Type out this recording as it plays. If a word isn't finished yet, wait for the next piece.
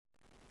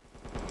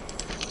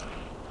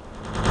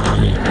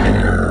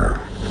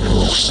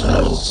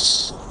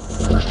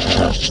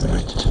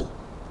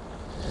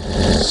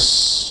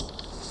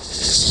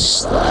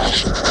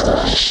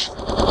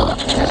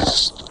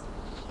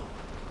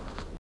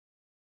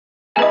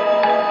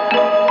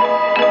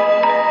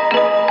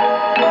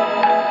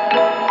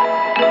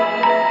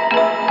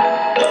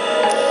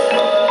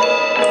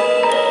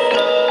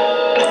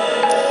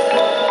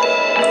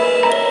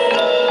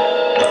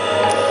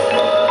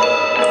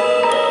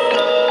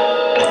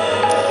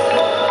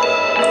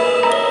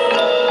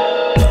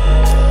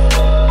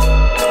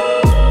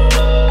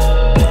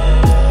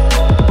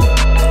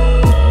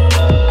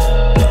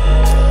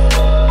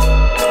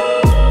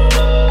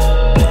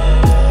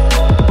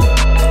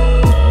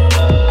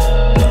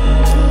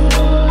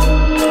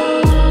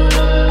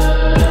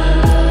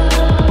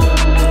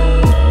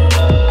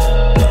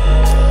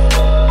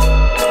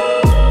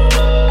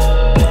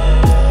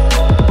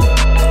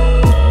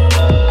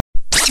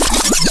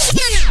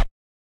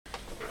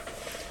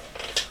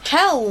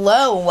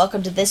Hello,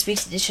 welcome to this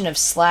week's edition of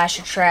Slash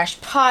or Trash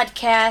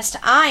Podcast.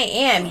 I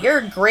am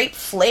your grape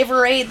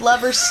flavorade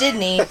lover,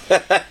 Sydney.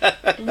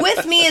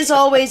 With me, as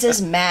always,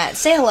 is Matt.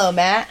 Say hello,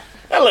 Matt.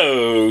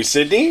 Hello,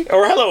 Sydney.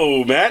 Or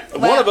hello, Matt.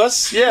 Well, one of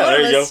us. Yeah,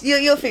 there you go.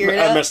 You'll figure it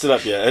out. I messed it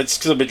up, yeah. It's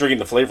because I've been drinking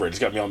the flavor. It's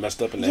got me all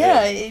messed up in the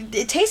head.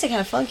 Yeah, it tasted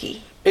kind of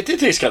funky. It did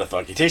taste kind of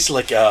funky. It tasted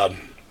like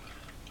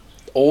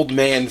old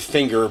man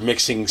finger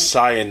mixing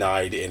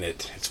cyanide in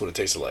it. That's what it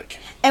tasted like.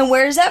 And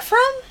where is that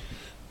from?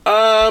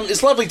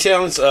 It's a lovely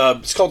town.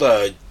 It's called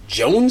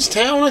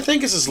Jonestown, I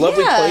think. It's this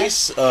lovely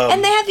place.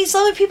 And they have these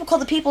lovely people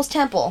called the People's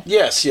Temple.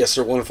 Yes,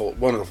 they're wonderful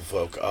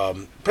folk.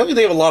 Apparently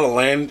they have a lot of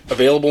land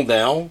available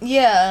now.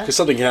 Yeah. Because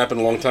something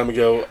happened a long time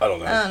ago. I don't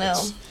know.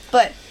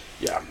 But...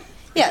 Yeah.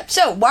 Yeah,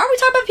 so why are we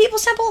talking about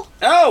People's Temple?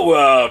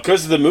 Oh,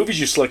 because of the movies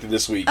you selected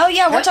this week. Oh,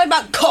 yeah, we're talking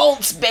about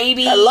cults,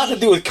 baby. A lot to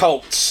do with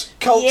cults.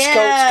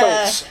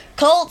 Cults.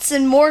 Cults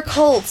and more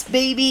cults,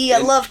 baby. I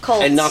love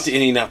cults. And not the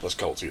Indianapolis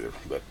Colts either.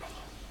 But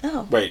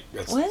wait,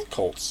 that's what?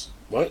 Colts.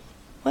 What?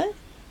 What?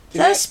 Is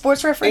that a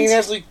sports reference?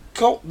 Indianapolis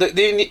Colt.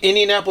 The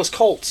Indianapolis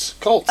Colts.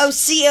 Colts. Oh,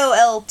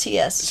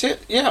 Colts.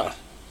 Yeah.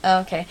 Oh,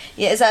 okay.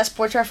 Yeah, is that a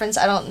sports reference?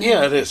 I don't know.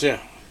 Yeah, it is, yeah.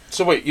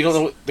 So wait, you don't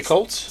know what the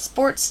Colts?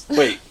 Sports.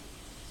 Wait.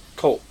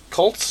 Colts?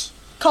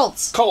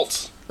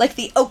 Cults. Like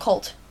the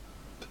occult.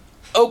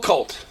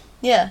 Occult.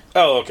 Yeah.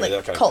 Oh, okay. Like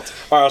that kind cult.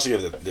 Of. I also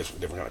give it a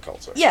different kind of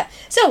cult. Sorry. Yeah.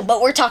 So,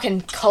 but we're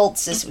talking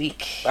cults this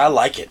week. I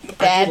like it.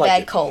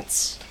 Bad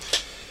cults.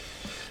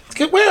 It's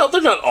good. Well,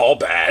 they're not all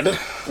bad.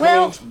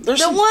 Well,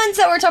 the ones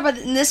that we're talking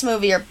about in this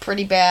movie are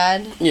pretty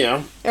bad.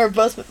 Yeah. Or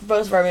both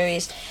of our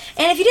movies.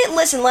 And if you didn't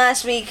listen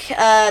last week,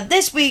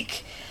 this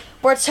week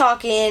we're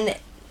slashing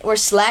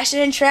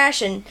and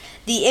trashing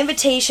The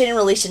Invitation,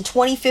 released in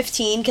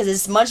 2015, because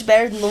it's much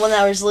better than the one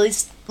that was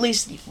released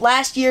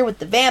last year with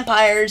the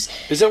vampires.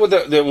 Is that what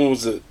that one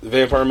was, the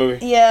vampire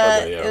movie?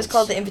 Yeah, okay, it was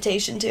called The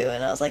Invitation too,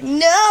 and I was like,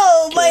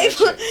 no, one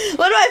of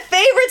my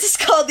favorites is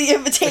called The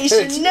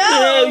Invitation.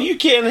 No, you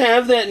can't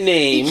have that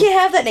name. You can't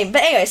have that name.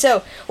 But anyway,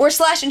 so we're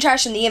slashing and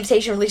trashing The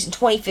Invitation, released in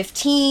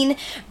 2015,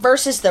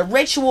 versus The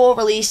Ritual,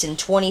 released in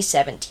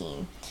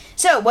 2017.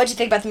 So, what'd you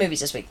think about the movies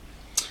this week?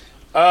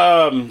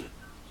 I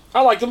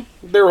liked them.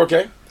 They were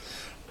okay.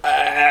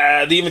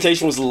 The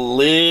Invitation was a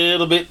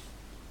little bit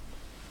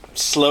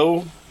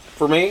slow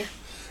for me.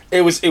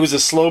 It was a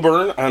slow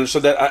burn. I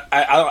understood that.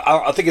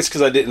 I think it's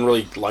because I didn't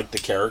really like the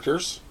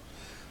characters.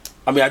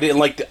 I mean, I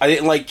liked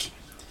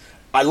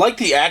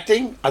the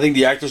acting. I think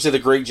the actors did a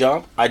great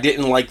job. I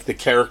didn't like the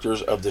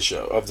characters of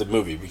the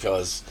movie,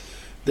 because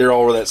they're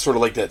all that sort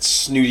of like that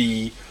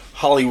snooty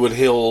Hollywood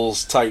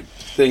Hills type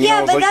thing.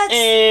 Yeah, but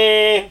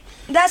like,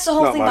 that's the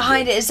whole thing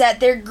behind it, is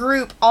that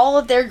all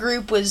of their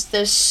group was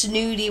the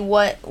snooty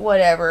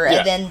whatever,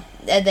 yeah.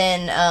 and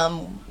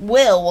then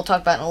we'll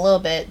talk about in a little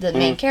bit, the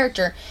main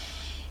character,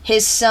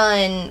 his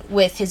son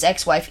with his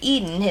ex-wife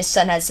Eden, his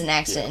son has an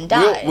accident and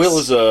dies. Will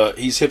is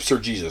he's hipster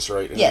Jesus,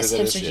 right? Yes,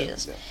 hipster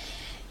Jesus. Yeah.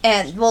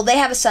 And, well, they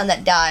have a son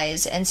that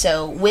dies, and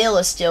so Will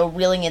is still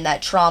reeling in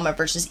that trauma,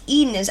 versus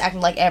Eden is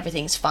acting like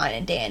everything's fine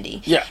and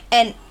dandy. Yeah.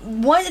 And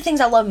one of the things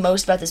I love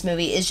most about this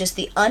movie is just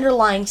the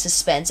underlying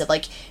suspense of,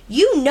 like,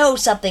 you know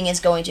something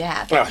is going to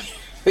happen.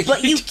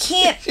 But you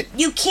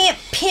can't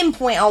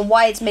pinpoint on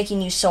why it's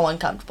making you so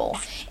uncomfortable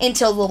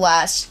until the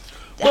last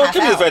Well, it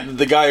could be the fact that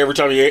the guy, every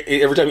time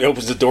he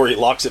opens the door, he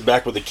locks it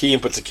back with a key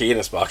and puts a key in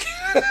his pocket.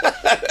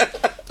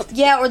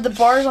 Yeah, or the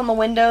bars on the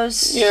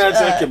windows. Yeah,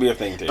 that could be a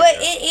thing too. But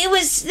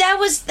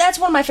that's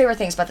one of my favorite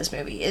things about this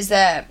movie, is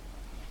that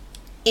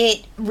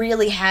it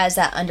really has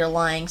that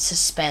underlying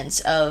suspense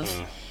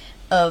of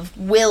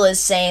Will is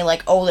saying,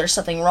 like, oh, there's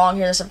something wrong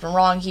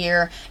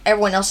here.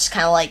 Everyone else is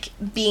kind of like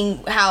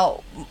being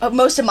how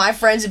most of my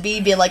friends would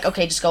being like,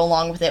 okay, just go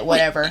along with it,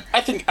 whatever.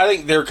 I think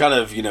they're kind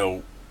of,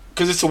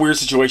 because it's a weird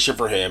situation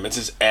for him. It's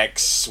his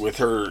ex with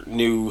her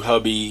new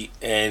hubby,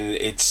 and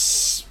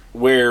it's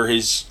where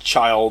his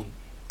child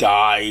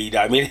died.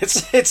 I mean,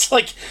 it's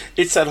like,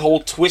 it's that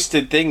whole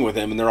twisted thing with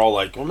him, and they're all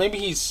like, well, maybe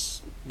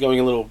he's going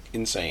a little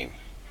insane.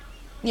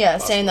 Yeah,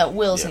 possibly. Saying that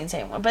Will's the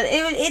insane one. But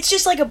it's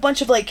just like a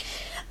bunch of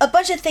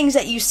things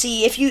that you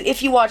see.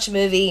 If you watch a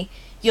movie,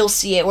 you'll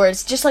see it, where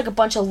it's just like a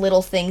bunch of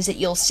little things that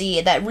you'll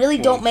see that really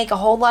don't make a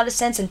whole lot of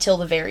sense until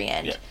the very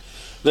end. Yeah.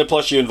 Then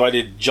plus you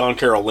invited John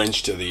Carroll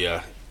Lynch to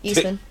the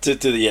Eastman. To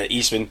the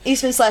Eastman.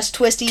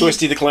 Eastman/Twisty.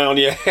 Twisty the Clown,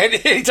 yeah.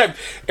 anytime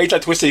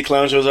Twisty the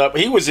Clown shows up,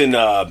 he was in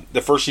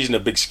the first season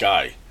of Big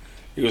Sky.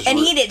 He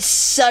did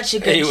such a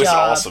good job. He was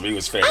awesome. He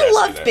was fantastic. I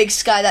loved Big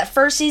Sky that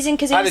first season,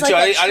 because it was like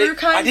that true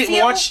crime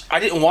feel. I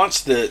didn't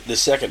watch the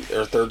second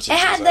or third season. It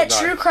had that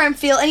true crime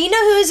feel. And you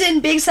know who's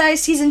in Big Sky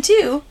season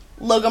 2?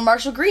 Logan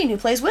Marshall Green, who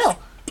plays Will.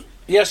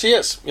 Yes, he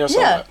is. Yeah, I saw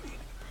that.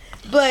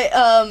 But,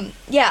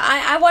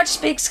 I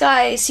watched Big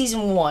Sky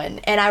season 1,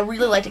 and I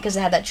really liked it because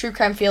it had that true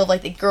crime feel of,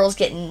 like, the girls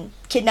getting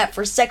kidnapped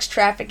for sex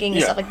trafficking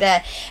and stuff like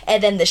that.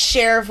 And then the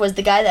sheriff was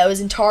the guy that was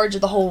in charge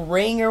of the whole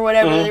ring or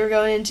whatever they were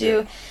going into.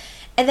 Yeah.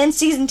 And then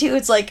season 2,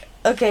 it's like,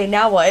 okay,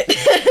 now what?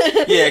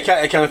 Yeah,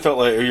 it kind of felt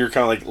like you're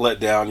kind of like let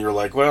down. You're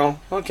like,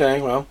 well,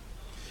 okay, well.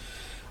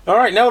 All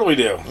right, now what do we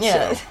do?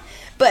 Yeah. So.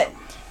 But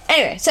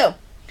anyway, so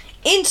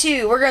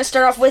we're gonna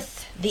start off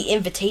with the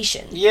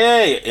invitation.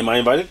 Yay! Am I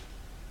invited?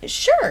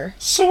 Sure.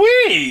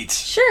 Sweet.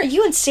 Sure,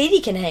 you and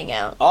Sadie can hang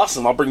out.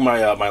 Awesome. I'll bring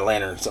my my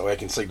lantern so I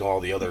can signal all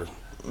the other.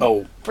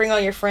 Oh. Bring all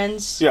your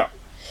friends. Yeah.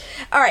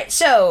 All right.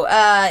 So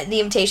the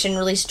invitation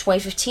released in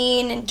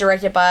 2015,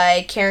 directed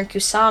by Karen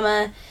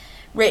Kusama,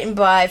 written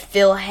by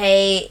Phil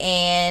Hay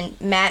and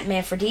Matt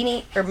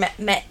Manfredini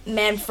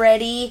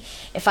Manfredi,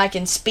 if I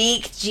can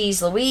speak.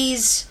 Jeez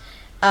Louise.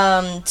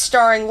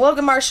 Starring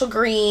Logan Marshall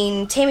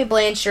Green, Tammy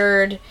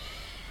Blanchard,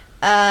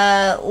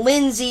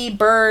 Lindsay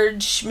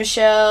Burge,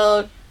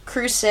 Michelle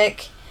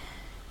Krusek,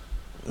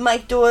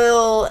 Mike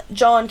Doyle,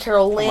 John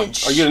Carroll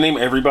Lynch. Are you gonna name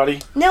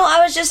everybody? No,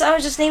 I was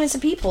just naming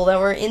some people that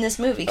were in this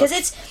movie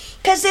because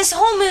this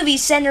whole movie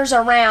centers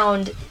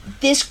around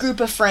this group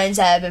of friends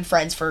that have been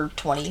friends for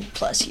 20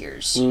 plus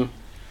years. Mm.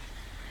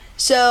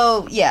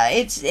 So yeah,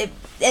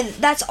 and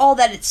that's all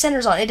that it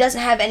centers on. It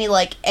doesn't have any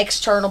like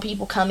external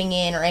people coming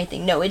in or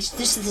anything. No, it's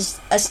just this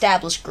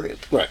established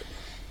group. Right.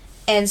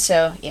 And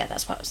so yeah,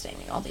 that's why I was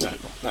naming all these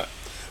people. No.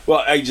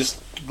 Well, I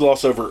just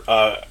gloss over.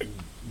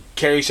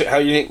 Carrie, how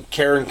do you name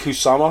Karen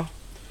Kusama?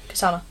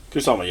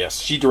 Kusama,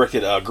 yes. She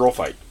directed Girl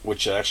Fight,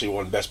 which actually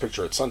won Best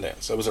Picture at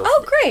Sundance. That was her.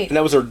 Oh, great! And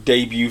that was her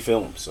debut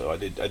film, so I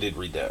did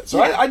read that.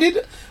 So yeah. I did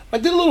a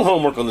little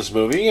homework on this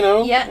movie, you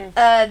know.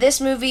 Yeah,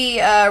 this movie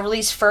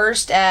released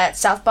first at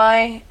South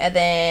by, and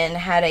then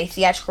had a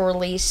theatrical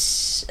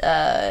release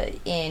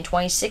in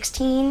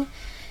 2016.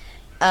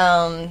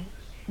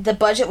 The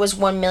budget was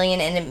 $1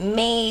 million, and it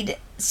made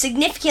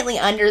significantly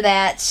under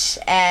that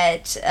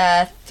at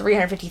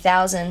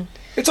 $350,000.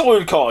 It's what we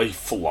would call a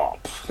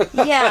flop.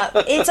 Yeah,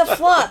 it's a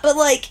flop, but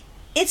like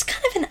it's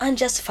kind of an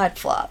unjustified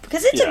flop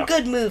because it's a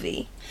good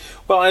movie.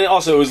 Well, and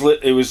also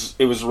it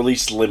was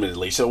released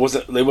limitedly, so it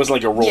wasn't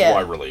like a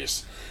worldwide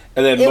release,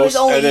 and then most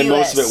of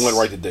it went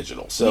right to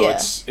digital. So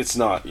it's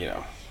not, you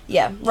know.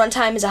 Yeah,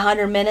 runtime is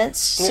 100 minutes,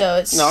 so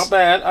it's not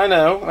bad. I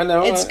know.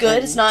 It's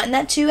good. It's not in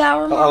that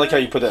 2-hour mark. I like how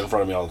you put that in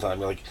front of me all the time.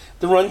 You're like,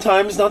 the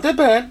runtime is not that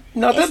bad.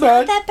 Not that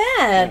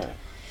bad. Yeah.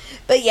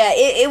 But yeah,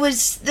 it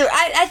was.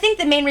 I think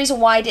the main reason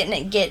why it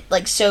didn't get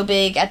like so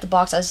big at the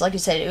box office, like you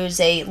said, it was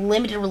a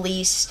limited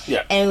release,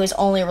 and it was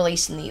only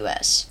released in the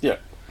U.S. Yeah.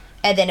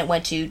 And then it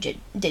went to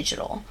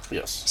digital.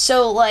 Yes.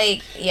 So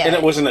like and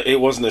it wasn't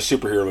a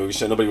superhero movie,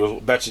 so nobody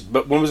was.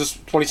 But when was this?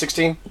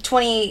 2016.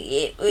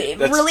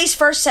 Released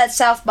first at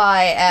South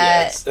by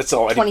at that's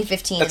all.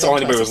 2015. That's all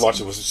anybody was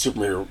watching was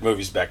superhero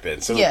movies back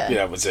then. So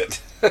that was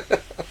it.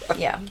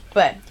 Yeah,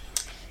 but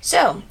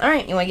so all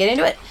right, you want to get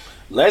into it?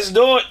 Let's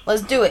do it.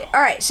 Let's do it. All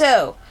right,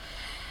 so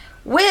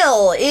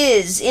Will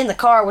is in the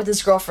car with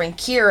his girlfriend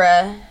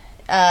Kira,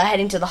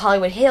 heading to the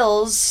Hollywood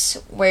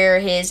Hills, where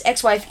his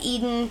ex-wife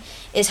Eden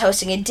is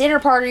hosting a dinner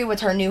party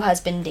with her new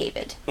husband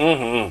David.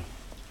 Mm-hmm.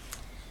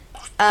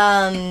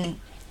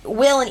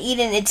 Will and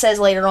Eden, it says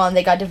later on,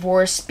 they got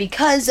divorced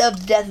because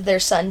of the death of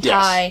their son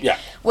Ty. Yeah.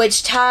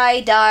 Which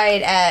Ty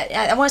died at,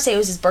 I want to say it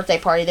was his birthday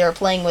party. They were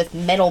playing with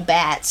metal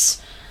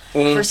bats.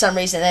 Mm-hmm. For some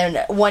reason,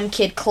 then one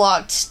kid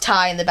clocked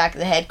Ty in the back of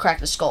the head, cracked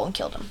his skull, and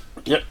killed him.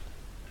 Yep.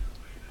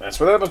 That's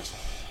what happened.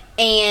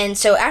 And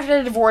so after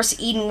the divorce,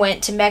 Eden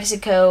went to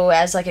Mexico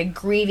as like a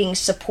grieving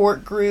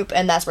support group,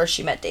 and that's where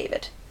she met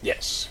David.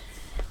 Yes.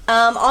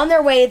 On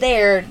their way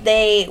there,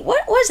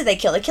 what was it they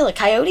killed? They killed a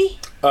coyote?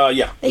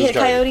 Yeah. They hit a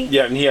coyote?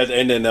 Yeah,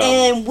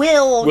 and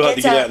Will had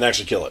to get out and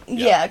actually kill it.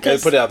 Yeah,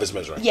 because put it out of his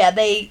misery. Yeah,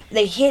 they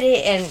hit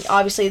it, and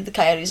obviously the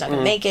coyote's not going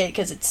to make it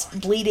because it's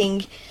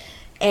bleeding.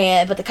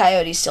 But the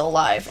coyote's still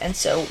alive, and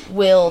so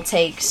Will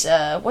takes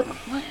what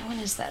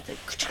is that?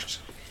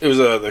 It was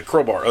the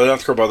crowbar, not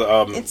the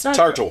crowbar. It's not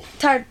tire tool.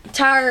 Tire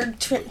iron.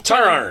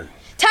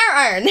 Tire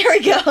iron. There we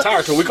go.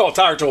 Tire tool. We call it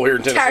tire tool here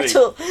in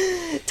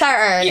Tennessee. Tire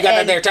iron. You got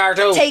that there, tire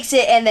tool. Takes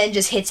it and then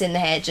just hits it in the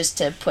head just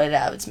to put it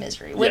out of its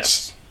misery,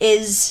 which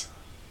is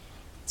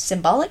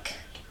symbolic.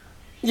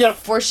 Yeah.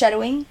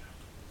 Foreshadowing.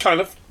 Kind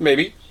of,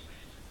 maybe.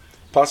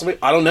 Possibly.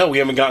 I don't know. We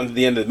haven't gotten to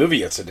the end of the movie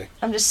yet, Sydney.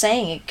 I'm just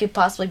saying it could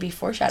possibly be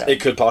foreshadowing. It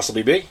could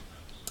possibly be.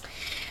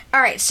 All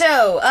right.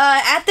 So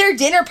at their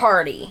dinner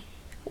party,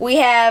 we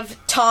have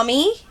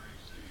Tommy,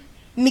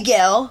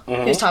 Miguel,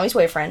 who's Tommy's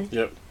boyfriend.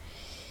 Yep.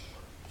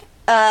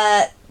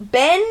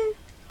 Ben,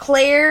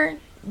 Claire,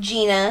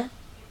 Gina,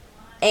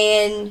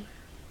 and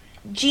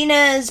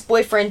Gina's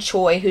boyfriend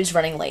Choi, who's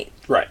running late.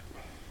 Right.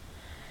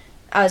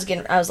 I was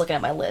looking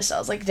at my list. I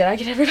was like, did I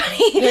get everybody?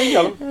 Yeah, you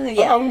got them.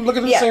 Yeah. I'm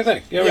looking at the same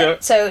thing. Yeah.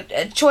 So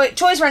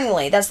Choi's running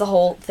late. That's the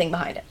whole thing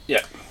behind it.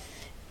 Yeah.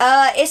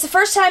 It's the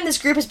first time this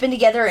group has been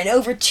together in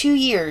over 2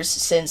 years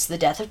since the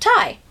death of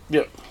Ty.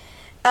 Yep.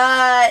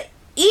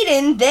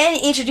 Eden then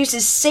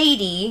introduces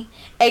Sadie,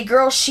 a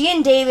girl she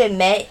and David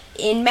met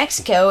in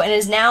Mexico and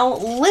is now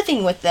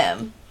living with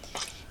them.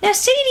 Now,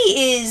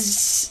 Sadie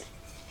is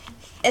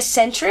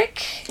eccentric.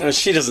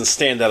 She doesn't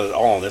stand out at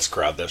all in this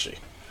crowd, does she?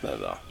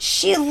 No.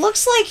 She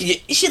looks like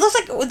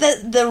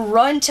the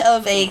runt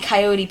of a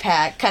coyote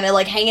pack, kind of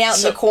like hanging out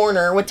in the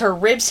corner with her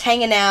ribs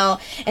hanging out,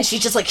 and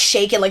she's just like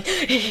shaking like.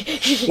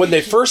 When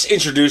they first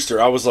introduced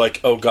her, I was like,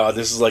 "Oh God,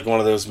 this is like one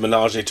of those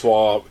menage a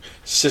trois,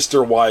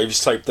 sister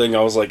wives type thing."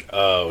 I was like,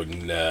 "Oh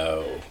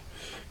no,"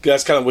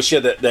 that's kind of what she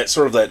had that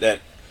sort of that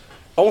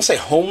I won't say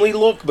homely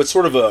look, but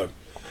sort of a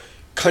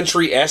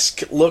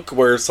country-esque look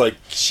where it's like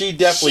she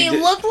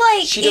looked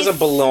like she doesn't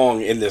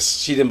belong in this.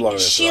 She didn't belong in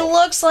this. She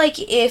looks like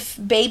if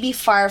baby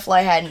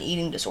Firefly had an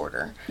eating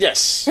disorder.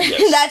 Yes.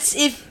 That's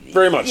if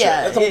very much.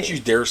 Yeah. Don't you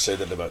dare say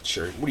that about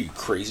Sherry. What are you,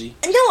 crazy?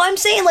 No, I'm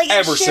saying like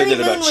ever say that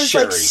about was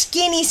Sherry? Like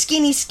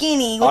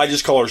skinny. I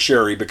just call her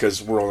Sherry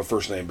because we're on a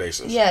first name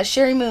basis. Yeah,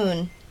 Sherry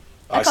Moon.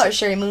 I call her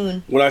Sherry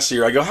Moon. When I see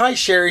her, I go, "Hi,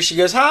 Sherry." She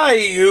goes, "Hi,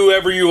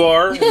 whoever you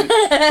are."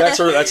 That's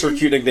her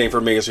cute nickname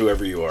for me is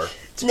whoever you are.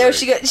 It's no,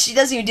 great. she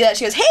doesn't even do that.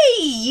 She goes, "Hey,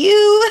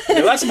 you."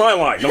 Yeah, that's my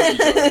line. Don't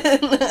you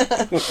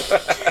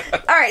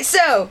All right,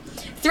 so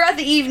throughout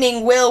the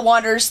evening, Will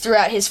wanders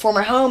throughout his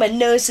former home and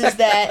notices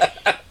that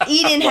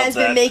Eden has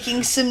been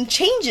making some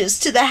changes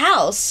to the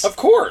house. Of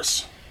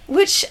course.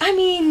 Which, I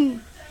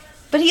mean,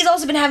 but he's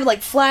also been having like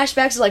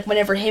flashbacks of like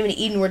whenever him and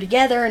Eden were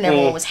together and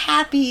everyone was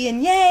happy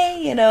and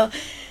yay,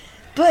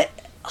 But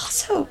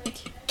also,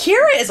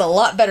 Kira is a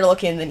lot better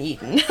looking than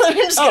Eden. I'm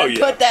just going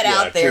to put that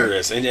out there. Kira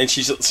is. And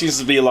she seems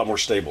to be a lot more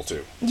stable,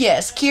 too.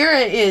 Yes,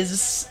 Kira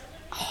is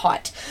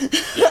hot.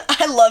 Yeah.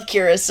 I love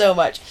Kira so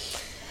much.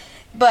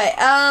 But,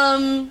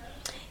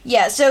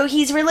 so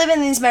he's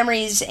reliving these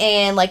memories,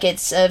 and, like,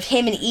 it's of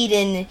him and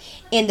Eden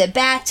in the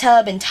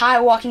bathtub and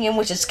Ty walking in,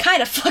 which is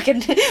kind of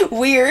fucking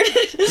weird.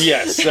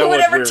 Yes, that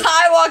Whenever was weird.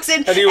 Ty walks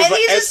in, and he's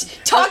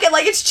just talking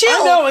like it's chill.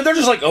 I know, and they're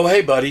just like, "Oh,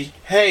 hey, buddy.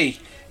 Hey,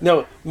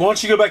 no, why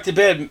don't you go back to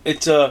bed?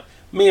 It's,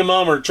 me and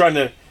Mom are trying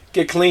to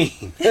get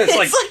clean." It's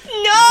like, no!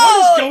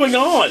 What is going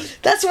on?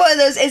 That's one of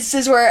those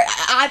instances where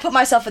I put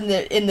myself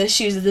in the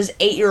shoes of this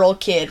 8-year-old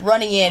kid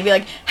running in and be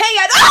like, "Hey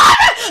guys,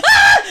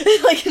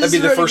 like, that'd be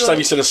the first time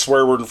you said a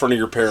swear word in front of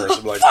your parents.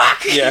 I'm like,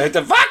 fuck! Yeah, hit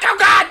the fuck, oh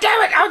God,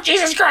 damn it, oh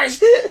Jesus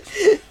Christ.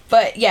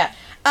 But yeah.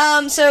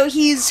 So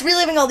he's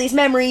reliving all these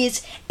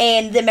memories,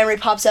 and the memory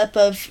pops up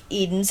of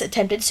Eden's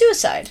attempted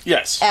suicide.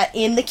 Yes.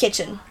 In the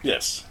kitchen.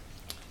 Yes.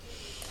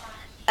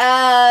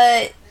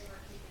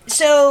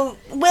 So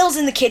Will's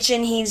in the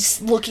kitchen.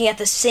 He's looking at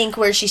the sink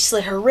where she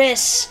slit her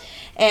wrists,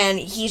 and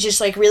he's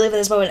just like reliving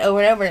this moment over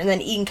and over. And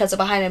then Eden comes up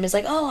behind him and is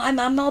like, "Oh,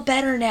 I'm all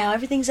better now.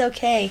 Everything's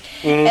okay."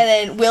 Mm-hmm. And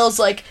then Will's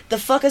like, "The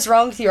fuck is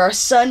wrong with you? Our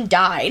son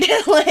died.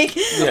 How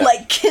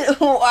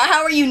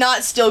are you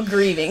not still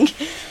grieving?"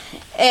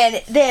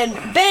 And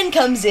then Ben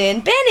comes in.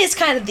 Ben is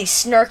kind of the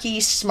snarky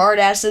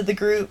smartass of the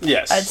group.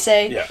 Yes, I'd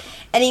say. Yeah.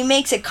 And he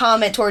makes a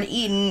comment toward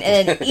Eden,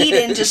 and then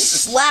Eden just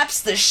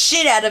slaps the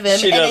shit out of him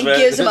and then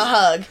gives him a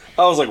hug.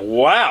 I was like,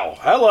 wow,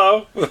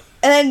 hello. And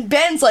then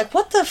Ben's like,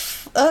 what the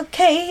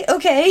okay. Yeah,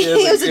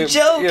 it was a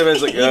joke. Yeah,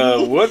 Ben's like,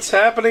 what's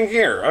happening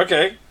here?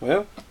 Okay,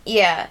 well.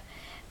 Yeah.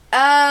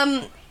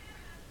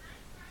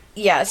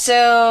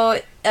 So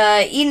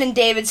Eden and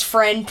David's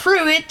friend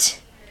Pruitt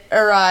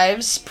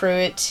arrives.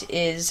 Pruitt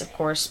is, of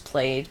course,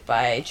 played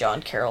by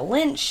John Carroll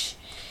Lynch.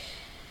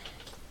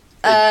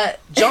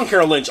 John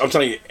Carroll Lynch, I'm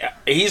telling you,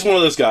 he's one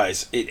of those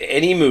guys. In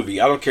any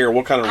movie, I don't care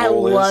what kind of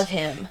role it is. I love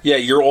him. Yeah,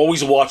 you're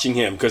always watching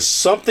him because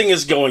something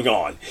is going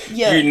on.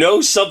 Yeah. You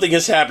know something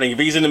is happening. If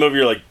he's in the movie,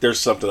 you're like,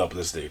 there's something up with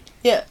this dude.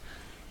 Yeah.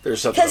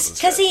 There's something up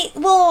with this guy.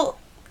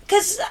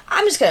 Because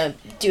I'm just going to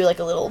do like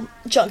a little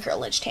John Carroll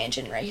Lynch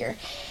tangent right here.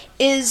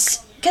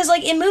 Because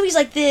like in movies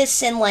like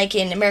this and like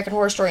in American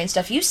Horror Story and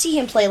stuff, you see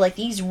him play like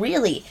these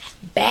really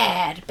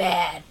bad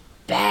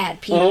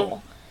people.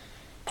 Mm-hmm.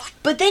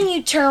 But then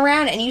you turn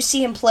around and you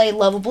see him play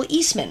lovable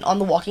Eastman on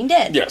The Walking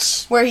Dead.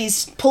 Yes. Where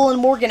he's pulling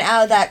Morgan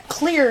out of that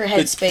clear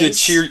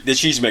headspace. The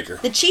cheesemaker.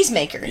 The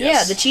cheesemaker,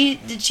 yes. Yeah.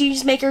 The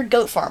cheesemaker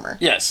goat farmer.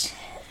 Yes.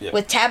 Yep.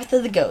 With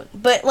Tabitha the goat.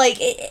 But, like,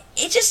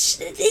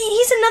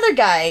 he's another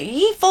guy.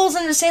 He falls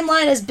under the same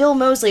line as Bill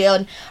Moseley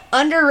on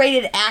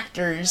underrated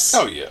actors.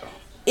 Oh, yeah.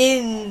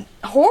 In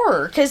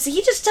horror. Because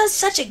he just does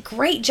such a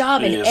great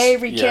job in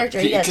every character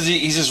he does. Because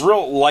he's this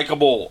real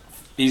likable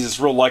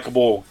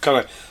kind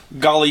of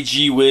golly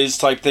gee whiz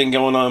type thing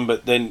going on,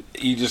 but then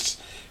you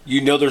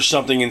know there's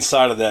something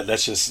inside of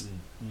that's just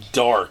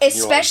dark.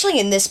 Especially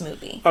in this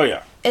movie. Oh,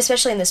 yeah.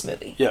 Especially in this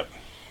movie. Yep.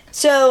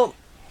 So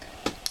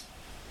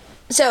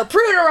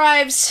Pruitt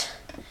arrives.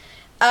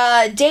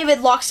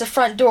 David locks the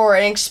front door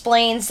and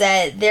explains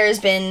that there's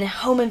been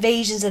home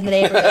invasions in the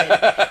neighborhood.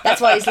 That's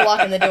why he's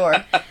locking the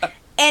door.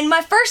 And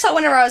my first thought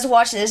whenever I was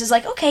watching this is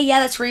like, okay, yeah,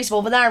 that's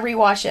reasonable, but then I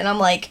rewatched it and I'm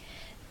like,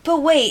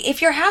 but wait,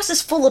 if your house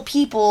is full of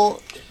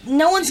people,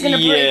 no one's gonna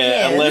break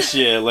in. Unless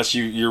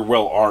you're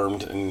well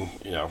armed, and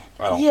I don't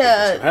think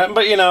that's gonna happen.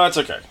 But that's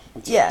okay.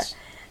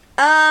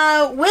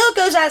 Will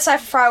goes outside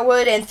for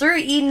firewood, and through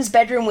Eden's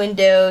bedroom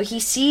window, he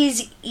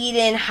sees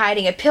Eden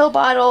hiding a pill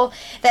bottle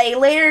that he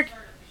later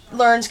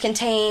learns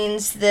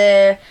contains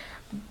the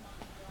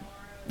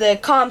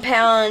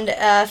compound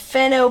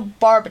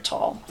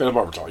phenobarbital.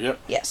 Phenobarbital, yep.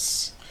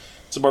 Yes.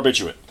 It's a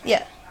barbiturate.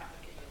 Yeah.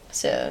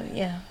 So,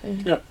 yeah.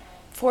 Yep.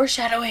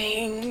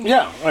 Foreshadowing.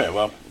 Yeah. Oh, yeah.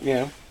 Well,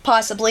 yeah.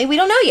 Possibly. We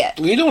don't know yet.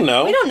 We don't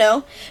know. We don't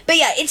know. But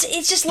yeah,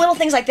 it's just little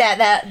things like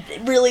that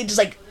really just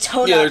like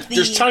tone up the...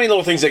 There's tiny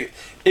little things that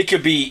it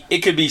could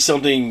be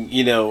something,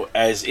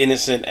 as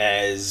innocent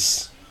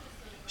as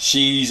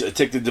she's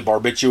addicted to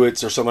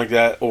barbiturates or something like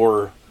that,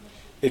 or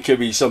it could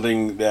be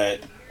something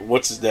that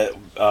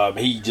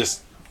he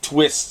just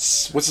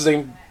twists. What's his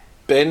name?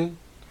 Ben?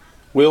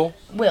 Will?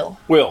 Will.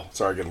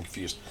 Sorry, I got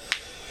confused.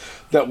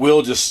 That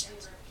Will just,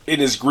 in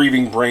his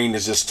grieving brain,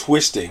 is just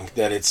twisting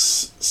that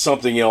it's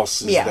something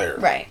else is there.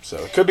 Right. So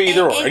it could be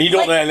either or. And you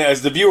don't, and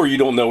as the viewer, you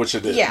don't know which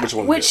it is. Yeah, which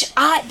one it is.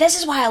 This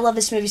is why I love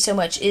this movie so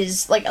much,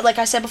 is, like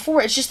I said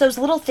before, it's just those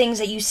little things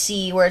that you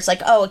see where it's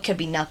like, oh, it could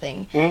be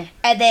nothing. Mm-hmm.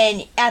 And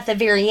then at the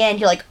very end,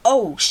 you're like,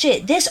 oh,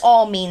 shit, this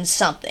all means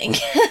something.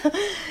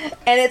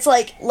 And it's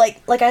like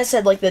I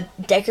said, like the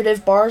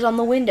decorative bars on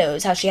the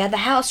windows, how she had the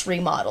house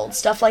remodeled,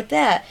 stuff like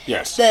that.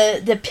 Yes.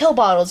 The pill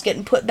bottles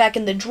getting put back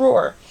in the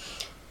drawer.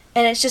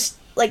 And it's just,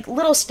 like,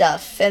 little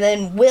stuff. And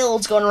then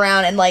Will's going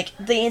around, and, like,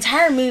 the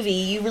entire movie,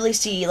 you really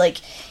see, like,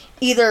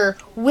 either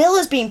Will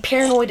is being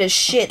paranoid as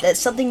shit that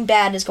something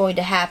bad is going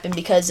to happen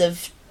because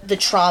of the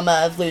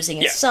trauma of losing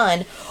his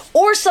son,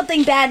 or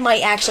something bad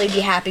might actually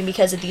be happening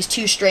because of these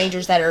two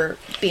strangers that are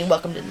being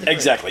welcomed into the group.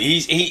 Exactly.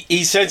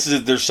 He senses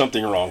that there's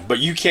something wrong, but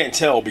you can't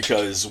tell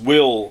because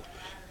Will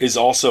is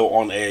also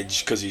on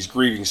edge because he's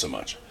grieving so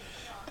much.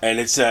 And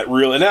it's that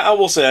real... And I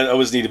will say, I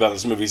was neat about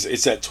this movie,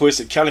 it's that twist.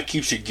 It kind of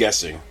keeps you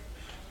guessing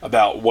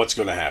about what's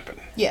going to happen.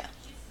 Yeah.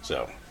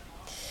 So.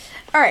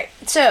 Alright,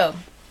 so,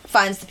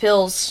 finds the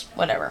pills,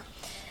 whatever.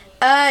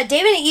 David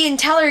and Eden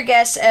tell her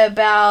guests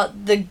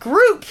about the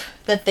group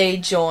that they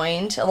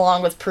joined,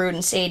 along with Prude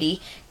and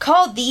Sadie,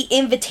 called The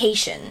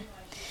Invitation,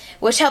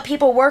 which help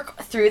people work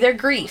through their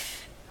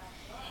grief.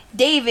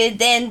 David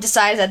then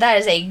decides that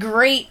is a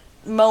great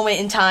moment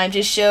in time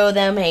to show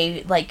them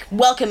a, like,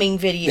 welcoming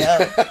video.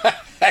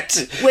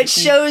 Which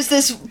shows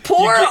this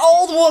poor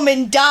old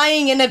woman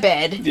dying in a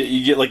bed.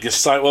 You get like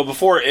this. Well,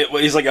 before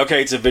he's like,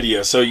 okay, it's a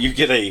video, so you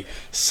get a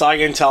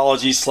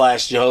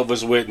Scientology /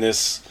 Jehovah's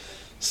Witness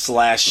 /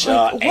 welcome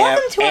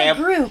to our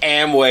group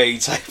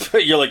Amway type.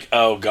 You're like,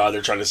 oh god,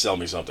 they're trying to sell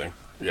me something.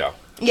 Yeah.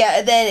 Yeah,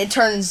 and then it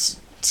turns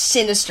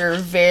sinister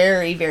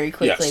very, very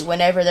quickly. Yes.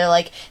 Whenever they're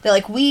like,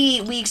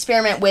 we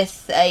experiment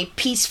with a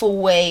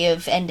peaceful way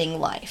of ending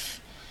life.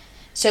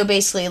 So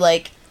basically,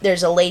 like,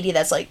 there's a lady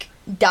that's like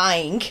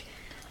dying,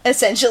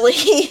 essentially,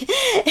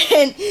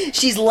 and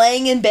she's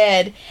laying in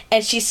bed,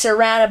 and she's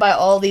surrounded by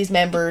all these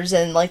members,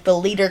 and, like, the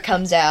leader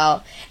comes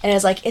out, and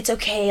is like, it's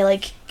okay,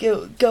 like,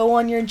 go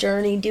on your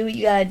journey, do what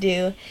you gotta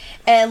do,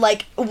 and,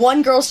 like,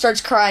 one girl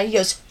starts crying, he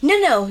goes,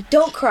 no,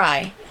 don't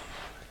cry,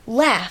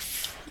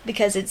 laugh,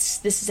 because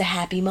this is a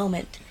happy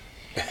moment.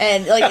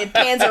 And, like, it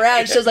pans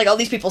around and shows, like, all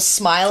these people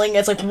smiling.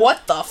 It's like,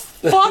 what the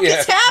fuck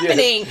is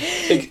happening?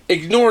 Yeah.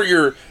 Ignore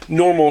your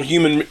normal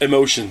human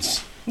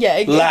emotions.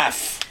 Yeah.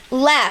 Laugh.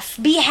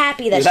 Be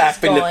happy that Laugh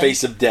she's gone. in the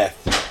face of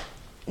death.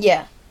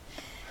 Yeah.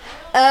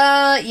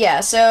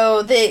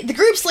 So the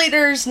group's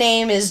leader's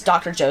name is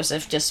Dr.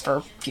 Joseph, just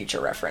for future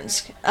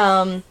reference.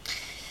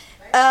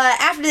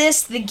 After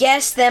this, the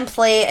guests then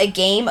play a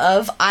game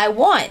of I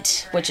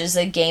Want, which is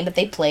a game that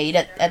they played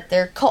at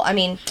their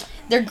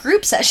their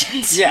group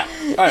sessions. Yeah.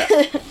 Oh,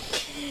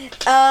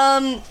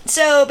 yeah.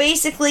 So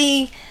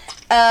basically,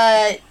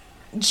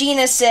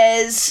 Gina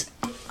says,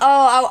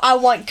 "Oh, I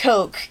want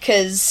Coke,"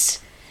 because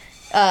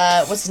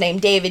what's his name?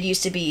 David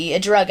used to be a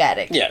drug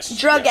addict. Yes.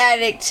 Drug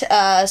addict,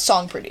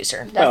 song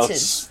producer.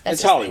 That's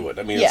it's Hollywood.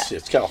 Thing. I mean,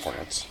 it's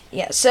California.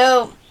 Yeah.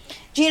 So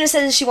Gina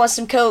says she wants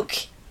some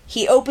Coke.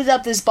 He opens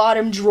up this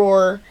bottom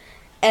drawer,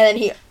 and then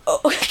he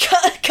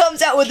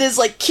comes out with this,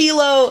 like,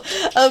 kilo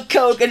of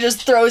Coke and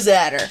just throws it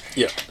at her.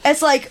 Yeah.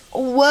 It's like,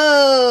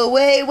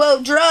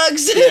 whoa,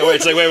 drugs. Yeah,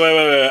 it's like, wait.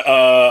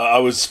 I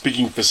was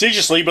speaking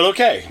facetiously, but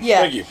okay.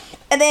 Yeah. Thank you.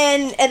 And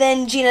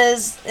then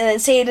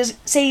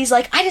Sadie's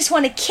like, I just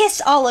want to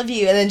kiss all of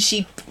you. And then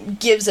she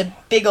gives a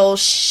big old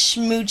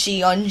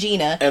schmoochie on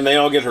Gina. And they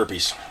all get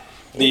herpes.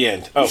 The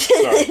end. Oh,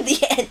 sorry. The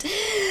end.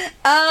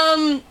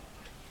 And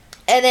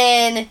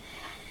then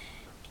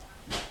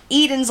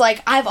Eden's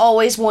like, I've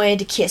always wanted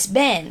to kiss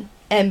Ben.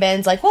 And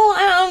Ben's like, well,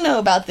 I don't know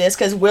about this,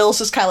 because Will's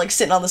just kind of like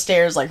sitting on the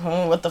stairs like,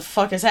 what the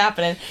fuck is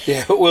happening?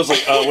 Yeah, Will's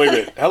like, wait a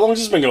minute, how long has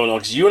this been going on?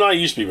 Because you and I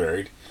used to be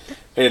married,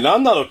 and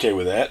I'm not okay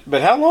with that,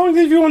 but how long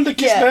have you wanted to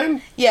kiss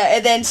Ben? Yeah,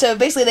 and then, so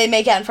basically they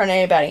make out in front of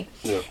everybody.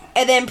 Yeah.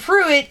 And then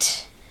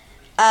Pruitt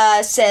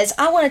says,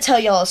 I want to tell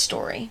y'all a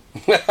story.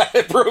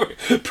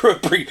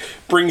 Pruitt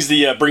brings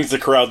the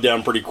crowd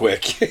down pretty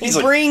quick. He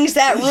brings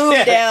that room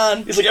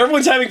down. He's like,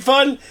 everyone's having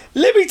fun?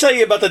 Let me tell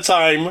you about the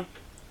time.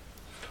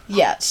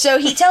 Yeah, so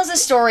he tells a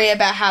story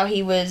about how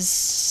he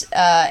was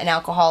an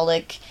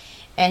alcoholic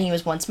and he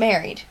was once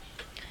married.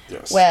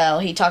 Yes. Well,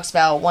 he talks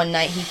about one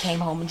night he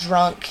came home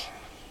drunk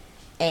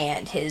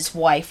and his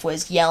wife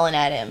was yelling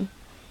at him.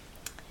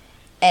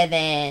 And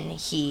then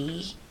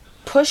he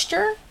pushed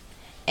her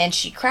and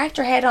she cracked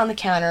her head on the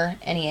counter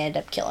and he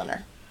ended up killing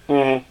her.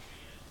 Mm-hmm.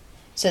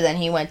 So then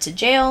he went to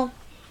jail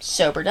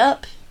sobered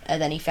up,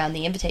 and then he found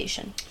the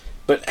invitation.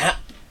 But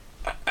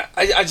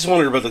I just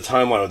wondered about the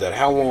timeline of that.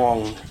 How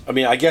long? I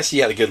mean, I guess he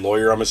had a good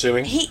lawyer, I'm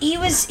assuming. He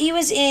was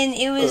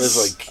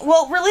like,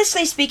 well,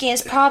 realistically speaking, it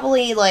was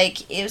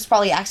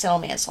probably accidental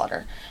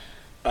manslaughter.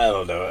 I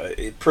don't know.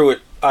 Pruitt,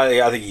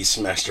 I think he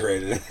smashed her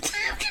head in it.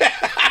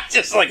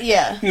 Just like,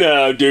 yeah.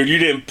 No, dude, you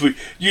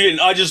didn't.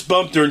 I just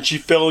bumped her and she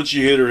fell and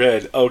she hit her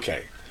head.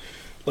 Okay.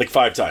 Like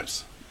 5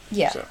 times.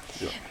 Yeah. So,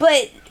 yeah.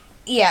 But,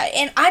 yeah,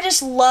 and I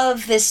just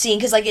love this scene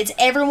because, like, it's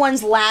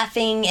everyone's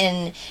laughing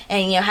and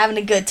having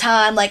a good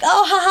time. Like,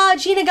 oh, haha,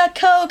 Gina got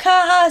coke,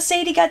 haha,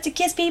 Sadie got to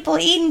kiss people,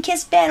 Eden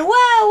kissed Ben.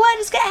 Whoa, what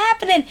is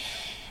happening?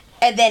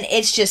 And then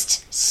it's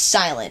just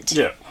silent.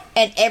 Yeah.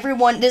 And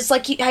everyone, just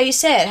like how you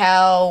said,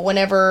 how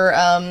whenever,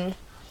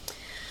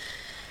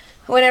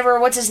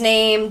 what's his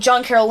name,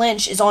 John Carroll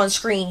Lynch is on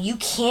screen, you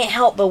can't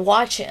help but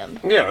watch him.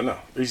 Yeah, no.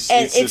 It's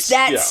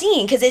that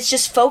scene, because it's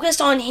just focused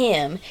on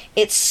him,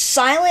 it's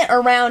silent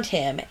around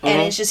him,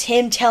 and it's just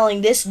him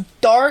telling this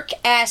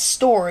dark-ass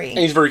story. And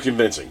he's very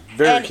convincing.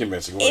 Very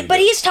convincing. But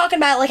he's talking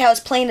about, like, how it's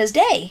plain as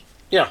day.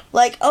 Yeah.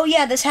 Like, oh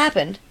yeah, this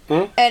happened.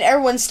 Mm-hmm. And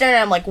everyone's staring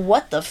at him like,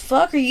 what the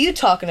fuck are you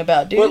talking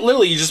about, dude? Well,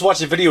 literally, you just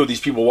watch a video of these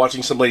people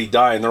watching some lady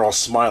die and they're all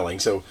smiling.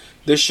 So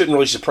this shouldn't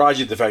really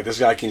surprise you, the fact this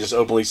guy can just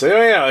openly say,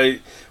 oh yeah,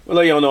 well,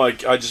 let y'all know I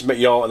just met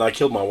y'all and I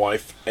killed my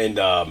wife and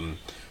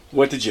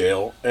went to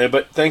jail.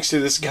 But thanks to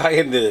this guy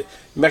in the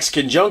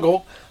Mexican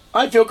jungle,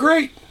 I feel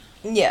great.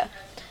 Yeah.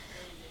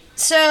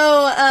 So,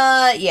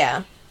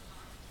 yeah.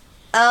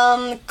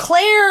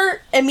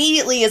 Claire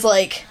immediately is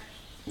like,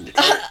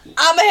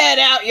 I'm a head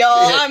out,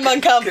 y'all. Yeah, I'm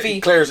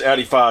uncomfy. Claire's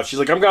outie 5. She's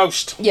like, I'm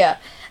ghost. Yeah.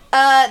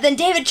 Then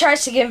David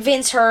tries to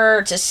convince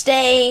her to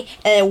stay,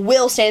 and then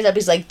Will stands up.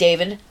 He's like,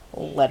 David,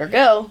 let her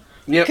go.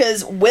 Yep.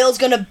 Because Will's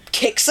gonna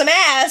kick some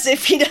ass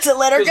if he doesn't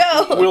let her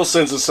go. Will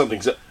senses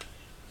something's up.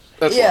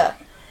 That's yeah. Why.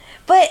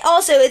 But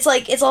also,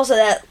 it's also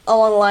that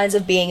along the lines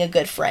of being a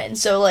good friend.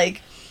 So,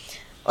 like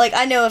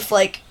I know if,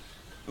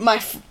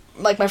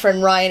 my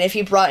friend Ryan, if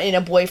he brought in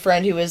a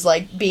boyfriend who was,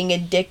 like, being a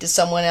dick to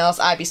someone else,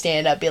 I'd be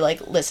standing up, be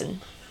like,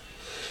 listen,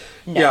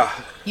 no, yeah.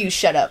 You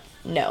shut up,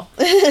 no.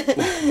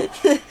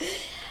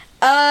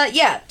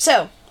 Yeah,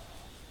 so,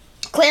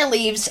 Claire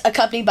leaves,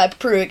 accompanied by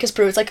Pruitt, because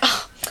Pruitt's like,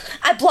 oh,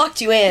 I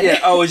blocked you in. Yeah,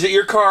 oh, is it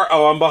your car?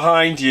 Oh, I'm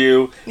behind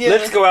you. Yeah.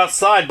 Let's go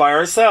outside by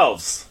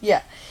ourselves.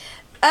 Yeah.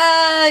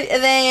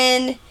 And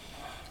then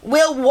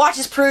Will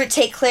watches Pruitt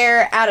take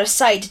Claire out of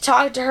sight to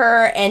talk to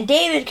her, and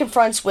David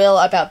confronts Will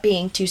about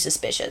being too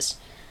suspicious.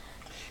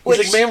 He's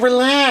like, man,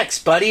 relax,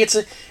 buddy. It's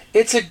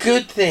a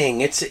good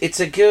thing. It's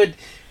a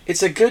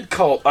good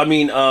cult. I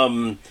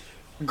mean,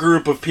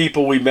 group of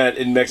people we met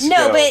in Mexico.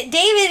 No, but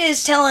David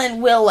is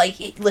telling Will, like,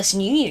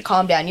 listen, you need to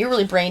calm down. You're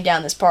really bringing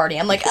down this party.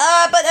 I'm like,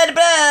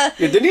 Yeah,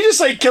 didn't he just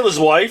say kill his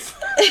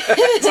wife?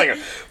 It's like,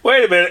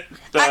 wait a minute.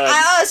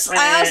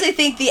 I honestly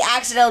think the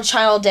accidental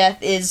child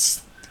death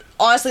is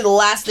honestly the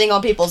last thing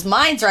on people's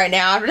minds right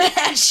now after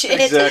that shit.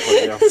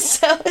 Exactly, yeah.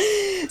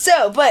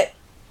 So, but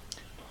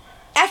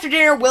after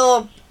dinner,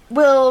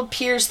 Will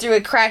peers through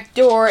a cracked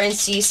door and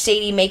sees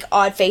Sadie make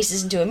odd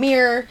faces into a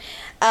mirror.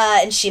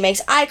 And she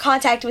makes eye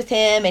contact with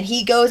him, and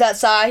he goes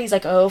outside. He's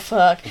like, oh,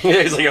 fuck.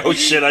 Yeah, he's like, oh,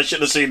 shit, I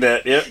shouldn't have seen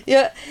that. Yep.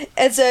 Yeah.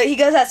 And so he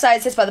goes outside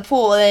and sits by the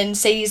pool, and then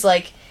Sadie's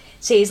like,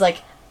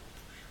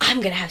 I'm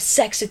going to have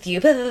sex with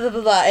you, blah, blah,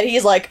 blah, blah. And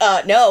he's like,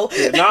 no.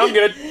 Yeah, no, I'm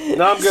good.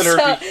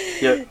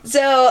 Herpy. Yeah.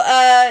 So,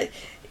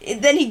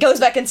 then he goes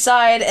back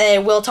inside,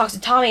 and Will talks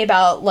to Tommy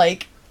about,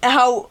 like,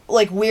 how,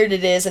 like, weird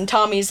it is, and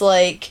Tommy's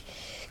like,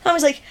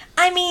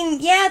 I mean,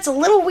 yeah, it's a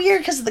little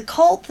weird because of the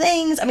cult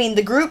things. I mean,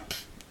 the group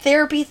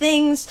therapy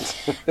things,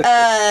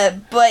 but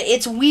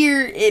it's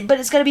weird, but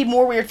it's going to be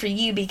more weird for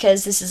you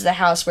because this is the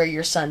house where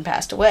your son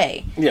passed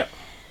away. Yeah.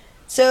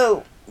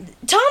 So,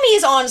 Tommy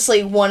is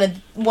honestly one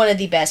of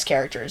the best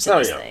characters in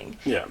this thing.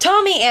 Yeah.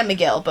 Tommy and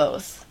Miguel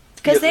both.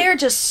 Because they are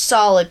just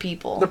solid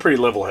people. They're pretty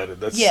level-headed.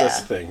 That's the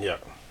thing, yeah.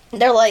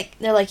 They're like,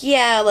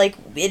 yeah, like,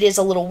 it is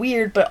a little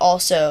weird, but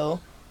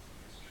also,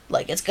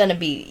 like, it's going to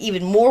be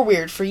even more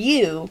weird for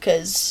you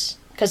because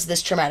of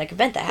this traumatic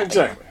event that happened.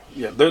 Exactly.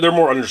 Yeah, they're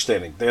more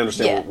understanding. They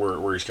understand where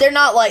he's coming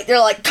from. They're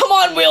like, come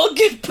on, Will,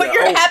 put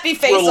your happy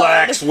face on.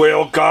 Relax,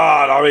 Will.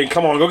 God, I mean,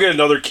 come on, go get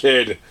another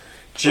kid.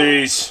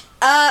 Jeez.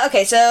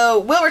 Okay, so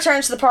Will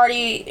returns to the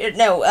party.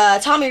 No,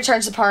 Tommy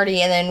returns to the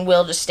party, and then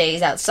Will just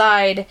stays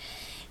outside.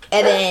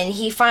 And then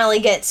he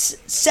finally gets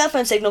cell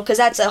phone signal, because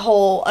that's a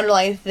whole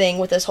underlying thing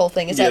with this whole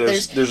thing, is that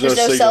there's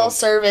no cell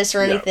service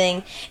or anything.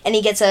 Yeah. And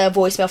he gets a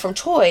voicemail from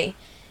Choi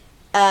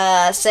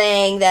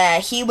saying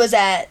that he was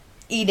at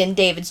Eden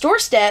David's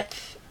doorstep,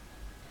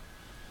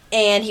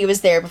 and he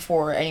was there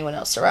before anyone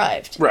else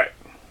arrived. Right.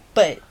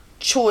 But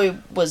Choi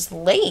was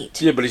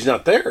late. Yeah, but he's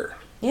not there.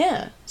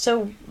 Yeah.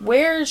 So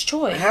where's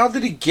Choi? How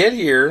did he get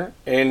here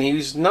and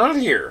he's not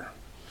here?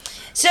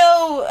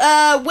 So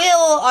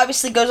Will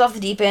obviously goes off the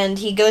deep end.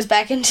 He goes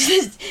back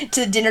into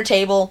the dinner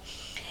table,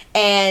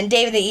 and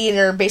David and Eden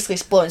are basically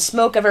blowing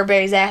smoke up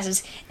everybody's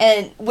asses.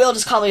 And Will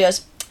just calmly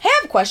goes, I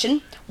have a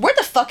question. Where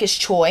the fuck is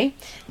Choi?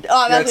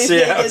 Oh, I'm That's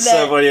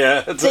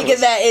thinking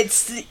that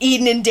it's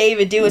Eden and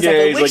David doing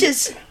something,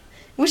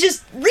 which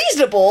is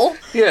reasonable.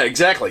 Yeah,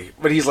 exactly.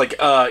 But he's like,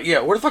 where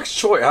the fuck is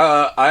Choi?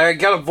 I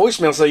got a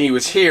voicemail saying he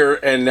was here,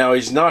 and now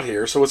he's not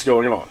here, so what's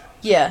going on?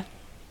 Yeah.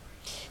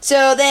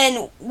 So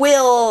then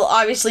Will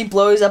obviously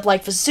blows up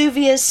like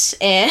Vesuvius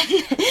and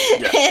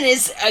and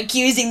is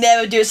accusing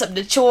them of doing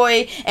something to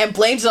Choi and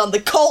blames it on the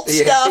cult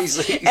stuff. He's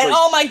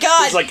oh my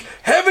god. He's like,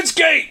 Heaven's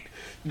Gate,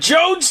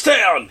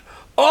 Jonestown,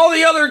 all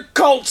the other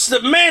cults,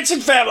 the Manson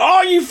family,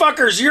 all you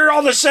fuckers, you're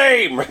all the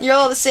same. You're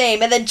all the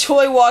same. And then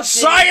Choi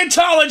walks in.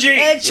 Scientology!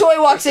 And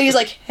Choi walks in, he's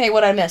like, hey,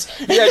 what'd I miss?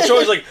 Yeah,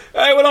 Choi's like,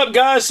 hey, what up,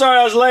 guys? Sorry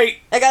I was late.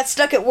 I got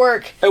stuck at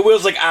work. And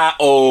Will's like,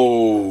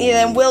 And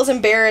then Will's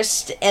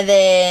embarrassed, and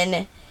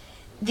then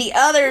the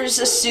others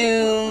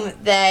assume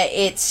that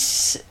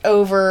it's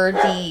over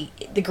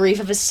the grief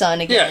of his son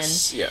again.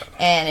 Yes, yeah.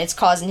 And it's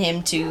causing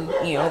him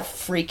to,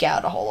 freak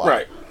out a whole lot.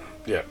 Right,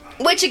 yeah.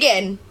 Which,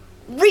 again,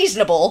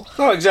 reasonable.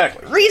 Oh,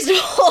 exactly.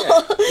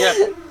 Reasonable.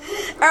 Yeah.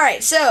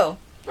 Alright, so,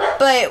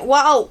 but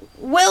while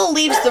Will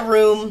leaves the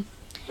room,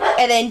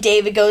 and then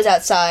David goes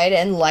outside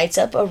and lights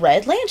up a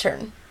red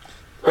lantern.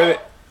 Wait a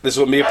minute. This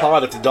wouldn't be a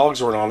pod if the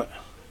dogs weren't on it.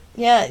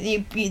 Yeah,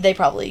 they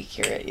probably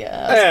hear it,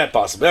 yeah.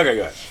 Possibly. Okay,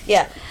 go ahead.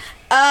 Yeah.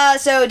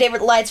 So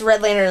David lights a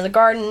red lantern in the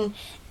garden,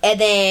 and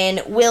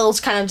then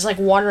Will's kind of just,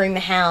 wandering the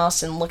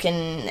house and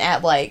looking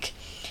at,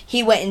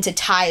 he went into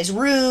Ty's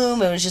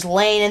room and was just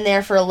laying in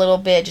there for a little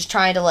bit, just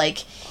trying to,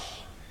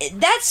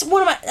 that's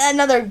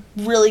another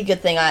really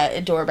good thing I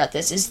adore about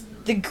this, is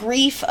the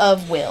grief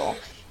of Will.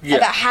 Yeah.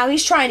 About how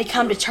he's trying to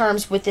come to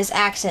terms with this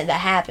accident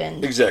that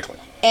happened. Exactly.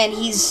 And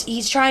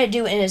he's trying to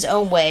do it in his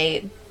own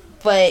way,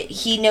 but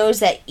he knows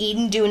that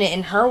Eden doing it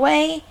in her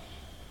way,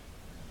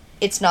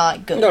 it's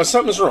not good. No,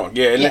 something's wrong.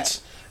 Yeah,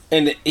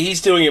 and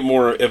he's doing it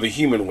more of a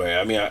human way.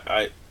 I mean,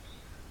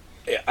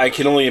 I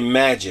can only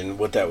imagine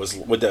what that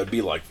would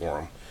be like for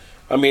him.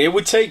 I mean, it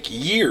would take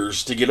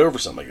years to get over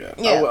something like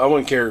that. Yeah. I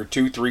wouldn't care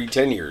 2, 3,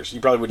 10 years.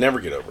 You probably would never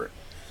get over it,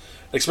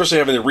 especially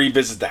having to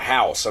revisit the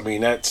house. I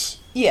mean, that's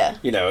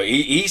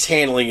he's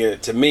handling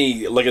it to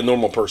me like a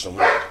normal person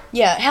would.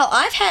 Yeah, hell,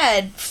 I've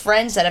had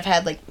friends that have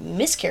had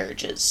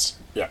miscarriages.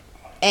 Yeah,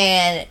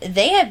 and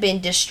they have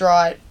been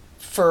distraught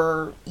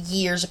for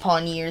years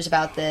upon years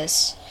about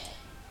this,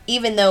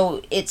 even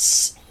though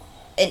it's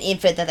an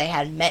infant that they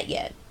hadn't met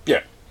yet.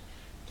 Yeah,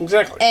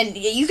 exactly. And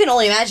you can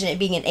only imagine it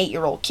being an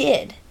 8-year-old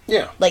kid.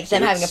 Yeah.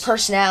 Them having a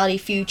personality,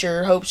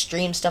 future, hopes,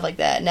 dreams, stuff like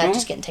that, and that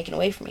just getting taken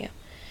away from you.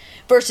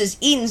 Versus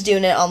Eden's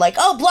doing it on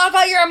block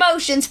all your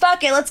emotions,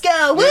 fuck it, let's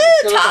go, woo,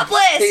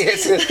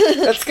 topless!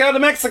 Let's go to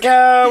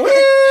Mexico,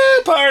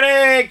 woo,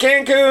 party,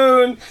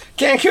 Cancun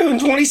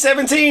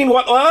 2017,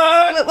 what?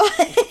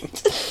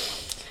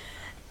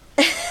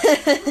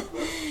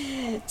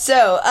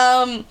 So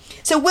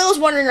Will's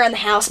wandering around the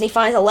house and he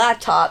finds a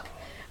laptop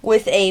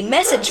with a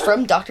message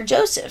from Dr.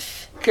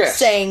 Joseph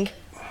saying,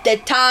 the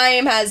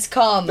time has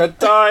come. The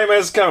time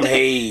has come.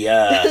 Hey,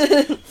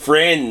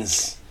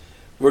 friends,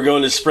 we're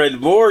going to spread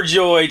more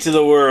joy to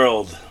the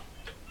world.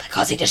 By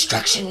causing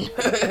destruction.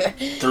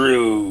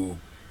 Through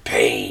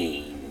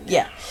pain.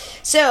 Yeah.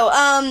 So,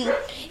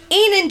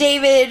 Ian and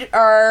David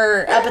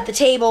are up at the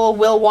table.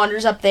 Will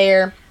wanders up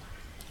there.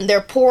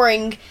 They're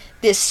pouring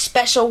this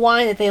special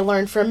wine that they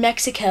learned from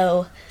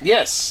Mexico.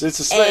 Yes,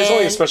 it's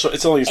only a special.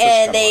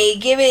 And they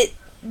give it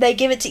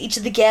to each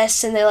of the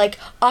guests, and they're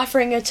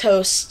offering a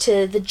toast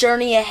to the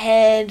journey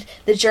ahead,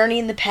 the journey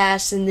in the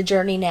past, and the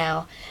journey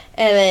now.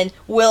 And then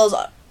Will's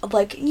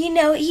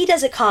he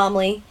does it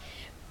calmly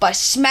by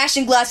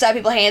smashing glass out of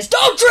people's hands.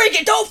 Don't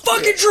drink it! Don't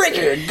fucking drink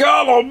it!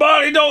 God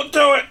almighty, don't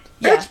do it!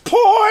 Yeah. It's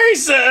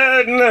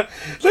poison!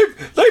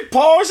 They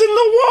poison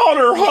the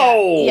water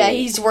hole! Yeah,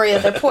 he's worried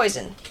that they're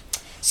poison.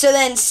 So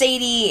then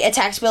Sadie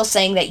attacks Will,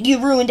 saying that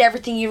you ruined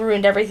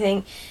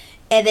everything.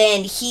 And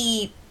then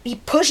he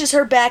pushes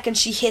her back and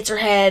she hits her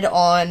head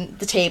on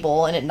the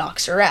table and it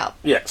knocks her out.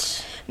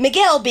 Yes.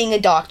 Miguel, being a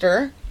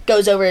doctor,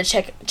 goes over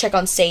to check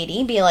on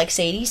Sadie, being like,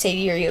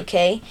 Sadie, are you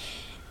okay?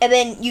 And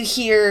then you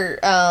hear,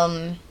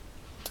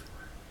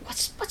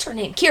 what's her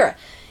name? Kira.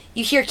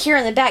 You hear Kira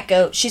in the back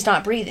go, she's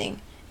not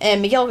breathing.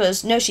 And Miguel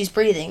goes, no, she's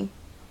breathing.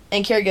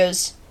 And Kira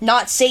goes,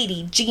 not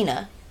Sadie,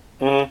 Gina.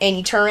 Mm-hmm. And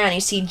you turn around and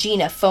you see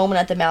Gina foaming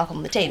at the mouth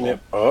on the table.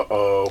 Yep.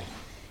 Uh-oh.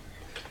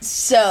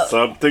 So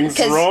something's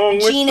wrong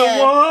with Gina,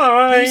 the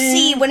wine. You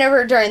see,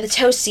 whenever during the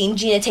toast scene,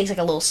 Gina takes a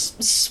little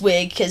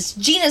swig, because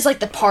Gina's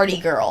the party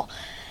girl.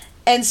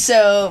 And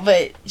so,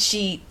 but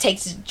she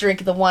takes a drink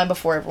of the wine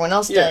before everyone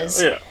else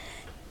does. Yeah.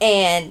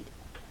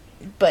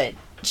 But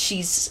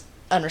she's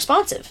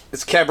unresponsive.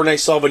 It's Cabernet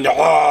Sauvignon.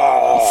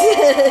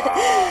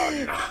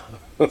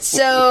 Oh.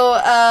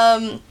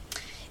 So,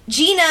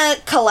 Gina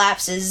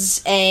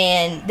collapses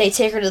and they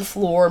take her to the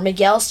floor.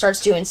 Miguel starts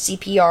doing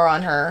CPR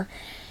on her.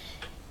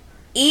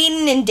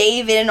 Eden and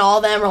David and all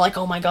of them are like,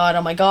 oh my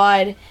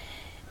god.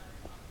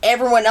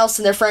 Everyone else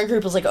in their friend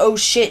group was like, oh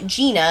shit,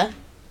 Gina.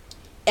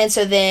 And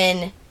so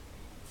then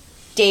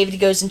David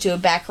goes into a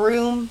back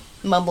room,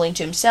 mumbling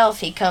to himself.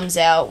 He comes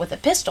out with a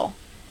pistol.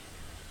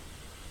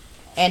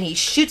 and he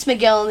shoots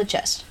Miguel in the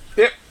chest.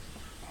 Yep.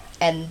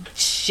 And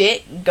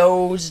shit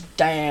goes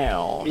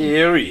down.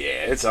 Yeah,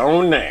 it's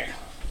on there.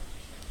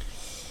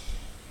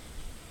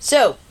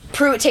 So,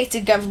 Pruitt takes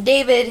the gun from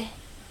David.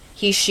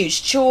 He shoots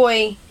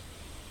Choi.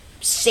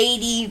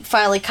 Sadie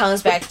finally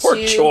comes back Poor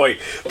Choi.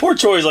 Poor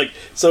Choi's like,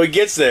 so he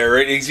gets there,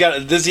 right?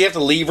 Does he have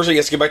to leave or so he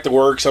has to get back to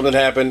work? Something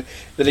happened.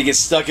 Then he gets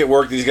stuck at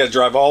work. Then he's got to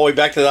drive all the way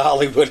back to the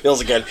Hollywood Hills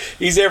again.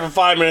 He's there for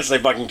 5 minutes and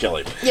they fucking kill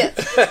him. Yeah.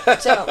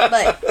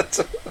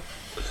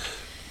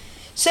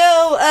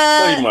 So,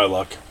 Not even my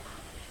luck.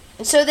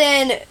 So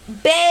then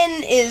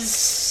Ben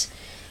is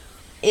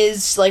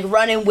like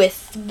running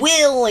with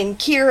Will and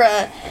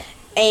Kira,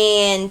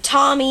 and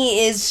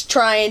Tommy is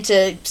trying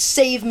to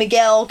save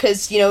Miguel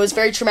because, it's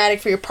very traumatic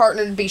for your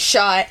partner to be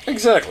shot.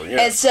 Exactly,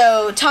 yeah. And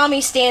so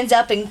Tommy stands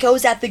up and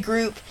goes at the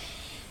group,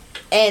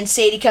 and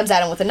Sadie comes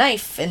at him with a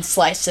knife and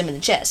slices him in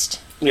the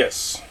chest.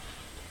 Yes.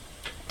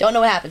 Don't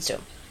know what happens to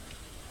him.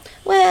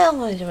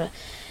 Well,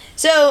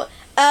 so,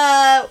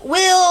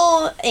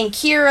 Will and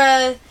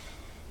Kira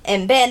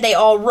and Ben, they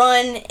all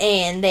run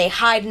and they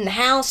hide in the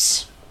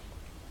house.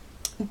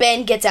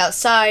 Ben gets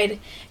outside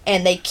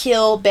and they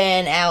kill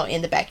Ben out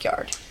in the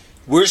backyard.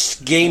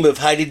 Worst game of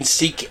hide and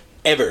seek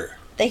ever.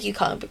 Thank you,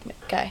 comic book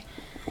guy.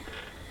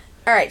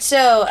 Alright,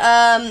 so,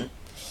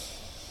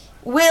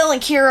 Will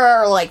and Kira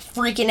are like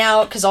freaking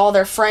out because all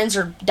their friends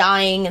are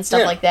dying and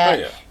stuff like that.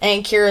 Oh, yeah.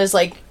 And Kira's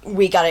like,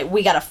 we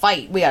gotta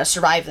fight. We gotta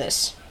survive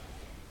this.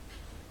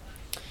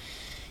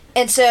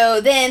 And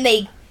so then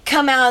they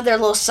come out of their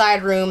little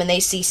side room and they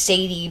see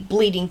Sadie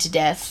bleeding to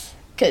death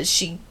because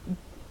she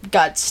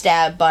got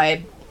stabbed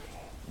by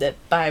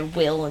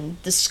Will and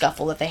the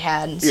scuffle that they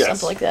had and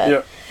something like that.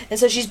 Yeah. And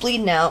so she's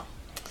bleeding out.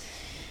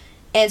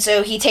 And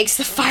so he takes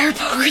the fire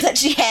poker that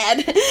she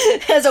had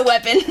as a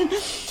weapon,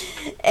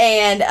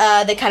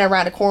 and they kind of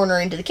round a corner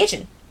into the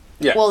kitchen.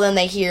 Yeah. Well, then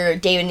they hear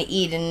David and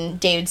Eden.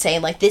 David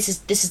saying like, "This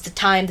is the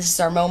time. This is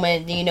our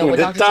moment." And what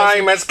the Dr.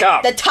 time Joseph, has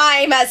come. The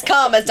time has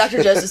come, as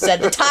Dr. Joseph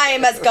said. The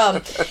time has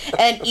come.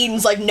 And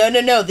Eden's like,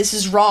 "No. This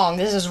is wrong.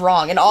 This is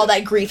wrong." And all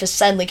that grief is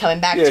suddenly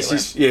coming back to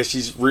her.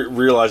 She's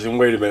realizing.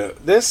 Wait a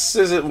minute. This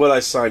isn't what I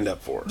signed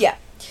up for. Yeah.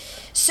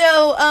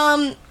 So, I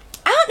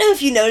don't know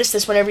if you noticed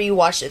this whenever you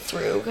watched it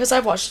through, because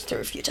I've watched it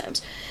through a few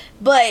times.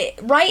 But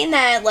right in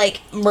that,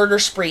 like, murder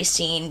spree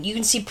scene, you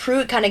can see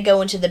Pruitt kind of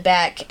go into the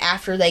back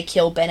after they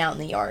kill Ben out in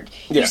the yard.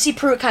 Yeah. You see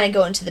Pruitt kind of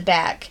go into the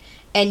back,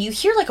 and you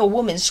hear, like, a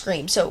woman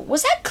scream. So,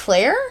 was that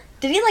Claire?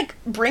 Did he, like,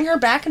 bring her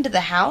back into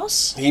the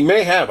house? He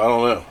may have. I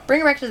don't know.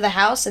 Bring her back to the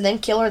house and then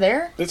kill her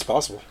there? It's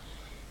possible.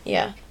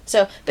 Yeah.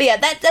 So, but yeah,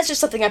 that's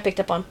just something I picked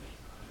up on.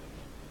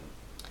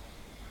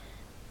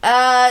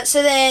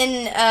 So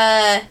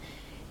then,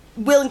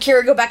 Will and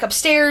Kira go back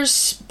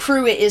upstairs.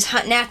 Pruitt is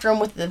hunting after him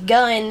with the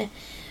gun.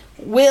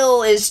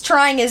 Will is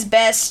trying his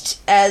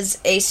best as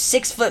a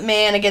 6-foot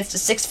man against a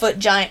 6-foot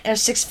giant, or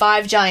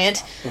 6'5"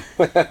 giant.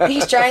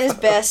 He's trying his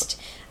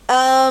best.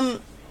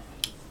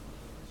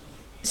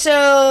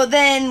 So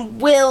then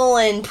Will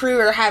and Pruitt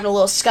are having a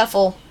little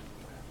scuffle,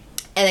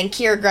 and then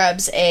Kira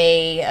grabs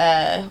a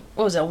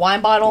a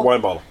wine bottle? Wine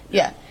bottle.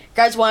 Yeah.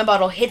 Grabs a wine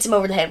bottle, hits him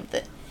over the head with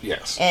it.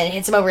 Yes. And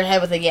hits him over the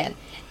head with it again.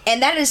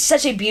 And that is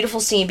such a beautiful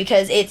scene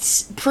because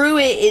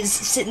Pruitt is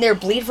sitting there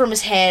bleeding from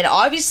his head,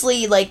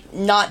 obviously, like,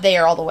 not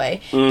there all the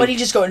way, but he's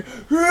just going,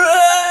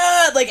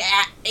 like,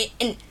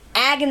 an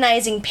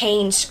agonizing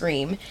pain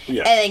scream.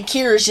 Yeah. And then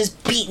Kira's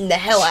just beating the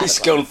hell out of him. She's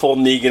going full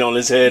Negan on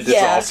his head.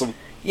 That's awesome.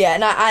 Yeah,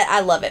 and I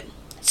love it.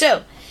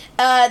 So,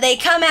 they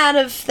come out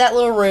of that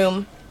little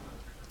room,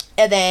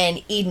 and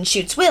then Eden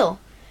shoots Will.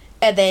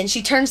 And then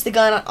she turns the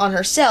gun on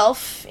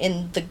herself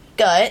in the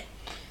gut.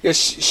 Yeah,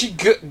 she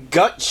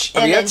gut.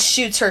 And then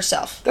shoots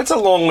herself. That's a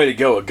long way to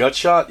go. A gut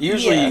shot.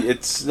 Usually,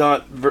 it's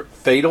not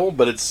fatal,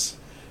 but it's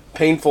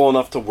painful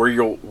enough to where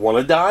you'll want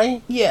to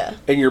die. Yeah.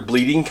 And you're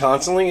bleeding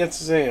constantly.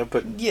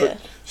 But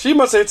she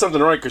must have hit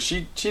something right because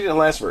she didn't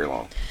last very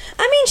long.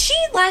 I mean, she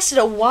lasted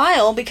a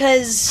while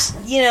because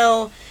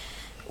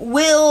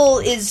Will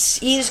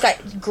he just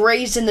got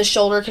grazed in the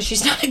shoulder because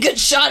she's not a good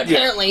shot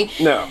apparently.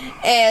 Yeah. No.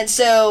 And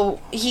so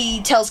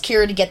he tells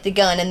Kira to get the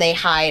gun, and they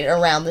hide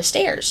around the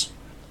stairs.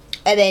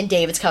 And then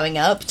David's coming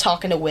up,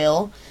 talking to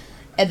Will,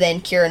 and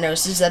then Kira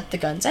notices that the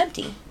gun's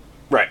empty.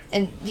 Right.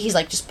 And he's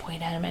like, just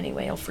point at him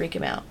anyway, it'll freak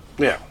him out.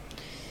 Yeah.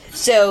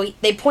 So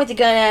they point the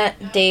gun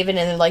at David,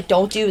 and they're like,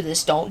 don't do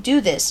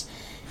this.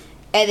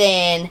 And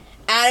then,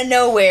 out of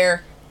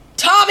nowhere,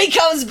 Tommy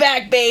comes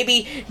back,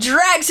 baby,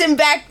 drags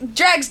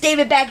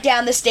David back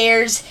down the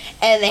stairs,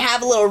 and they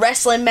have a little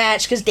wrestling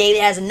match because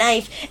David has a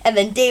knife, and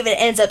then David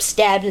ends up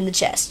stabbed in the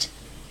chest.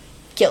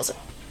 Kills him.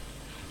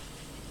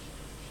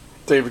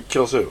 David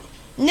kills who?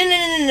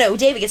 No.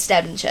 David gets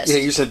stabbed in the chest. Yeah,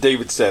 you said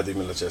David stabbed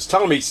him in the chest.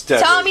 Tommy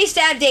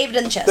stabbed David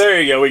in the chest. There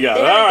you go. We got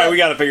it. All right, we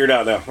got it figured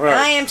out now. All right.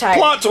 I am tired.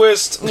 Plot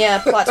twist.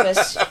 Yeah, plot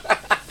twist.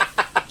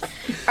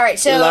 All right,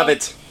 so... Love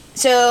it.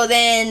 So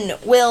then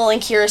Will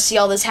and Kira see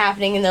all this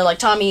happening, and they're like,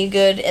 Tommy, you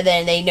good? And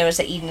then they notice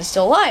that Eden is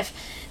still alive.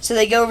 So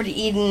they go over to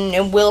Eden,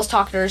 and Will's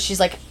talking to her. She's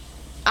like,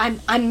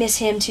 I miss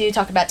him too.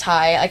 Talk about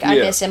Ty. Like, I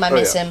miss him. I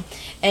miss him.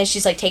 And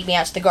she's like, take me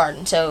out to the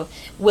garden. So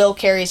Will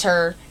carries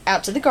her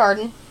out to the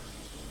garden,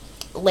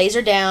 lays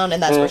her down,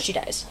 and that's where she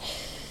dies.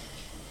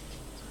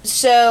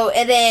 So,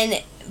 and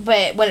then,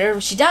 but whenever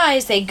she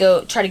dies, they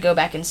try to go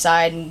back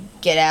inside and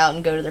get out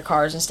and go to their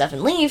cars and stuff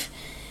and leave.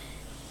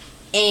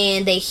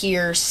 And they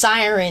hear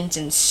sirens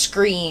and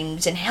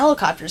screams and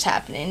helicopters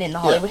happening in the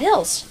Hollywood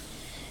Hills.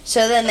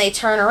 So then they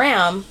turn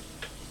around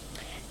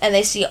and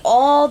they see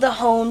all the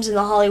homes in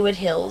the Hollywood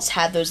Hills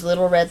have those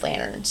little red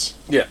lanterns.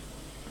 Yeah.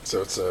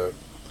 So it's a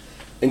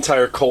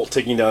entire cult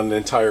taking down an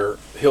entire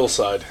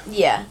hillside.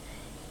 Yeah.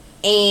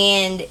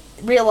 And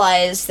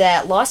realize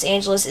that Los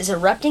Angeles is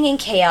erupting in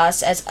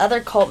chaos as other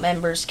cult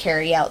members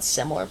carry out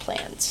similar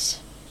plans.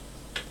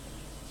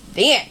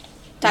 The end.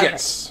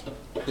 Yes.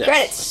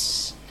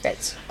 Credits.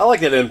 I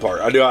like that end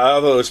part. I do. I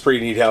thought it was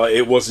pretty neat how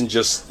it wasn't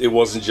just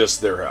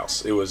their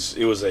house. It was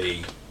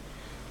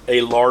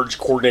a large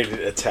coordinated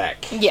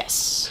attack.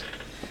 Yes.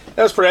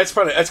 That's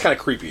kind of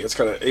creepy. It's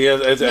kind of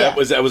that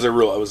was a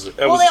real.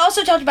 They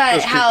also talked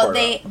about how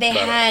they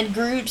had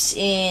groups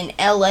in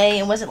L.A.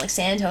 and wasn't like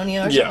San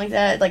Antonio or something like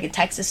that, like in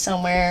Texas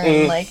somewhere,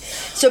 and like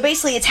so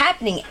basically it's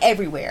happening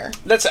everywhere.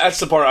 That's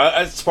the part.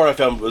 That's the part I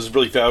found was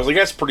really fun. I was like,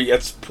 that's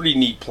pretty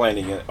neat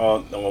planning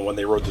when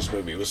they wrote this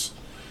movie. It was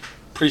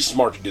pretty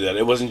smart to do that.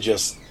 It wasn't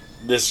just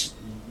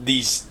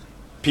these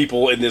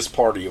people in this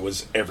party. It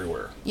was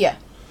everywhere. Yeah.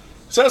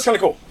 So that's kind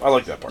of cool. I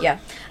like that part. Yeah.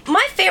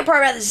 My favorite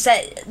part about this is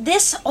that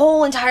this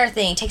whole entire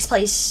thing takes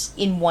place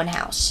in one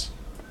house.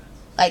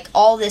 Like,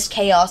 all this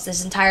chaos,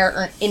 this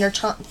entire inner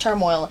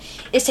turmoil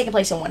is taking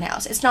place in one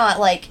house. It's not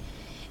like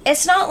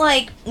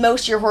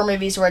most of your horror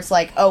movies where it's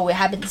like, oh,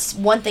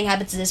 one thing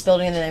happens in this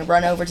building, and then they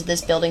run over to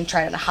this building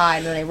trying to hide,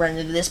 and then they run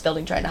into this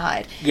building trying to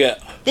hide. Yeah.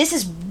 This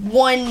is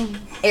one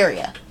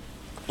area.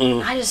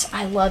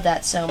 I love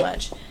that so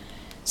much.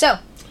 So.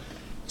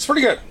 It's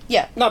pretty good.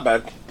 Yeah. Not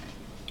bad.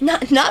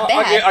 Not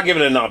bad. I'll give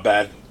it a not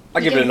bad.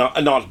 I'll give it a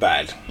not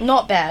bad.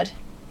 Not bad.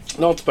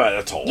 Not bad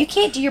at all. You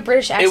can't do your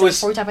British accent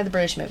before we talk about the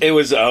British movie. It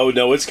was. Oh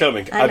no, it's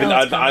coming. I'm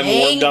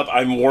warmed up.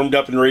 I'm warmed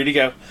up and ready to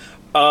go.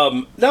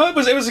 No, it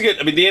was a good.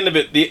 I mean, the end of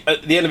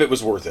it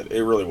was worth it.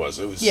 It really was.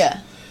 It was.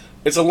 Yeah.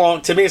 It's a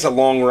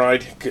long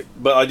ride,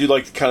 but I do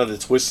like kind of the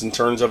twists and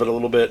turns of it a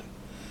little bit.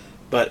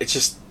 But it's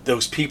just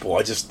those people.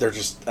 I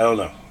don't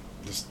know.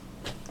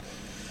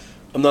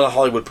 I'm not a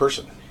Hollywood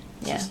person.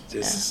 Yeah.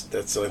 That's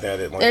the only thing I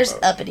didn't like. There's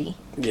about it. uppity.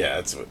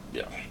 Yeah,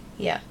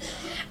 Yeah.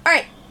 All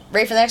right,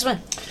 ready for the next one?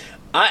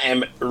 I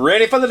am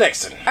ready for the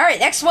next one. All right,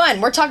 next one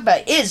we're talking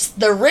about is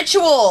The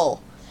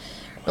Ritual.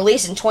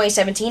 Released in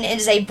 2017. It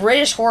is a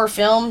British horror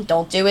film.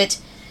 Don't do it.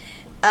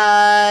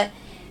 Don't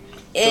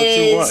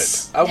do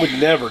what? I would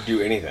never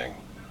do anything.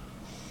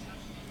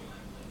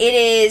 It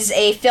is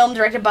a film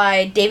directed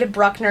by David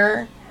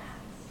Bruckner,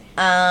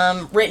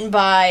 written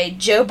by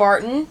Joe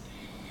Barton.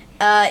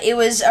 It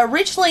was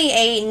originally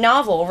a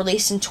novel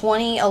released in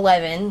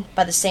 2011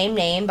 by the same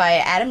name by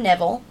Adam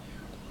Neville.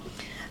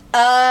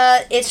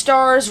 It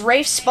stars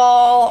Rafe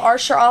Spall,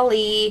 Arshur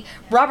Ali,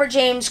 Robert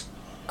James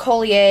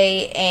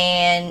Collier,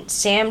 and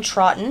Sam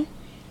Troughton.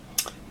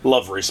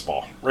 Love Rafe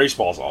Spall. Rafe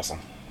Spall's awesome.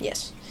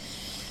 Yes.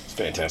 It's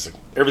fantastic.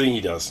 Everything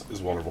he does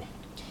is wonderful.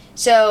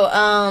 So,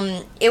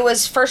 it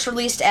was first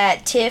released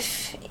at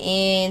TIFF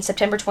in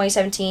September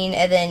 2017,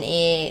 and then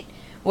it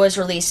was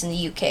released in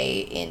the UK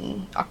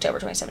in October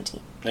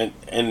 2017.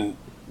 And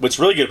what's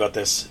really good about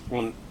this,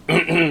 on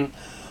the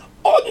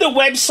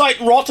website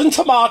Rotten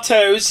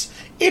Tomatoes,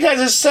 it has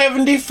a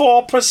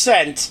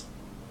 74%.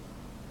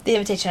 The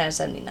Invitation has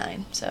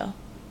 79, so.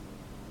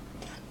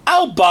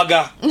 Oh,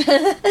 bugger.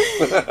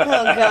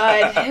 Oh,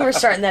 God. We're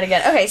starting that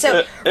again. Okay,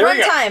 so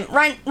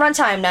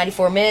runtime,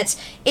 94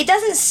 minutes. It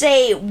doesn't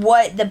say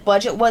what the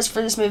budget was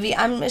for this movie.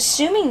 I'm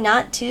assuming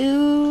not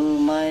too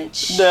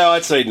much. No,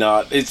 I'd say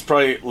not. It's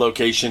probably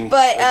location.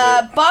 But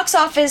box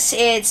office,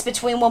 it's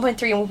between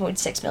 1.3 and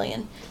 1.6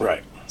 million.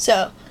 Right.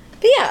 So,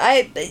 but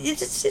yeah,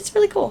 it's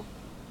really cool.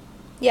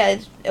 Yeah,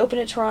 it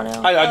opened in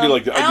Toronto. I do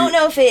like that. I don't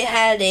know if it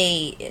had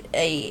a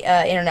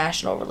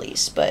international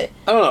release, but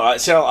I don't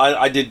know.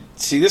 I did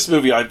see this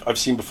movie. I've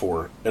seen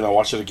before, and I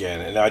watched it again,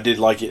 and I did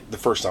like it the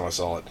first time I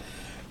saw it,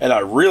 and I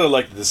really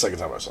liked it the second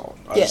time I saw it.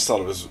 I just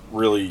thought it was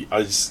really.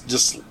 I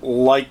just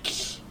like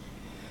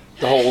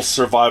the whole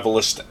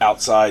survivalist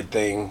outside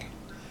thing.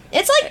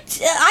 It's like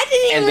I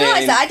didn't even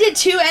realize that. I did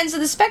two ends of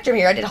the spectrum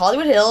here. I did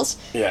Hollywood Hills.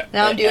 Yeah.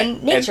 Now I'm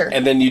doing nature.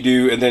 And then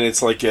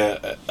it's like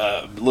a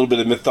little bit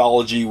of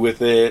mythology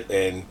with it,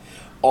 and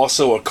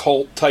also a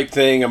cult type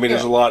thing. I mean,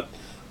 there's a lot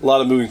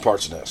of moving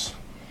parts in this.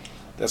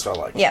 That's what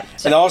I like. Yeah.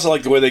 And I also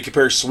like the way they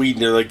compare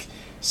Sweden. They're like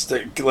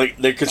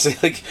they could say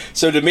like,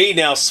 so to me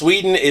now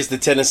Sweden is the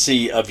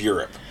Tennessee of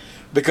Europe,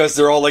 because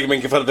they're all like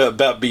making fun of it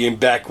about being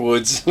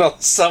backwoods and all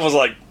this stuff. I was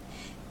like,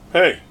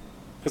 hey,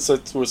 so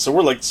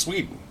we're like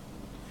Sweden.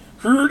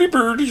 Hurdy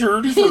birdie,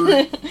 hurdy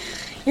birdie.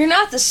 You're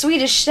not the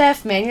Swedish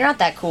chef, man. You're not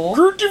that cool.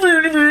 Hurdy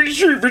birdie,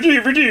 birdie,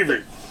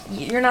 birdie.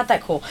 You're not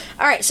that cool.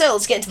 Alright, so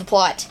let's get into the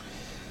plot.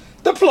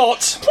 The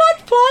plot.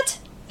 Plot.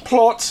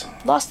 Plot.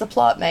 Lost the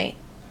plot, mate.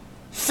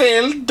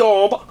 Phil,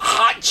 Dom,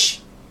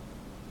 Hutch.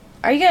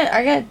 Are you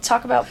gonna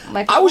talk about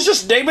my people? I was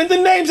just naming the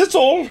names, that's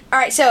all.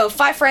 Alright, so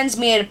 5 friends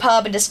meet at a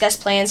pub and discuss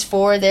plans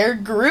for their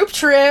group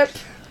trip.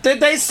 Did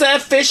they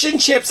serve fish and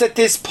chips at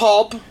this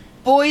pub?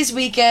 Boys'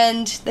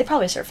 weekend. They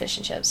probably serve fish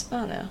and chips.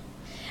 I don't know.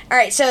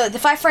 Alright, so the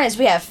 5 friends,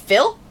 we have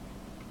Phil,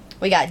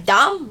 we got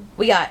Dom,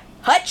 we got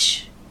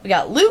Hutch, we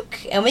got Luke,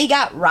 and we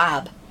got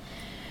Rob.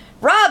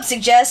 Rob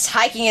suggests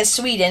hiking in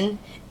Sweden,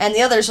 and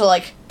the others are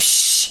like,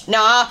 psh,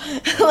 nah.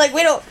 Like,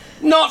 we don't...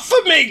 Not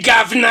for me,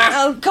 governor.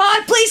 Oh,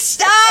 God, please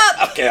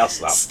stop. Okay, I'll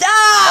stop.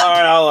 Stop. All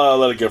right, I'll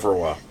let it go for a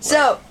while.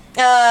 So,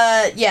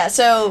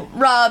 so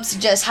Rob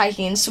suggests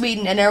hiking in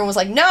Sweden, and everyone's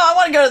like, no, I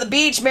want to go to the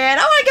beach, man.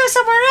 I want to go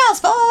somewhere else.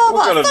 Blah, blah,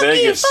 blah, We'll go to Fuck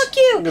Vegas. you, fuck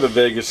you. We'll go to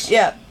Vegas.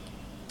 Yeah.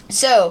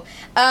 So,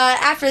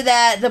 after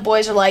that, the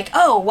boys are like,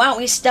 oh, why don't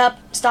we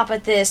stop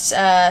at this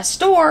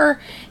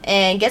store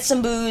and get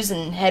some booze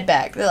and head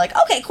back. They're like,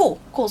 okay, cool,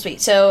 sweet.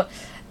 So,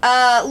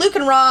 Luke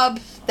and Rob,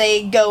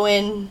 they go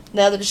in,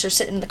 the others are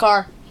sitting in the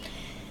car.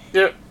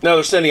 Yeah. No,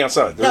 they're standing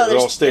outside. They're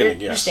all standing,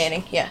 They're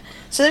standing, yeah.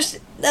 So, they're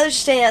just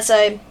standing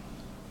outside,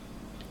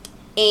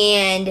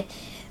 and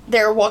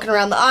they're walking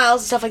around the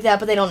aisles and stuff like that,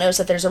 but they don't notice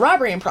that there's a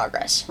robbery in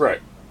progress.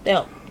 Right. They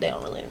don't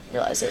really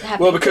realize it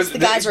happened. Well, because the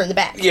guys are in the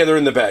back. Yeah, they're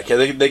in the back.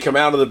 Yeah, they come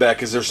out of the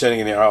back as they're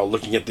standing in the aisle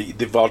looking at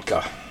the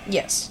vodka.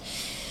 Yes.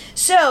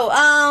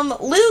 So,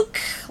 Luke,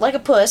 like a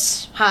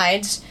puss,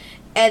 hides,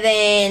 and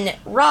then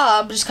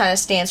Rob just kind of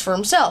stands for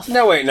himself.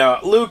 No, wait, no,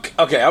 Luke.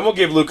 Okay, I'm gonna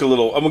give Luke a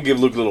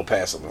little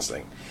pass on this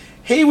thing.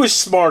 He was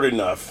smart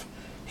enough.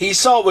 He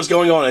saw what was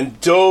going on and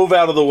dove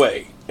out of the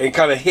way and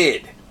kind of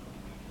hid.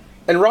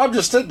 And Rob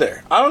just stood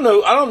there. I don't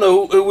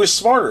know who was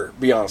smarter, to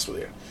be honest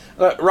with you.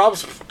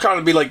 Rob's trying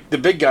to be like the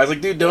big guy. He's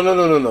like, dude,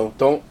 no.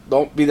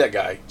 Don't be that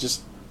guy.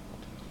 Just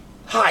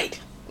hide.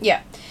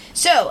 Yeah.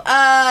 So,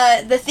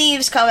 the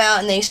thieves come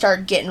out and they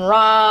start getting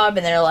Rob,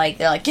 and they're like,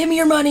 give me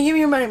your money,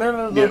 blah,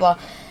 blah, blah, blah.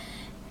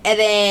 And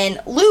then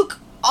Luke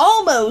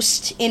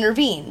almost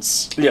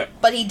intervenes. Yeah.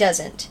 But he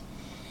doesn't.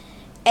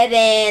 And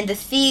then the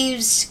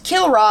thieves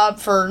kill Rob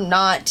for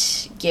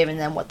not giving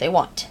them what they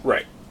want.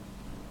 Right.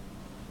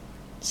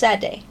 Sad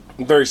day.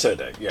 Very sad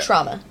day, yeah.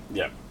 Trauma.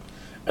 Yeah.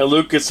 And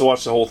Luke gets to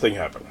watch the whole thing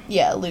happen.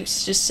 Yeah,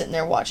 Luke's just sitting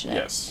there watching it.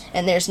 Yes.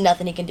 And there's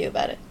nothing he can do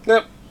about it.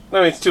 Nope. I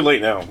mean, it's too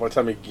late now. By the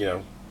time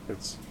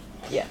it's...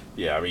 Yeah.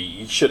 Yeah, I mean,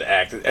 he should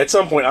act. At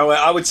some point,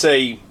 I would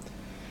say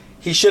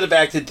he should have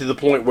acted to the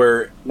point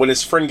where when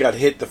his friend got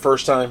hit the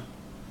first time,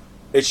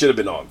 it should have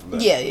been on from there.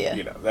 Yeah.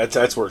 You know,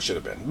 that's where it should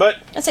have been. But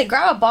I'd say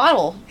grab a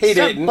bottle. He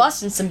start didn't.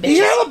 busting some bitches. He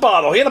had a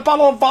bottle. He had a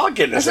bottle of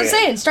vodka in his That's what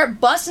I'm hand. saying.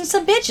 Start busting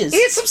some bitches.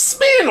 He had some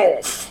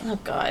Smirnoff. Oh,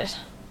 God.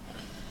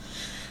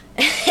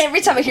 Every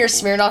time I hear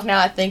Smirnoff now,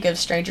 I think of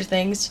Stranger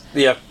Things.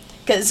 Yeah.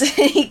 Because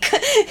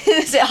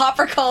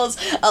Hopper calls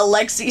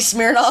Alexei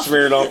Smirnoff.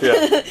 Smirnoff,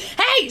 yeah.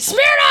 Hey,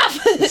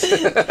 Smirnoff!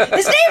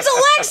 His name's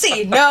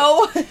Alexei!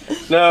 No.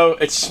 No,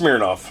 it's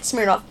Smirnoff.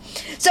 Smirnoff.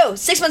 So,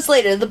 6 months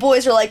later, the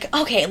boys are like,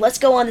 okay, let's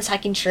go on this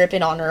hiking trip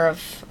in honor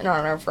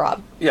of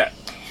Rob. Yeah.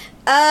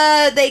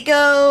 They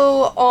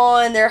go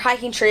on their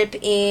hiking trip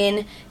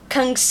in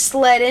along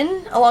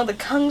the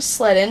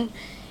Kungsleden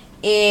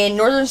in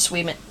northern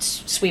Sweden.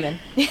 Sweden.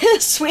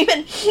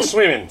 Swimming.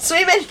 Sweden.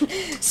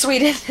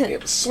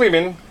 Yep,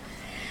 swimming.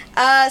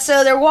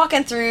 So they're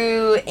walking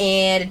through,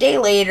 and a day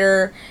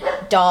later,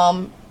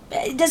 Dom...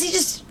 Does he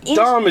just...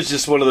 Dom is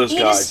just one of those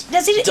guys.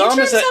 Does he injure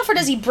himself, or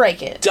does he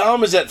break it?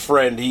 Dom is that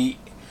friend.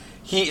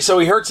 So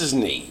he hurts his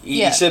knee.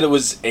 He said it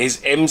was his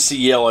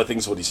MCL, I think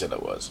is what he said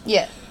it was.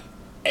 Yeah.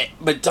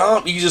 But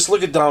Dom, you just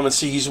look at Dom and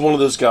see he's one of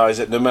those guys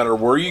that no matter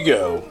where you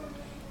go,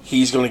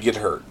 he's going to get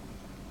hurt.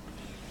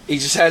 He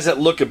just has that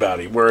look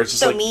about him where it's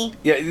just me.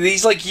 Yeah,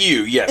 he's like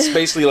you. Yes,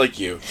 basically like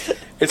you.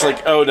 It's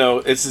like, oh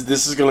no, this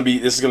is going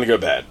to go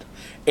bad,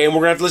 and we're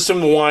going to have to listen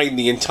to him whine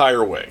the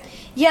entire way.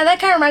 Yeah, that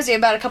kind of reminds me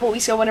about a couple of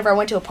weeks ago whenever I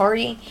went to a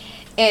party,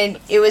 and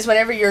it was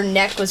whenever your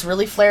neck was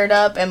really flared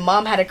up and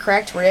Mom had a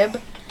cracked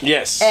rib.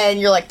 Yes. And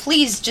you're like,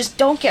 please, just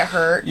don't get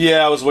hurt.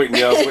 Yeah, I was waiting.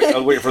 Yeah, I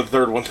was waiting for the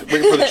third one.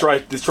 Waiting for the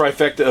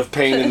trifecta of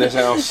pain in this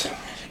house.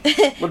 Would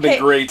have been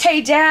great.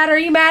 Hey, Dad, are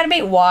you mad at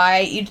me?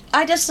 Why?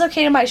 I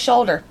dislocated my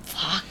shoulder.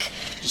 Fuck.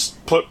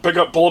 Just pull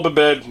up a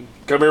bed.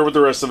 Come here with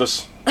the rest of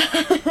us.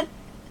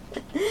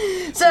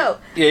 So.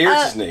 Yeah, he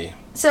hurts his knee.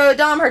 So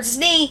Dom hurts his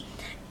knee,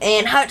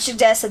 and Hutch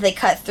suggests that they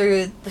cut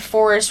through the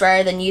forest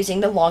rather than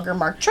using the longer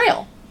marked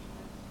trail.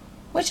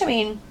 Which, I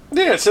mean...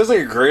 Yeah, it sounds like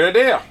a great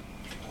idea.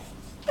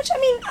 Which, I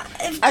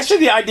mean... Actually,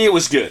 the idea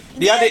was good.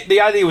 The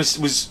idea was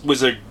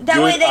a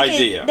good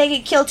idea. They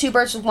could kill two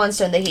birds with one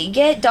stone. They could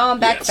get Dom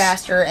back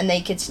faster, and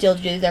they could still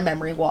do their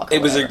memory walk.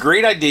 It was a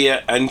great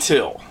idea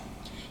until...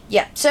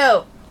 Yeah,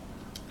 so...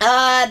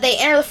 they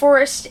enter the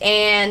forest,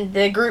 and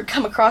the group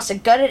come across a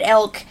gutted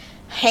elk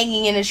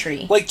hanging in a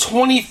tree. Like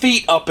 20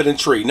 feet up in a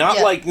tree.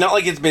 Not like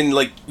it's been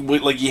like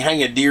you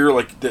hang a deer,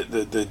 like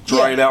the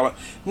dry it out.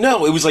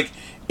 No, it was like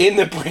in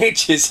the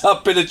branches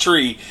up in a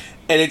tree,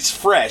 and it's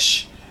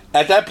fresh.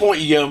 At that point,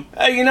 you go,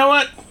 hey, you know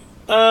what?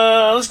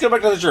 Let's go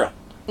back to the trail.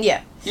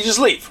 Yeah. You just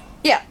leave.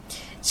 Yeah.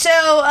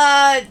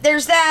 So,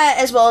 there's that,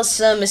 as well as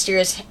some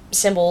mysterious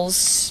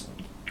symbols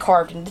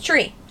carved into the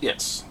tree.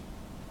 Yes.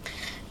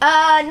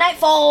 Night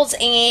falls,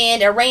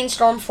 and a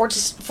rainstorm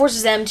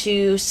forces them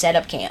to set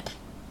up camp.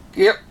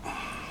 Yep.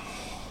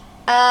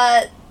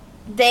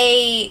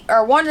 They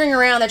are wandering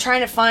around. They're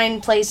trying to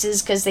find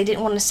places because they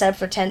didn't want to set up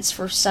their tents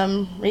for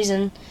some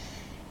reason.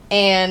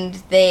 And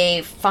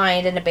they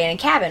find an abandoned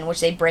cabin, which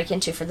they break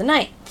into for the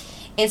night.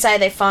 Inside,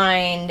 they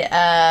find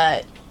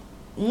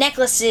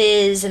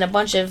necklaces and a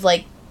bunch of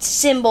like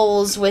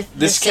symbols with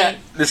this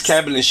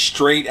cabin is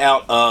straight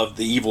out of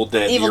the Evil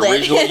Dead, the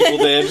original Evil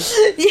Dead.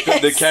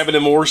 Yes. The cabin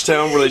in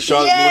Morristown where they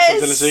shot it in Morristown,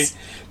 Tennessee.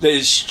 That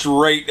is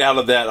straight out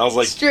of that. I was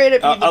like,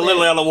 straight up. I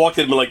literally had to walk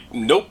in and be like,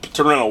 nope,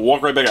 turn around and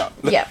walk right back out.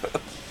 Yeah.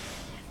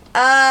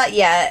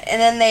 Yeah,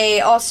 and then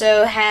they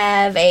also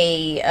have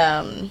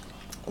a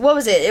what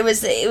was it? It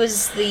was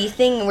the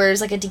thing where it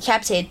was like a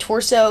decapitated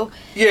torso.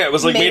 Yeah, it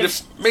was like made of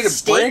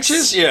sticks.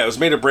 branches. Yeah, it was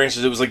made of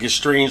branches. It was like a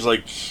strange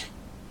like.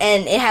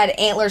 And it had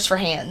antlers for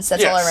hands.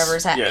 That's all I remember.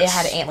 It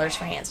had antlers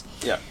for hands.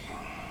 Yeah.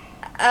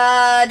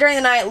 During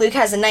the night, Luke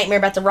has a nightmare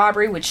about the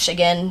robbery, which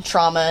again,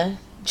 trauma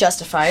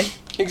justified.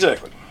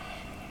 Exactly.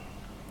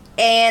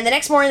 And the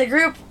next morning, the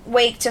group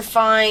wake to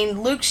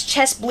find Luke's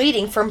chest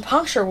bleeding from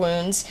puncture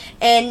wounds,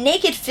 and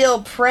naked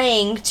Phil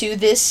praying to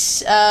this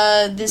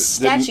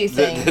statue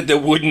thing. The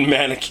wooden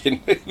mannequin.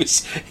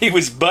 He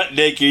was butt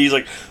naked. He's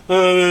like,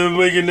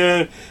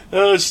 making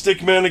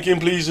stick mannequin,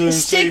 please.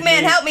 Stick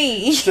man, help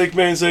me. Stick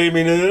man, save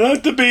me.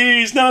 Not the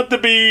bees. Not the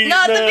bees.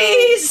 Not the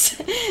bees.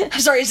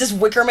 I'm sorry. Is this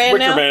Wicker Man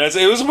now? Wicker Man.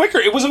 It was a Wicker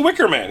Man. He was a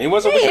Wicker Man. It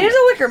was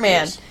a Wicker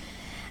Man. Yes.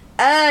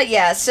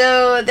 Yeah,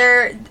 so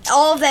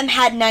all of them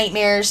had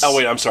nightmares. Oh,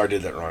 wait, I'm sorry, I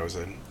did that wrong. I was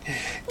in.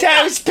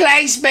 Don't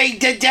place me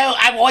to do.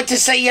 I want to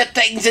see your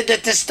things and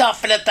the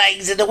stuff and the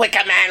things and the Wicker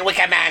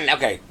Man.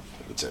 Okay,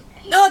 that's it.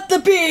 Not the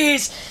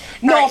bees!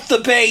 Not the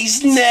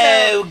bees,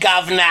 no,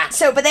 Governor.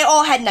 So, but they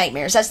all had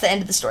nightmares. That's the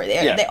end of the story.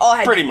 They all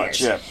had pretty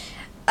nightmares. much,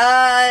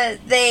 yeah.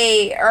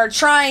 They are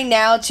trying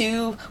now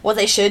to, what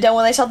they should have done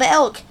when they saw the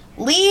elk,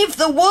 leave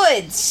the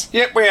woods.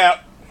 Yep, we're out.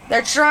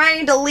 They're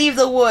trying to leave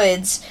the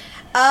woods.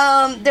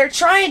 They're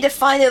trying to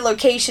find their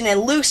location,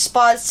 and Luke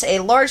spots a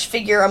large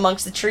figure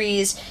amongst the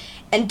trees,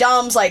 and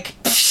Dom's like,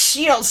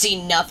 you don't see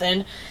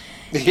nothing.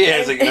 Yeah,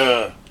 it's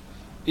like,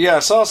 yeah, I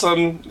saw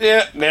something.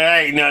 Yeah, nah,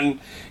 ain't nothing.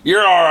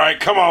 You're alright,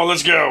 come on,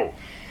 let's go.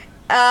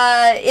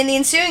 In the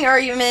ensuing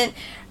argument,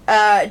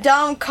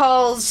 Dom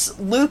calls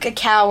Luke a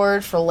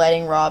coward for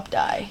letting Rob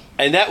die.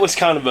 And that was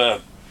kind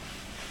of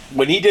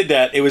when he did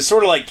that, it was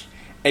sort of like,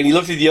 and he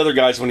looked at the other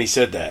guys when he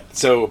said that.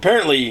 So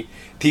apparently,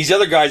 these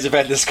other guys have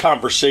had this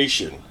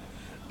conversation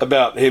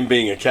about him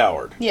being a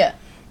coward. Yeah.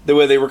 The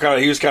way he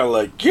was kind of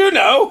like, it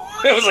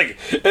was like,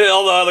 and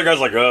all the other guys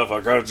like, oh,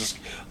 fuck, I just,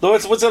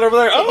 what's that over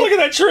there? Oh, look at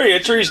that tree.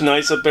 That tree's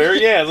nice up there.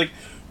 Yeah, it's like,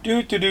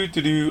 I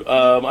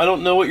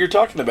don't know what you're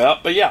talking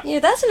about, but yeah. Yeah,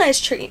 that's a nice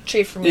tree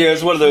for me. Yeah,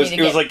 it's one of those,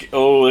 it was like,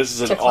 oh, this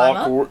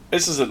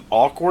is an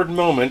awkward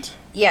moment.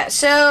 Yeah,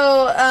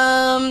 so,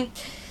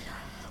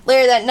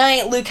 later that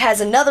night, Luke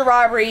has another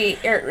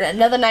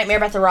nightmare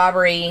about the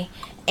robbery,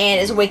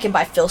 and is awakened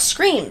by Phil's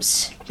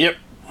screams. Yep.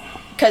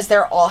 Because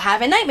they're all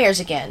having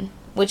nightmares again,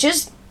 which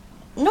is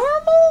normal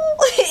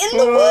in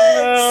the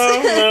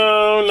woods.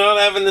 No, not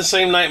having the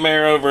same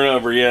nightmare over and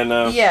over. Yeah,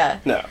 no. Yeah.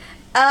 No.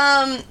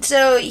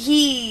 So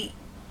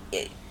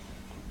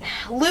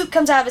Luke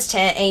comes out of his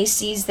tent, and he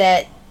sees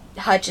that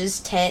Hutch's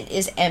tent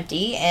is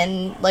empty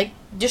and, like,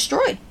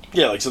 destroyed.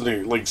 Yeah, like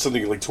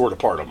something torn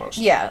apart almost.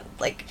 Yeah,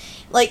 like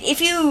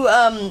if you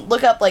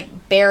look up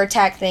like bear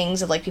attack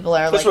things of like people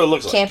are that's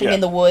like camping in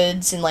the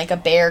woods and like a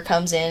bear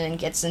comes in and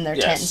gets in their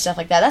tent and stuff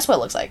like that. That's what it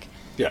looks like.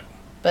 Yeah.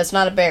 But it's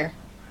not a bear.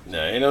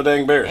 No, ain't no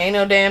dang bear. Ain't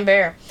no damn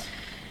bear.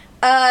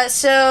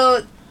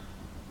 So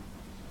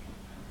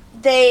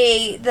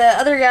the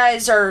other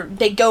guys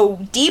they go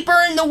deeper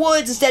in the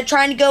woods instead of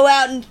trying to go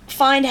out and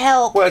find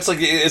help. Well, it's like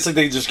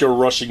they just go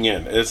rushing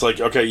in. It's like,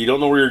 okay, you don't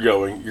know where you're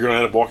going. You're gonna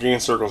end up walking in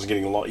circles and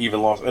getting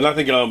even lost. And I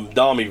think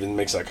Dom even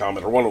makes that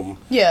comment, or one of them.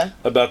 Yeah.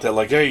 About that,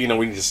 like, hey,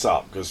 we need to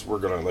stop because we're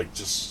gonna like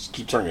just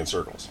keep turning in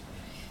circles.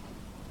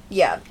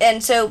 Yeah,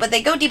 and so, but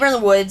they go deeper in the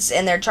woods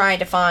and they're trying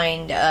to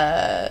find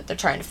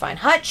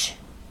Hutch.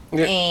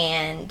 Yeah.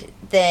 And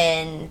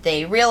then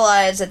they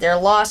realize that they're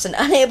lost and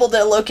unable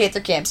to locate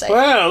their campsite.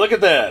 Wow, look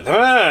at that.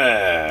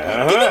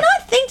 Did they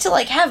not think to,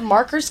 like, have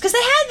markers? Because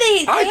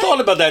I thought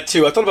about that,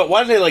 too. I thought about,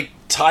 why did they, like,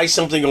 tie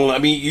something on? I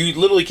mean, you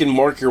literally can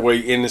mark your way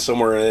into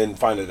somewhere and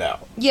find it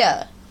out.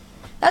 Yeah.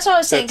 That's what I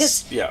was saying,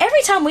 because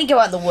every time we go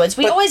out in the woods,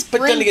 we always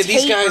bring tape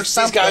or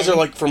something. These guys are,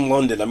 like, from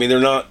London. I mean, they're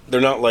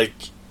not like,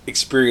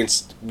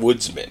 experienced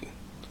woodsmen.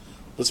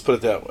 Let's put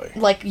it that way.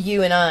 Like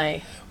you and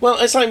I. Well,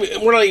 it's not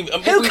even, we're not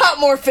even... Who caught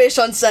more fish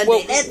on Sunday?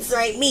 Well, that's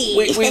right, me.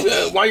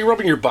 Why are you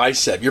rubbing your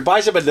bicep? Your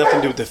bicep had nothing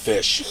to do with the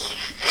fish.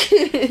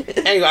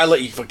 Anyway, I'll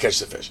let you catch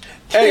the fish.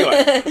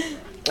 Anyway.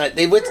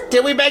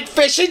 Did we make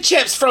fish and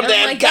chips from them?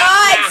 Oh my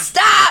God,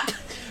 stop!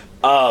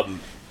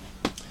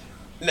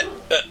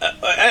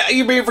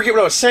 You may forget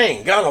what I was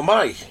saying. God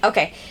almighty.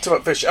 Okay. It's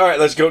about fish. All right,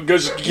 let's go.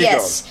 Keep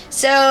Yes. going.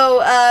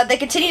 So they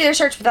continue their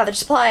search without their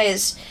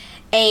supplies,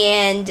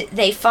 and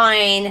they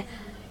find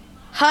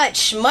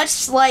Hutch,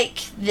 much like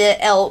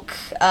the elk,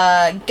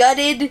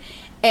 gutted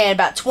and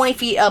about 20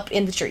 feet up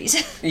in the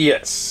trees.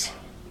 Yes.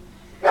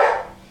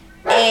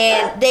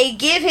 And they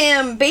give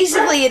him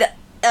basically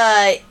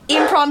an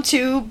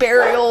impromptu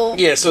burial.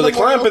 Yeah, so they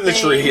climb up in the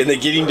thing. tree and they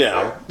get him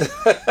down.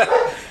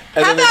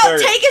 And How then they about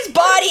bury him. take his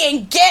body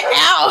and get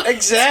out?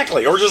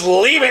 Exactly, or just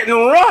leave it and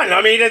run.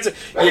 I mean,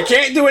 you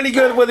can't do any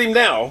good with him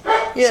now.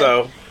 Yeah.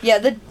 So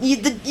Yeah,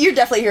 you're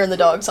definitely hearing the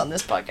dogs on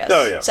this podcast.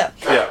 Oh, yeah. So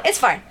Yeah. it's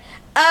fine.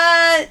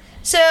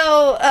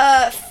 So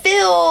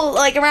Phil,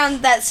 like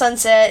around that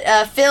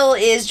sunset, Phil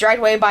is dragged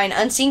away by an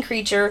unseen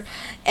creature,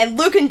 and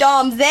Luke and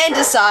Dom then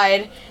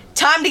decide,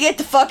 time to get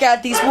the fuck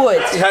out these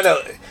woods. I know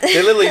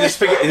they literally just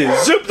pick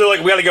it, zoop. They're like,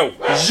 we gotta go.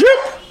 Zoop.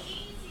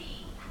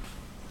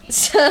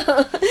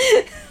 So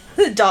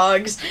the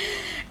dogs.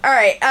 All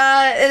right,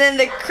 and then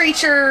the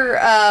creature,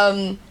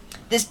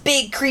 this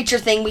big creature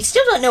thing. We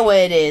still don't know what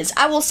it is.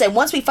 I will say,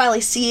 once we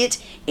finally see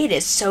it, it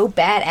is so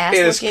badass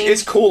looking.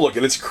 It's cool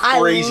looking. It's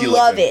crazy looking.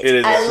 I love it.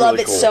 It's I love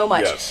really it cool. so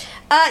much. Yes.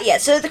 Yeah,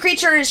 so the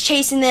creature is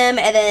chasing them,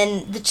 and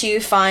then the two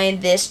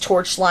find this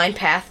torch line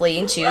path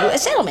leading to a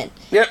settlement.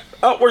 Yep.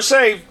 Oh, we're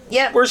saved.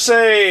 Yep. We're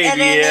saved. And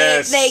then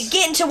yes. they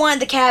get into one of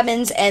the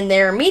cabins, and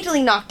they're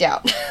immediately knocked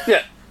out.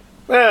 Yeah.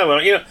 Well,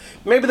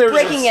 maybe they were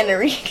Breaking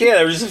just, in. Yeah,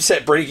 they were just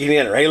upset breaking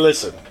in. Hey,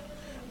 listen,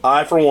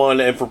 I for one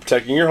am for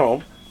protecting your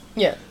home.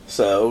 Yeah.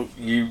 So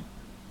you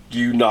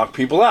knock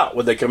people out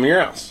when they come in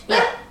your house.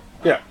 Yeah.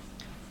 Yeah.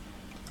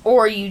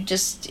 Or you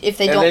just, if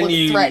they don't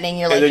look threatening,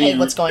 you're like, hey,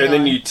 what's going on? And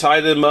then you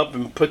tie them up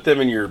and put them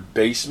in your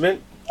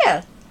basement.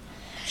 Yeah.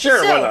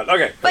 Sure, So- why not?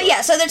 Okay. But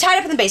yeah, so they're tied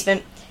up in the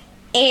basement,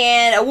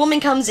 and a woman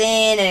comes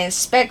in and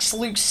inspects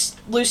Luke's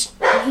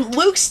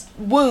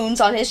wounds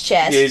on his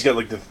chest. Yeah, he's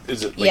got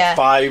is it like Yeah.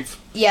 5?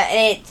 Yeah,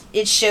 and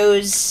it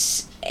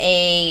shows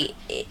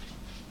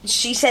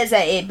she says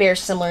that it bears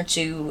similar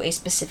to a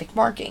specific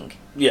marking.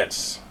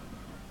 Yes.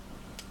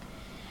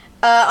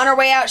 On her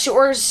way out, she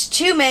orders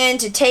two men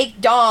to take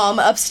Dom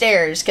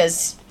upstairs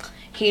because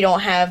he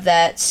don't have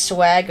that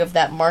swag of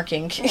that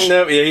marking.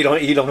 No, yeah, you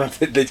don't have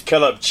the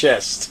cut up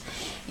chest.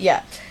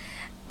 Yeah.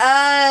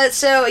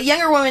 So a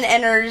younger woman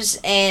enters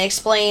and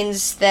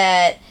explains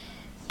that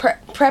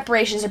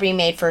preparations are being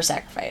made for a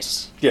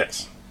sacrifice.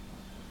 Yes.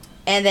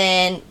 And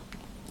then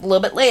a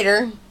little bit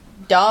later,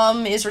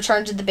 Dom is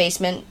returned to the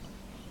basement,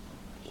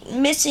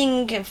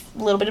 missing a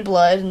little bit of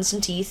blood and some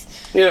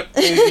teeth. Yeah,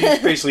 he's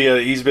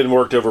basically he's been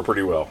worked over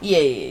pretty well.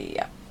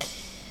 Yeah.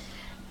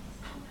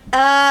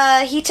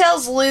 He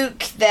tells Luke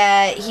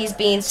that he's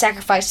being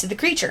sacrificed to the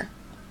creature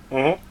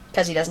Mm-hmm.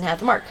 because he doesn't have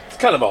the mark. It's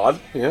kind of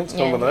odd. Yeah, it's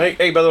kind of odd.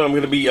 Hey, by the way, I'm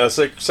going to be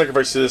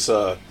sacrificed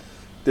to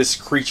this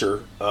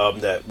creature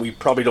that we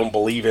probably don't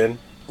believe in.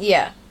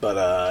 Yeah.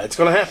 But it's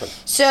going to happen.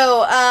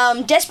 So,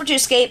 desperate to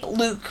escape,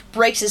 Luke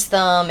breaks his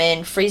thumb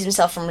and frees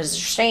himself from his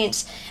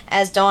restraints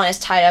as Dawn is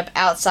tied up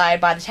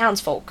outside by the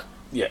townsfolk.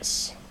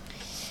 Yes.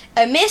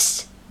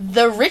 Amidst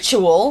the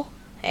ritual,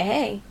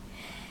 hey,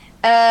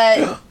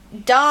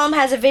 Dom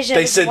has a vision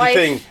of his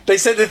wife. They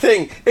said the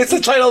thing. It's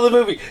the title of the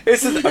movie.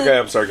 Okay,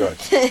 I'm sorry, go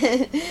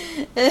ahead.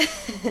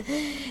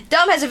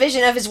 Dom has a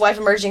vision of his wife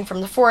emerging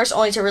from the forest,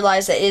 only to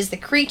realize that it is the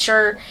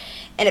creature,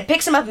 and it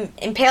picks him up and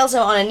impales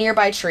him on a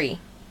nearby tree.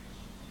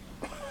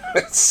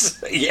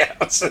 It's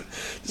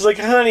like,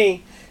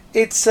 honey,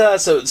 it's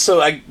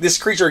this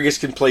creature, I guess,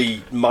 can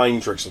play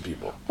mind tricks with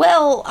people.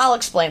 Well, I'll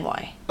explain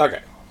why.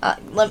 Okay.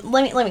 Let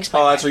me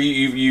explain. Oh, that's why. where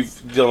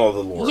you've done all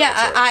the lore. Yeah,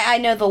 That's right. I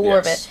know the lore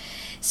of it.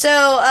 So,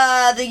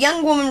 the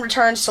young woman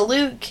returns to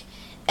Luke,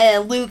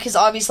 and Luke is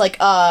obviously like,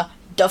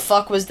 the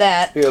fuck was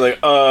that? Yeah,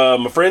 like,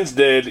 my friend's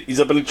dead, he's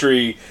up in a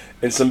tree,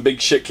 and some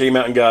big shit came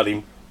out and got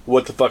him.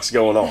 What the fuck's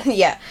going on?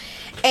 Yeah.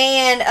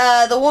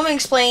 And, the woman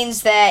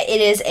explains that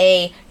it is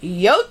a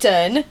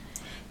Jotun.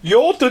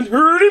 Jotun,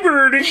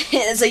 hurdy-burdy.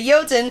 It's a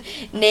Jotun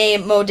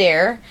named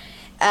Moder.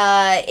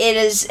 It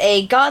is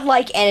a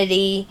godlike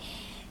entity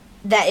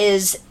that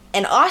is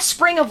an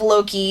offspring of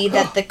Loki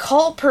that the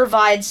cult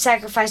provides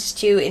sacrifices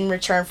to in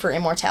return for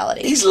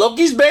immortality. He's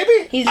Loki's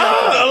baby? He's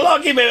Loki's baby.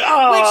 Loki baby.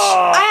 Oh, Which,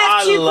 I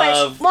have two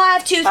questions. Well,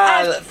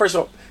 I have First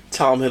of all,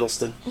 Tom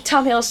Hiddleston.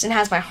 Tom Hiddleston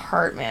has my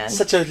heart, man.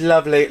 Such a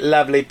lovely,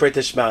 lovely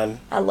British man.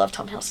 I love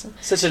Tom Hiddleston.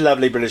 Such a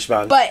lovely British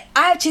man. But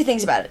I have two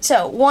things about it.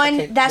 So, one,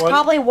 Okay, that's one.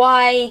 probably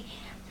why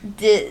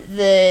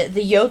the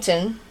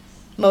Jotun,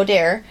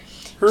 Moder,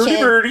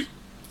 hurdy-burdy.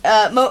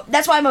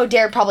 that's why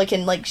Moder probably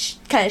can, like,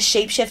 kind of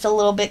shapeshift a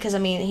little bit, because, I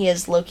mean, he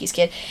is Loki's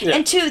kid. Yeah.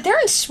 And two, they're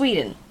in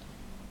Sweden.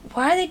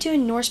 Why are they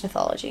doing Norse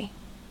mythology?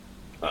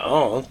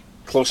 Oh,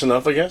 close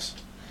enough, I guess.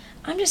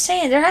 I'm just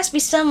saying, there has to be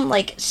some,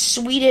 like,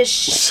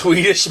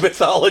 Swedish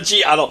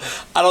mythology? I don't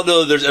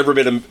know that there's ever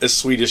been a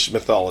Swedish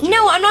mythology.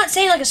 No, I'm not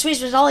saying, like, a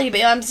Swedish mythology,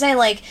 but I'm saying,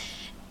 like,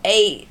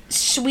 a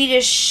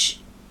Swedish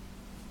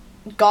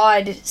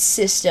god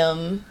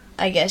system,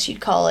 I guess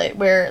you'd call it,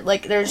 where,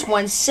 like, there's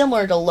one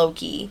similar to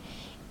Loki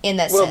in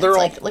that Well, sense. they're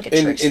all like a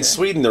in trickster.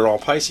 Sweden. They're all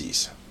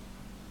Pisces.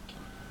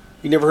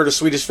 You never heard of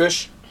Swedish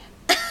fish?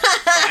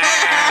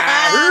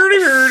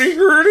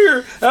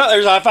 Oh,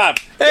 there's a high five.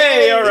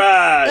 Hey, all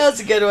right. That was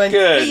a good one.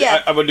 Good. But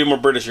yeah, I'm gonna do more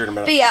British here in a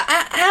minute. but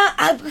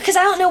yeah, because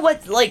I don't know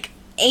what like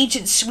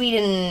ancient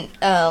Sweden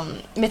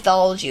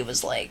mythology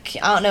was like.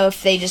 I don't know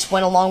if they just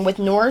went along with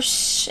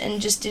Norse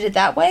and just did it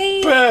that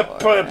way.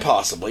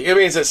 Possibly. I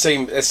mean, it's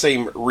that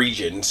same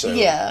region, so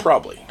Yeah.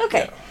 probably.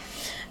 Okay.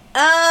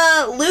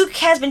 Yeah. Luke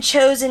has been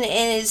chosen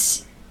and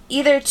is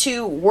either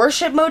to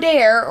worship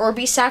Modere or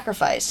be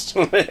sacrificed.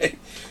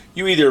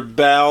 You either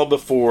bow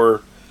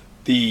before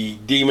the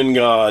demon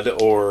god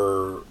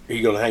or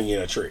he's gonna hang you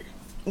in a tree.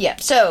 Yeah.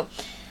 So,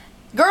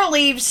 girl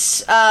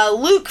leaves.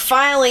 Luke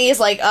finally is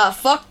like,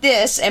 fuck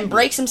this, and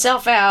breaks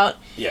himself out.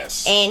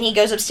 Yes. And he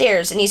goes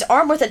upstairs, and he's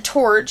armed with a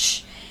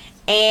torch,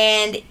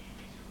 and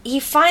he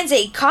finds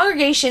a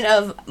congregation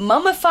of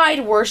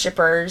mummified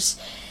worshippers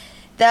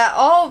that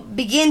all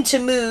begin to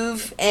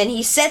move, and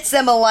he sets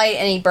them alight,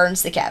 and he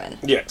burns the cabin.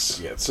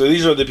 Yes. So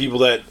these are the people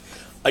that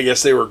I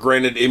guess they were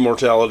granted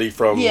immortality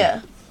from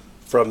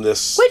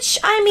this, Which,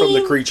 I mean,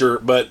 from the creature,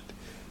 but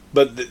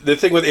the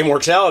thing with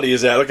immortality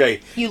is that,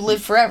 okay, you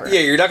live forever. yeah,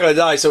 you're not going to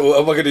die, so what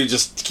am I going to do,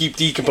 just keep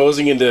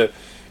decomposing into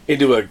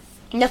a...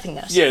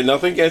 Nothingness. Yeah,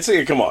 nothing?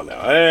 Come on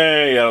now.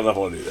 Hey, I don't know if I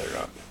want to do that or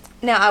not.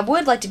 Now, I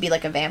would like to be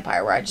like a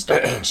vampire where I just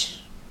don't age.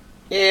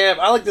 Yeah,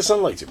 I like the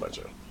sunlight too much,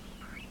 though.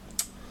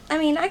 I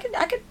mean, I could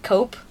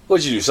cope.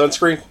 What'd you do,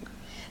 sunscreen?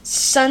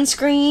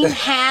 Sunscreen,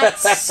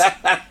 hats,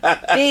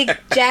 big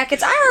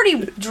jackets. I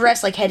already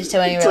dress like head to toe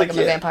anyway, like I'm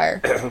a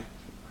vampire.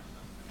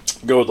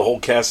 Go with the whole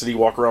Cassidy,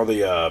 walk around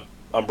the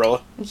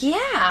umbrella?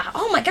 Yeah.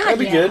 Oh my god, That'd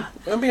be good.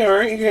 That'd be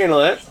alright, you can handle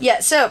that. Yeah,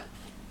 so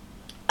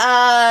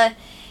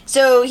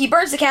he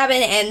burns the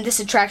cabin, and this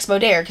attracts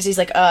Modere, because he's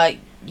like,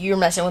 you're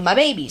messing with my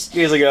babies.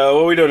 He's like, what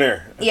are we doing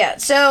here? Yeah,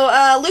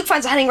 so Luke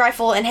finds a hunting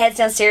rifle and heads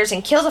downstairs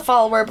and kills a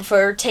follower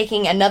before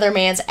taking another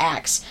man's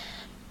axe.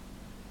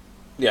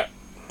 Yeah.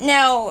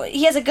 Now,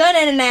 he has a gun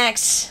and an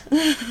axe.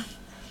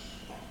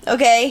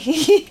 Okay.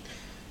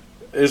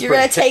 You're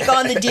going to take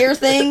on the deer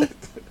thing?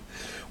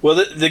 Well,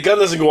 the gun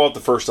doesn't go off the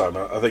first time.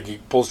 I think he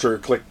pulls trigger,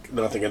 click,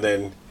 nothing, and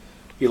then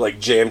he, like,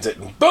 jams it,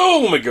 and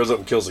boom, it goes up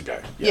and kills the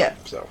guy. Yeah.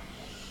 So.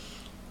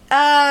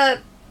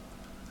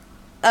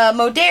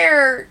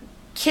 Modere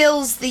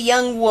kills the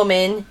young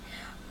woman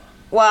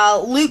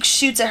while Luke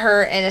shoots at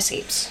her and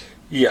escapes.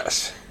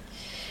 Yes.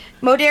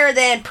 Modere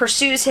then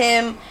pursues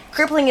him,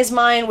 crippling his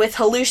mind with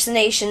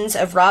hallucinations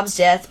of Rob's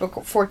death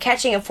before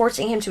catching and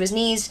forcing him to his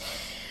knees.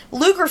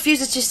 Luke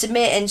refuses to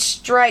submit and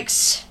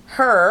strikes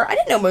her. I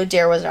didn't know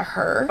Modere was a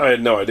her. I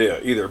had no idea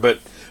either, but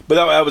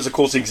that was a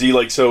cool thing. See,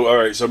 like, so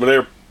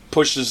Modere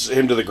pushes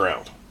him to the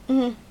ground.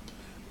 Mm-hmm.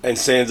 And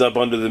stands up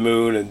under the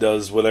moon and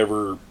does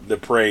whatever, the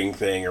praying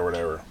thing or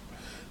whatever.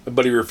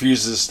 But he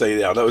refuses to stay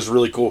down. That was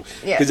really cool.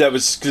 Yeah.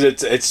 Because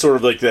it's sort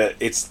of like that,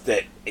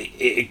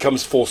 it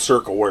comes full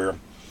circle where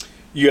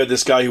you had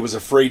this guy who was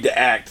afraid to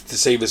act to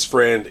save his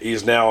friend.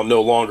 He's now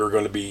no longer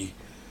going to be...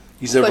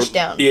 pushed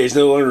down. Yeah, he's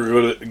no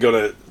longer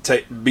going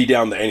to be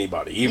down to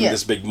anybody. Even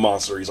this big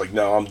monster. He's like,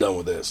 no, I'm done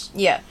with this.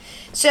 Yeah.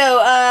 So,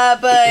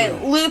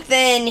 but Luke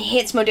then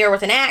hits Modere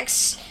with an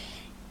axe,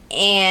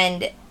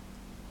 and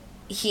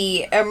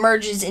he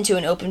emerges into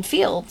an open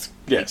field.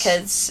 Yes.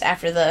 Because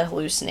after the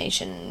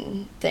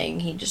hallucination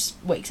thing, he just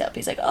wakes up.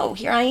 He's like, oh,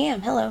 here I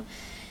am. Hello.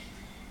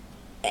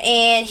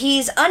 And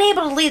he's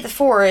unable to leave the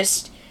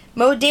forest.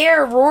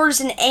 Modere roars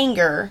in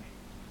anger,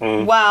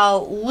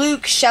 while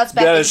Luke shouts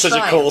back. That in is such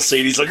triumph. a cool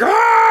scene. He's like,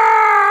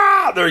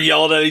 ah! They're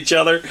yelling at each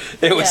other.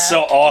 It was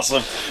so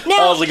awesome.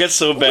 Now, I was like, that's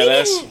so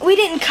badass. We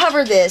didn't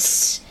cover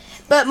this,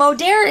 but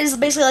Modere is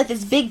basically like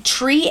this big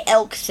tree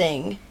elk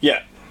thing.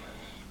 Yeah.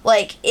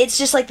 Like, it's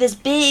just like this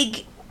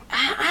big...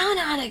 I don't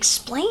know how to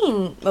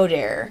explain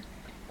Modere.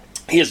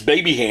 He has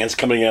baby hands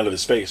coming out of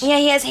his face. Yeah,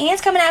 he has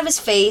hands coming out of his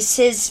face.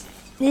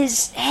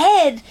 His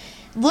head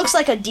looks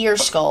like a deer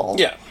skull.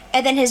 Yeah.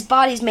 And then his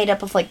body's made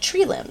up of, like,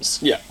 tree limbs.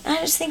 Yeah. And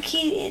I just think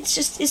it's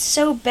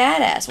so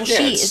badass. Well, Yeah,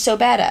 she is so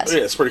badass.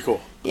 Yeah, it's pretty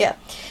cool. Yeah.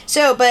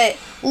 So, but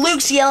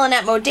Luke's yelling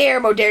at Modere,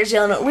 Modere's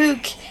yelling at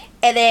Luke,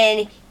 and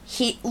then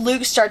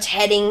Luke starts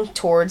heading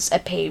towards a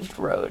paved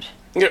road.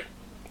 Yep.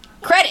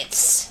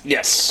 Credits!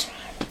 Yes.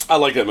 I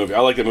like that movie. I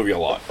like that movie a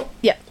lot.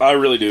 Yeah. I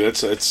really do. And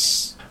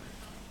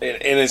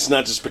it's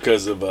not just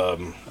because of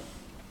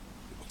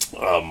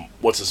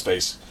what's his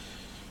face?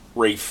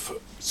 Rafe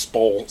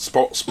Spall. Rafe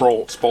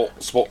Spall. Spall.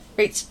 Spall.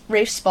 Rafe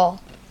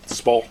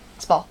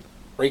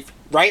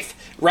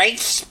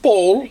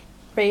Spall.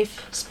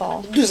 Rafe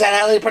Spall. Is that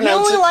how they You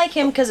pronounce only it? like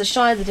him because of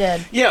Shaun of the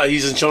Dead. Yeah,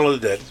 he's in Shaun of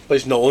the Dead.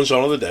 Plays Nolan,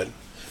 Shaun of the Dead.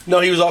 No,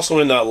 he was also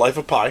in Life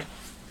of Pi.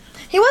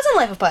 He was in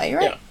Life of Pi, you're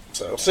right. Yeah.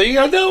 So, see,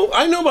 I know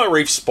about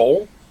Rafe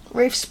Spall.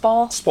 Rafe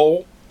Spall.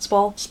 Spall.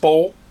 Spall.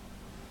 Spall.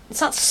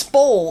 It's not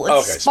Spole,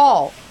 it's Okay,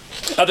 Spall.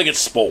 I think it's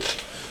Spall.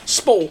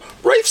 Spall.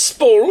 Rafe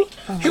Spall.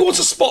 He wants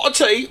a spot of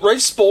tea.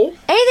 Rafe Spall.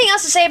 Anything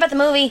else to say about the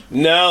movie?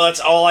 No, that's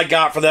all I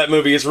got for that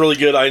movie. It's really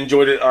good. I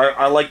enjoyed it.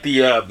 I like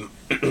the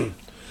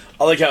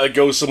I like how it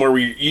goes somewhere where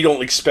you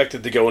don't expect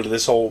it to go into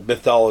this whole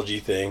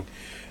mythology thing,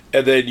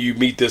 and then you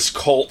meet this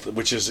cult,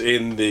 which is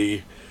in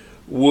the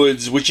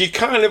woods, which you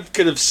kind of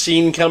could have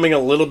seen coming a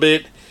little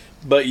bit,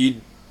 but I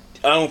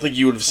don't think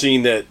you would have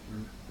seen that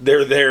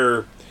they're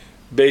there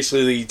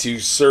basically to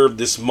serve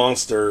this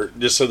monster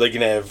just so they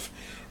can have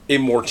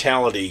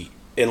immortality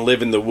and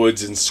live in the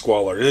woods in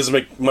squalor. It doesn't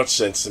make much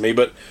sense to me,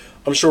 but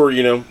I'm sure,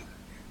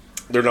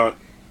 they're not.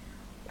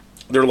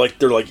 They're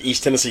like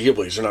East Tennessee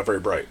hillbillies. They're not very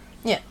bright.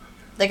 Yeah,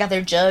 they got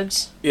their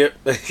jugs. Yep,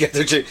 they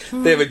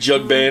have a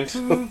jug band.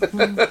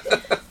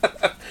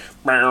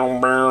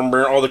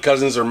 All the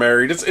cousins are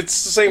married. It's the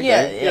same thing.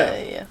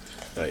 Yeah.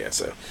 Oh yeah.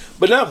 So,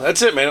 but no,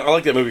 that's it, man. I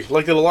like that movie.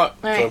 Liked it a lot.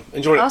 All right. So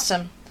enjoyed it.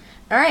 Awesome.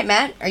 All right,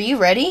 Matt. Are you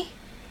ready?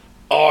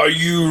 Are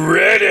you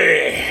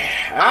ready?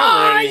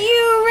 I'm ready. Are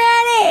you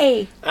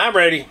ready? I'm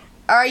ready.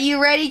 Are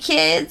you ready,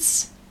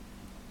 kids?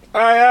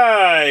 Aye,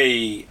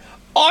 aye.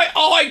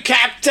 Aye,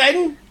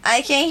 Captain.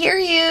 I can't hear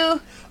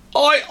you.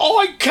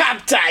 Aye,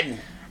 Captain.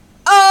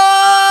 Oh!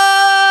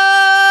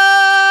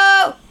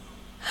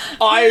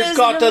 I've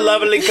got a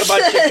lovely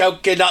bunch of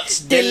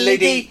coconuts,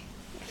 diddly-dee.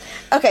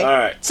 Okay, All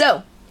right.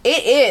 So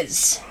it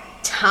is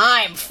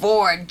time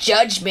for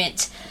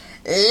judgment.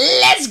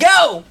 Let's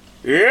go!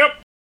 Yep.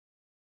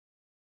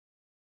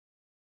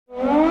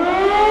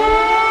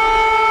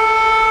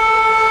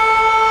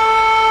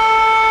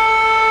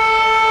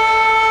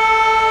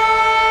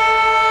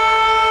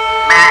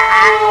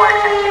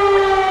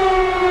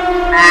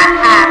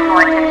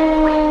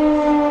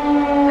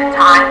 The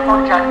time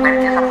for judgment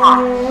is upon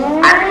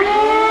us. I repeat,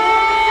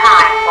 the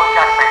time for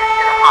judgment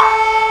is upon us.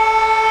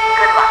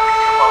 Good luck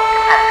to both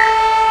competitors.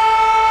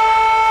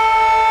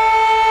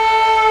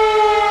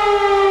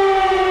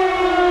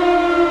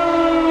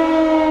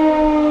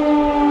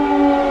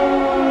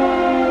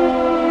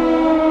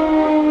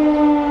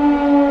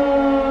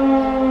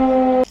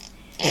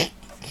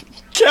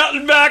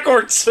 Counting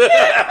backwards. All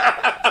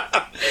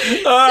right.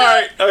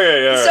 Okay. All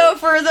right. So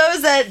for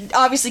those that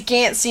obviously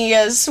can't see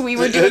us, we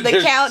were doing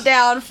the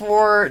countdown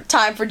for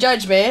time for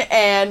judgment,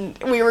 and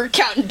we were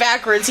counting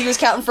backwards. He was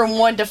counting from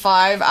 1 to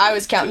 5. I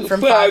was counting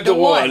from 5 to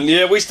 1.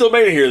 Yeah, we still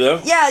made it here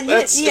though. Yeah,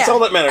 that's yeah. It's all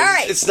that matters. All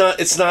right.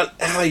 It's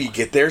not how you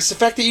get there. It's the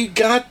fact that you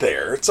got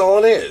there. It's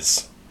all it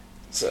is.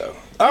 So,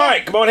 all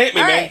right, come on, hit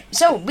me, All man. right,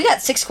 so we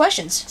got 6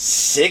 questions.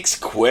 6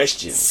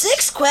 questions.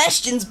 6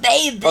 questions,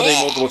 baby. Are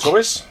they multiple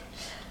choice?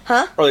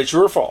 Huh? Are they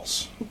true or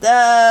false?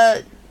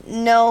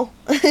 No.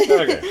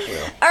 Okay.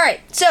 Well. All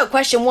right, so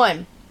question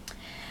 1.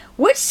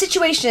 Which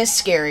situation is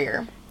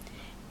scarier?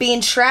 Being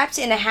trapped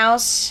in a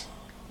house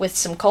with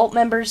some cult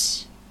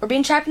members, or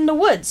being trapped in the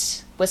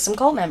woods with some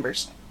cult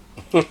members?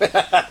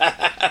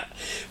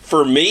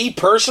 For me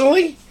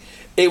personally,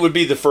 it would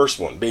be the first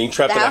one, being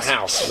trapped The in house? a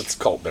house with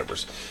cult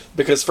members.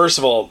 Because first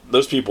of all,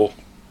 those people,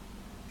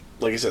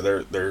 like I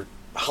said, they're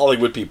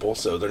Hollywood people,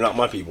 so they're not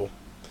my people.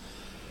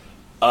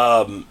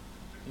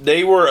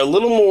 They were a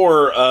little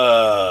more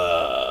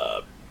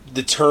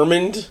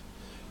determined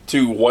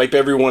to wipe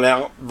everyone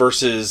out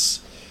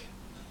versus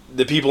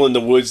the people in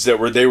the woods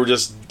they were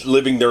just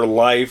living their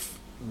life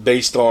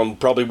based on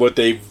probably what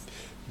they've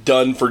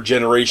done for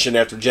generation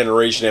after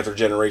generation after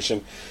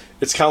generation.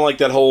 It's kind of like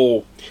the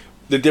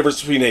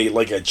difference between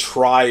a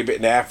tribe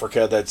in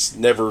Africa that's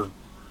never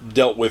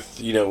dealt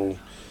with,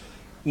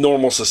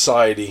 normal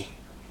society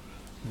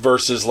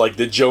versus like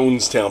the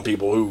Jonestown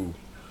people who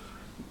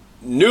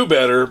knew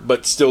better,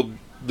 but still,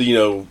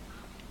 Yeah.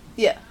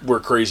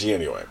 were crazy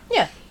anyway.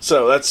 Yeah.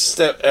 So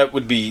that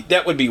would be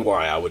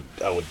why I would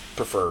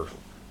prefer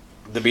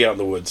to be out in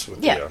the woods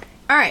with Yeah.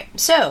 All right,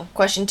 so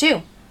question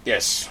 2.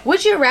 Yes.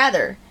 Would you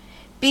rather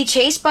be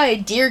chased by a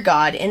deer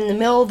god in the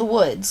middle of the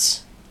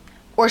woods,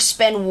 or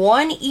spend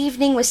one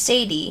evening with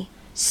Sadie,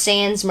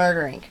 sans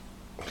murdering?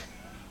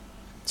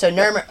 So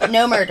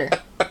no murder.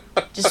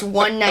 Just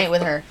one night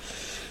with her.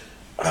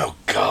 Oh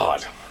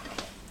God.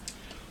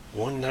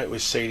 One night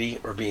with Sadie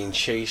or being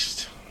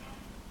chased.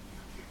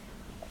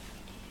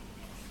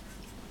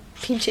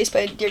 Being chased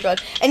by a deer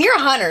god. And you're a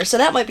hunter, so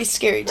that might be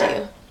scary to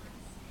you.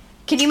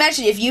 Can you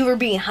imagine if you were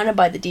being hunted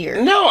by the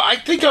deer? No, I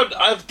think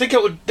I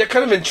would. That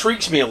kind of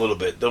intrigues me a little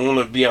bit. I want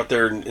to be out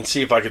there and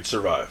see if I could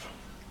survive.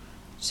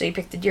 So you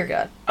picked the deer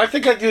god. I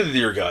think I'd do the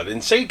deer god,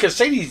 and because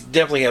Sadie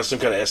definitely has some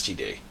kind of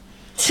STD.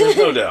 There's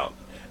no doubt.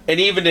 And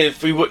even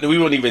if we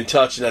wouldn't even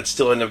touch, and I'd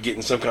still end up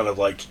getting some kind of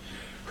like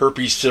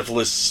herpes,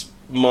 syphilis,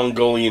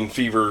 Mongolian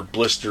fever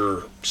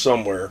blister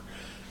somewhere.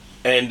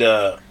 And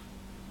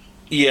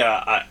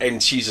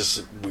and she's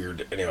just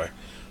weird anyway.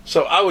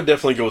 So I would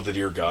definitely go with the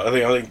deer god. I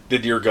think the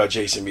deer god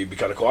chasing me would be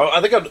kind of cool.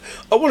 I think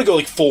I want to go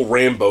like full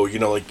Rambo,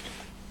 like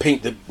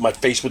paint my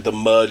face with the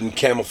mud and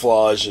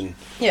camouflage and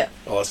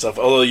all that stuff.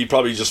 Although you'd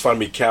probably just find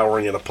me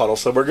cowering in a puddle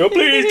somewhere. Go,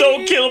 please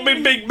don't kill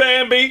me, Big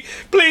Bambi.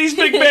 Please,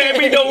 Big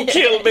Bambi, don't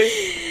kill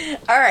me.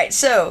 All right,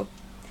 so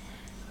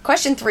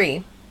question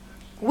 3: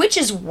 which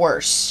is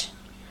worse,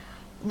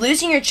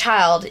 losing your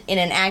child in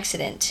an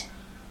accident,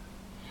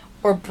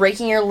 or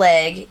breaking your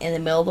leg in the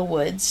middle of the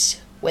woods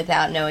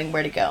without knowing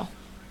where to go?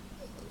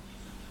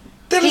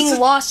 being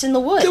lost in the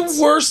woods.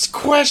 The worst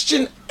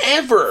question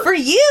ever. For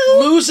you.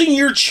 Losing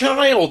your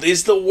child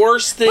is the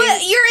worst thing.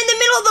 But you're in the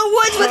middle of the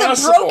woods with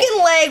possible. a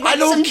broken leg with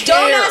some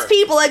dumbass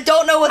people that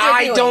don't know what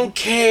they're doing. I don't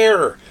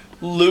care.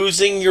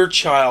 Losing your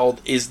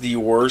child is the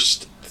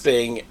worst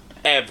thing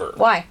ever.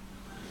 Why?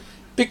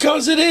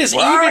 Because it is.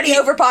 We're already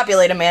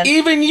overpopulated, man.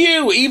 Even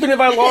you. Even if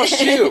I lost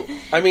you.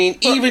 I mean,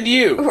 even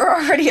you. We're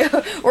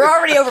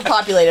already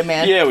overpopulated,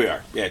 man. Yeah, we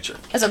are. Yeah, true.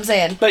 That's what I'm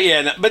saying. But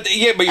yeah, but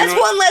that's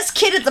one less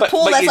kid at the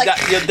pool that's like,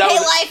 hey,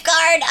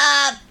 lifeguard,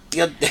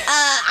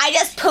 I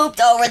just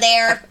pooped over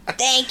there.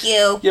 Thank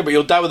you. Yeah, but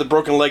you'll die with a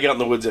broken leg out in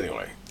the woods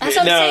anyway. That's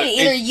what I'm saying.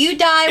 Either you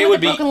die with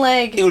a broken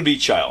leg. It would be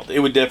child. It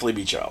would definitely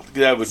be child.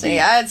 That would be.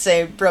 I'd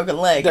say broken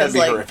leg. That'd be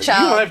like horrific.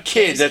 Child you don't have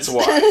kids. That's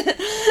why.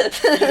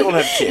 You don't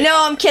have kids. No,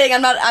 I'm kidding.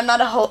 I'm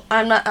not a hoe.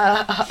 I'm not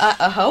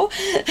a hoe.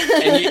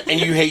 and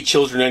you hate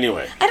children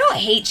anyway. I don't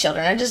hate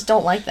children. I just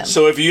don't like them.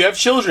 So if you have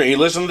children, and you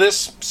listen to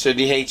this,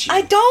 Sydney hates you.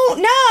 I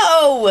don't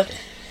know.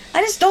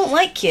 I just don't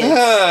like kids.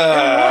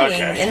 They're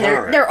annoying, okay. And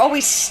they're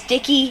always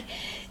sticky.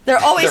 They're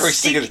always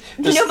sticky.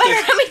 No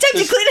matter how many times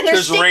you clean them, they're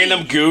sticky. There's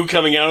random goo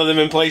coming out of them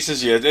in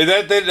places. Yeah,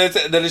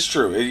 that is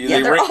true.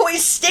 Yeah, they're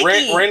always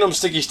sticky. Random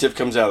sticky stuff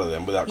comes out of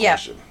them without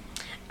question.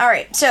 All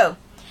right, so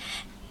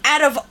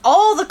out of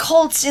all the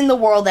cults in the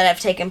world that have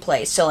taken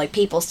place, so like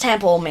People's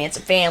Temple,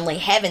 Manson Family,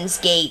 Heaven's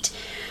Gate,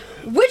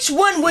 which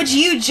one would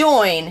you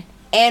join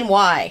and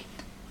why?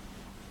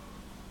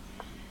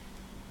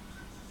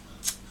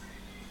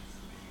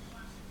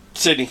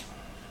 Sydney,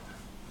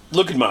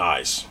 look in my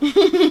eyes.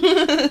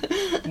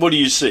 What do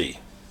you see?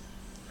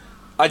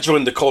 I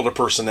joined the cult of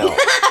personality.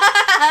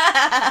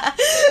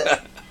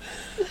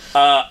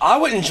 I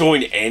wouldn't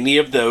join any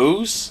of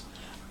those.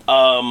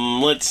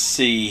 Let's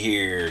see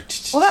here.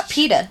 What about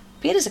PETA?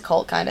 PETA's a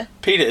cult, kind of.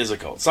 PETA is a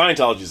cult.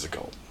 Scientology is a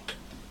cult.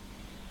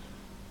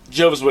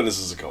 Jehovah's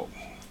Witnesses is a cult.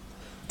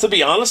 To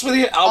be honest with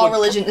you, all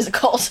religion is a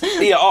cult.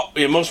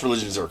 yeah, most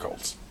religions are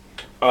cults.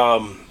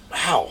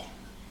 How?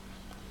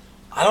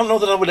 I don't know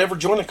that I would ever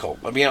join a cult.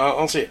 I mean,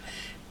 I'll say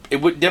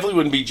it definitely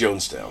wouldn't be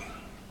Jonestown.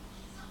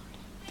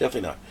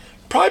 Definitely not.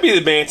 Probably be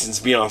the Mansons,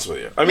 to be honest with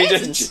you. I mean,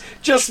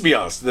 just to be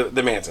honest,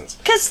 the Mansons.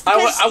 Because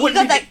you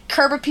got that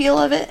curb appeal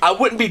of it. I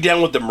wouldn't be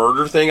down with the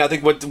murder thing. I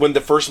think when the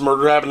first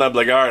murder happened, I'd be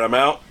like, all right, I'm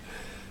out.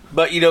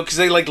 But, because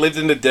they lived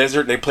in the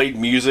desert and they played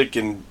music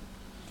and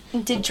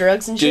did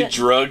drugs and shit. Did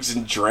drugs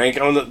and drank. I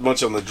don't know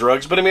much on the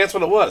drugs, but I mean, that's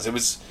what it was. It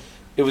was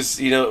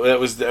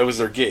that was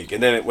their gig.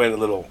 And then it went a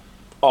little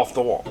off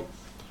the wall.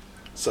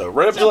 So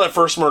right up until that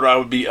first murder,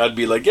 I'd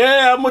be like,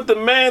 yeah, I'm with the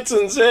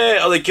Mansons. Yeah.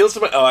 Oh, they killed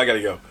somebody. Oh, I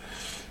gotta go.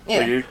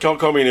 Yeah. Like,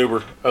 call me an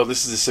Uber. Oh,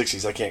 this is the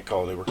 '60s. I can't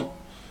call an Uber.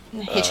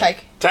 Hitchhike.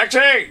 Taxi.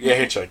 Yeah,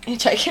 hitchhike.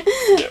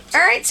 Yeah.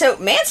 All right, so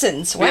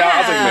Mansons. Wow.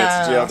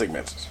 Yeah, I'll take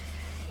Mansons.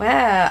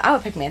 Wow, I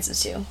would pick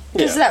Mansons too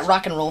because of that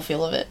rock and roll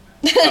feel of it.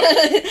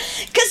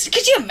 Because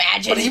could you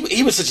imagine? But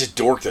he was such a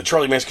dork, that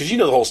Charlie Manson. Because you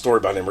know the whole story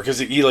about him, because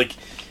he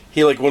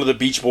one of the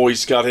Beach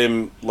Boys got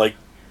him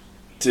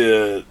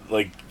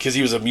because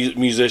he was a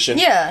musician.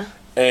 Yeah.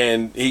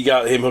 And he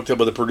got him hooked up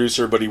with a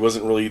producer, but he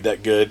wasn't really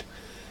that good.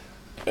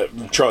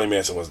 Charlie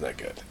Manson wasn't that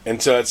good, and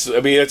so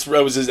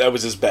that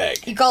was his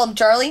bag. You call him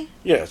Charlie?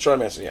 Yeah, Charlie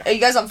Manson. Yeah. Are you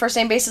guys on first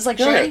name basis like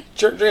Charlie?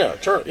 Yeah,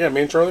 Charlie. Yeah,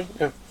 me and Charlie.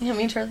 Yeah. Yeah,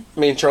 me and Charlie.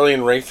 Me and Charlie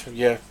and Rafe.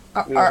 Yeah.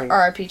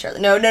 R.I.P.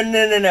 Charlie. No. Yeah.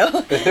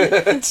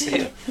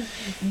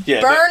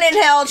 Burn in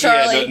hell,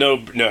 Charlie.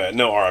 Yeah,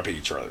 no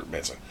R.I.P. Charlie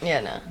Manson.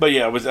 Yeah, no. But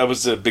yeah, that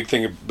was a big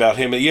thing about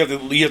him. You have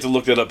to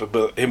look that up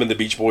about him and the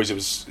Beach Boys.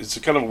 It's a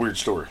kind of a weird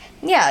story.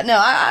 Yeah, no,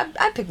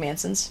 I pick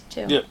Mansons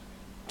too. Yeah.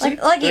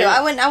 Like you,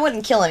 I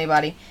wouldn't kill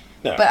anybody.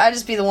 No. But I'd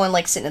just be the one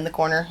sitting in the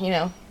corner,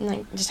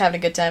 just having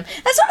a good time.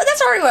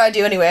 That's already what I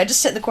do anyway. I just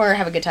sit in the corner and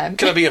have a good time.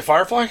 Can I be a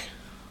firefly?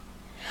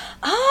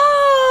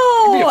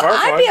 Oh,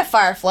 I'd be a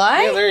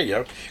firefly. Yeah, there you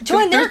go.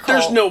 Join their cult.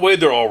 There's no way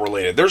they're all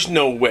related.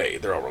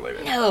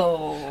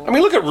 No. I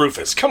mean, look at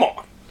Rufus. Come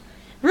on.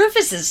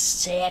 Rufus is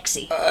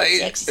sexy.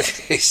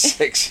 Sexy. He's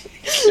sexy.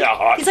 Yeah,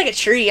 hot. He's like a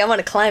tree. I want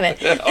to climb it.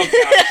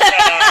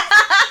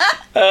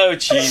 Oh,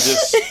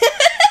 Jesus.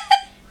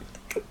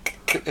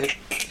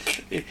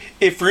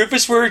 If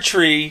Rufus were a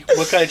tree,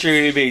 what kind of tree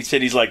would he be?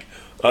 Sidney's like,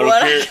 I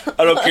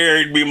don't care.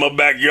 He'd be in my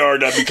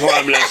backyard. I'd be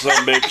climbing that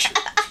son of a bitch.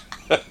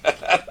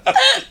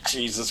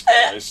 Jesus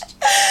Christ.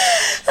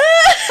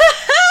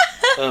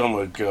 Oh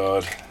my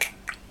God.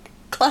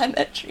 Climb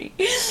that tree.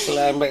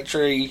 Climb that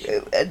tree.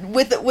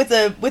 With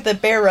a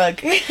bear rug.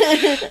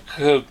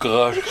 Oh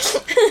God.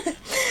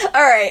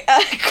 All right.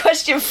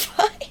 Question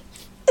 5.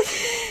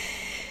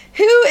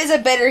 Who is a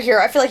better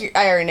hero? I feel like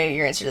I already know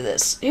your answer to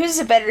this. Who is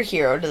a better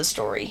hero to the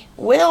story?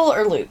 Will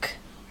or Luke?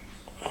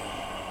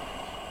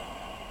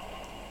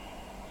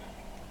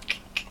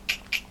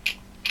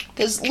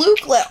 Because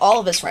Luke let all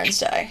of his friends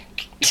die.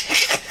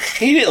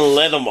 He didn't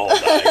let them all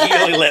die. He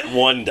only let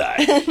one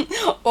die.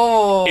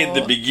 Oh. In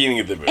the beginning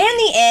of the movie. And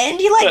the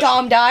end, he let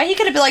Dom die. He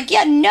could have been like,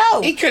 yeah,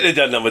 no. He could have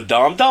done that with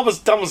Dom. Dom was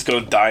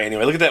going to die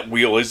anyway. Look at that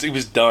wheel. He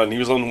was done. He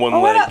was on one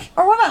leg.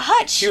 What about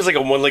Hutch? He was like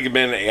a one-legged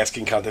man in an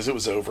asking contest. It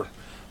was over.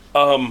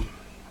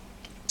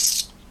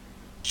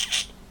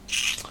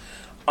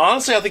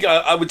 Honestly, I think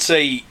I would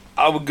say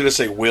I was gonna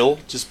say Will,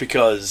 just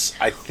because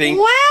I think.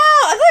 Wow,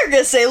 I thought you were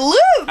gonna say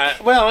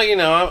Luke. Well, you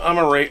know, I'm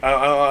a Rafe.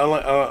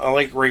 I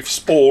like Rafe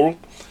Spall.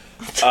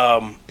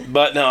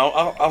 But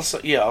no, I'll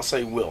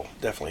say Will,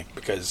 definitely,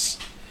 because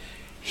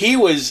he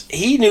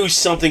knew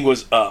something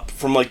was up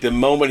from like the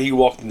moment he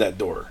walked in that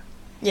door.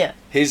 Yeah.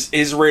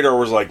 His radar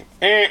was like,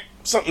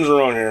 something's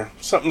wrong here.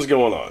 Something's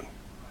going on.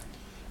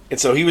 And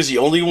so he was the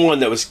only one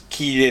that was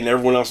keyed in.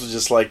 Everyone else was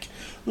just like,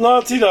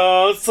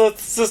 la-ti-da,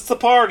 it's just a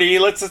party.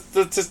 Let's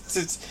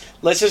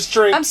just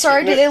drink. I'm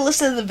sorry, do they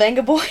listen to the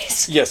Venga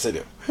Boys? Yes, they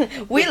do.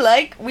 we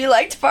like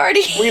to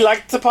party. We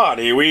like to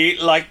party. We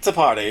like to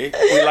party.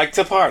 We like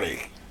to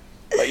party.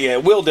 But yeah,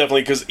 Will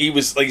definitely, because he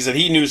was, like I said,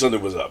 he knew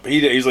something was up.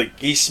 He's like,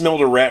 he smelled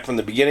a rat from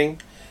the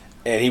beginning,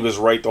 and he was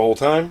right the whole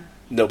time.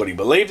 Nobody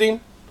believed him,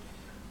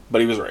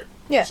 but he was right.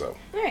 Yeah. So,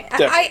 all right.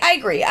 I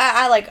agree.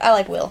 I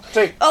like Will.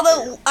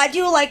 Although I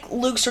do like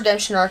Luke's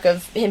redemption arc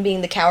of him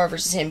being the coward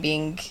versus him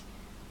being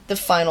the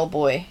final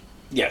boy.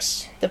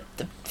 Yes. The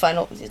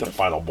final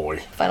boy.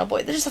 Final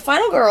boy. There's the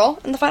final girl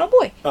and the final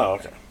boy. Oh,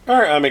 okay. All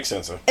right, that makes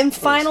sense. And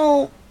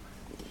final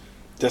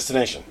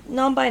destination.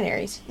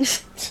 Non-binaries.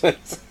 I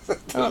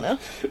don't know.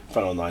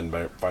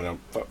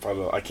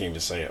 Final. I can't even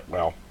say it.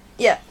 Well.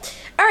 Yeah.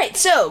 All right.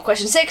 So,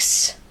 question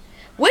 6: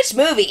 which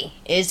movie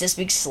is this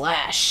week's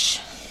slash?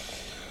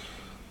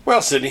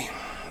 Well, Sydney,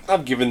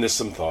 I've given this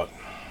some thought.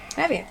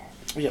 Have you?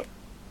 Yep.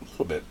 A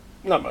little bit.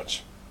 Not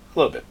much. A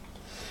little bit.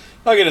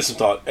 I'll give it some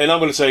thought. And I'm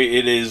going to say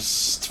it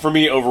is, for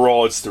me,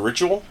 overall, it's The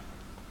Ritual.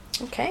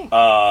 Okay.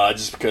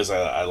 Just because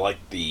I like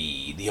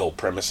the whole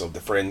premise of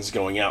the friends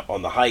going out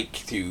on the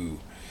hike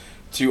to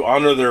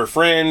honor their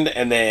friend,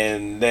 and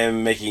then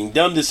them making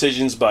dumb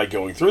decisions by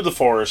going through the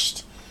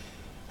forest,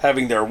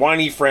 having their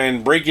whiny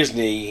friend break his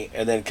knee,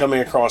 and then coming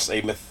across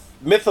a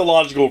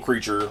mythological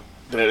creature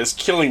that is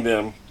killing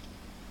them.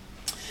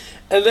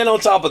 And then on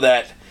top of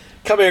that,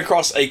 coming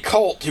across a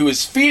cult who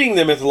is feeding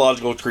the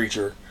mythological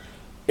creature.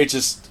 It's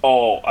just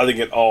I think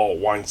it all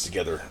winds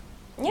together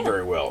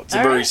very well. It's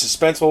a very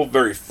suspenseful,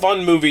 very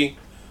fun movie.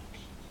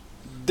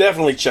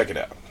 Definitely check it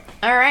out.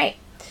 All right.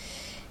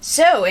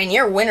 So, and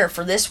your winner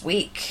for this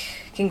week,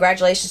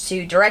 congratulations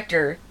to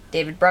director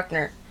David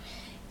Bruckner,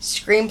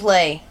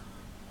 screenplay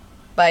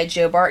by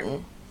Joe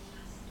Barton,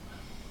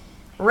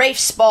 Rafe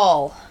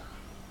Spall,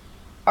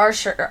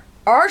 Arshur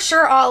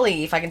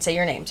Ali, if I can say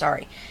your name,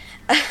 sorry,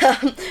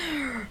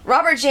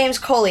 Robert James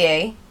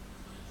Collier,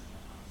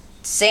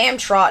 Sam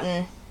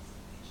Troughton.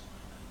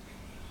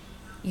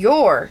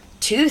 Your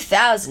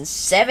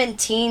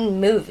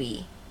 2017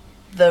 movie,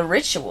 The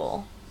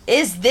Ritual,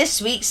 is this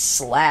week's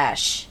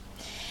slash.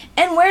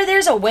 And where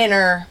there's a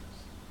winner,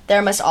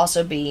 there must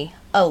also be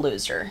a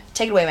loser.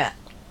 Take it away, Matt.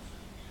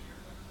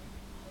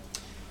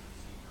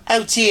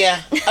 Oh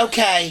dear.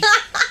 Okay.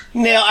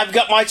 Now I've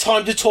got my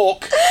time to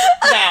talk.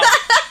 Now,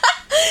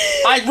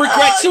 I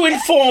regret to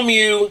inform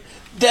you,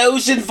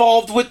 those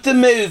involved with the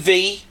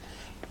movie,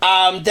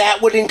 that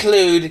would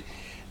include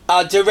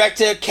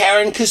director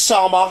Karen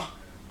Kusama,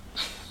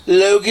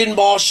 Logan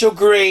Marshall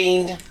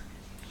Green,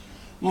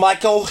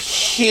 Michael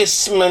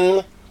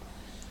Huisman,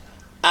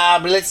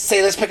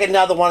 let's pick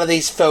another one of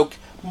these folk,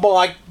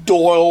 Mike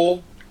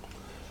Doyle,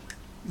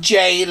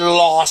 Jay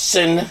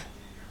Lawson,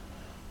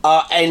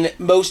 and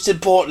most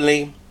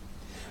importantly,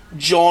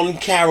 John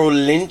Carroll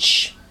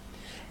Lynch,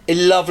 a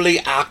lovely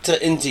actor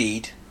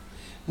indeed,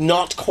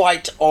 not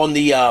quite on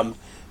the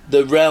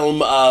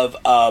realm of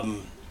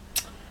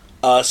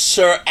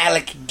Sir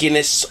Alec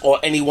Guinness or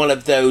any one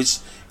of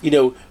those,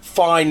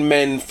 fine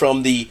men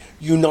from the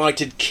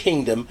United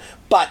Kingdom,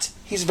 but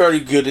he's very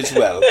good as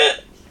well.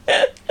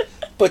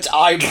 But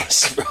oh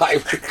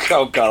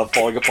God, I'm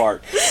falling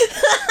apart.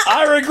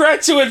 I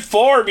regret to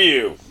inform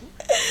you,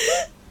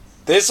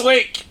 this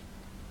week,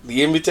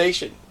 The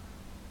Invitation,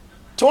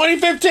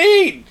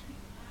 2015,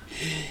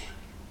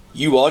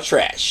 you are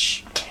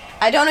trash.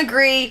 I don't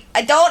agree.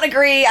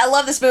 I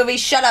love this movie.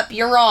 Shut up.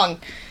 You're wrong.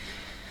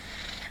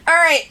 All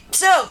right.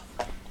 So,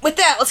 with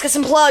that, let's get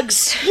some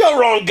plugs. You're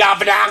wrong,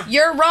 Governor.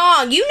 You're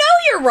wrong. You know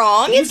you're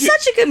wrong. It's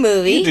such a good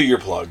movie. You do your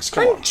plugs.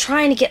 Come on. I'm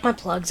trying to get my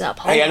plugs up.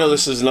 Hold I know on.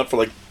 this isn't up for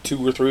like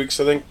 2 or 3 weeks,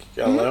 I think.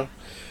 I don't know.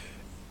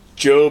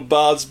 Joe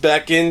Bob's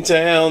back in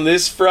town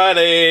this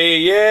Friday.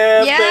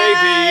 Yeah,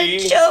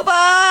 baby. Joe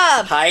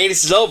Bob.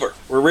 Hiatus is over.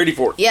 We're ready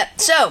for it.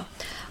 Yep. So,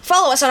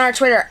 follow us on our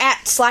Twitter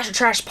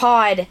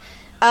 @SlasherTrashPod.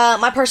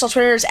 My personal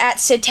Twitter is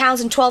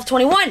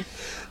 @SidTownsend1221.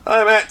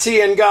 I'm at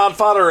TN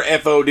Godfather,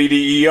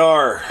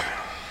 FODDER.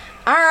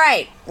 All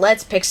right,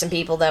 let's pick some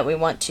people that we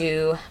want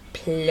to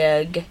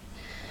plug.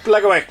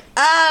 Plug away.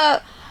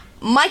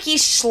 Mikey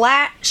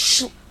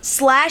Slashik,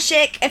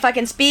 if I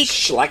can speak.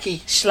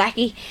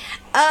 Schlacky.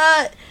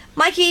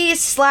 Mikey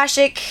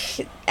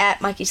Slashik,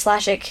 @Mikey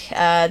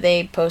Slashik.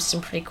 They post some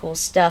pretty cool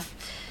stuff.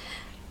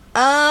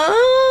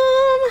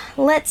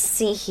 Let's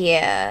see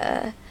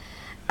here.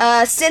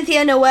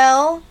 Cynthia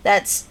Noel,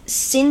 that's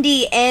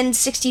Cindy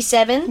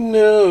N67.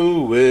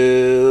 Noel.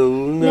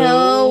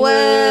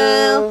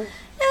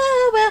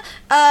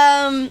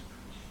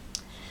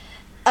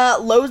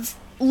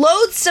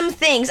 Loathsome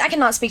Things. I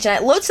cannot speak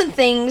tonight. Loathsome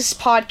Things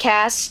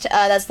podcast.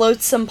 That's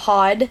Loathsome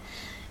Pod.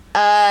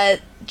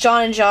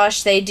 John and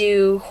Josh, they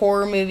do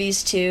horror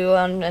movies too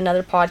on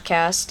another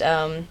podcast.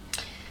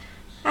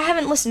 I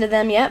haven't listened to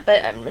them yet,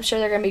 but I'm sure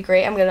they're gonna be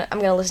great. I'm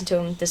gonna listen to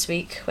them this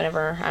week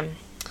whenever I'm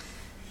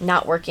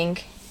not working.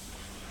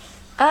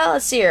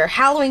 Let's see here.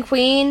 Halloween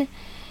Queen.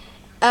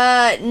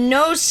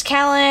 Nos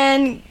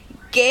Callan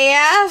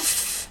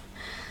Gaff.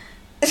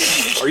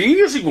 Are you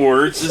using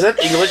words? Is that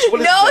English?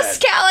 What is Nos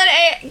that? Callan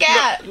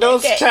Gaff.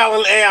 Nos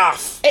Callan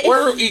AF.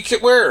 Where?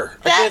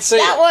 I can't say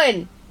that it.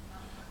 one.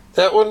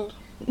 That one?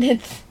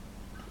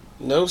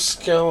 No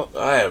scale.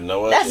 I have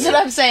no idea. That's what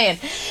I'm saying.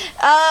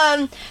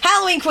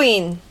 Halloween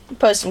Queen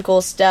post some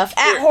cool stuff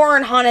at Horror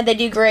and Haunted. They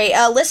do great.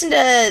 Listen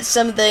to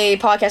some of the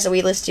podcasts that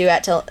we listen to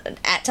at Tell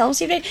 'em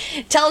Steve Dave.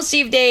 Tell 'em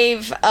Steve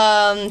Dave.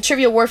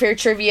 Trivia Warfare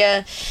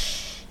Trivia.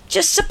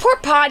 Just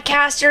support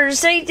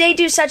podcasters. They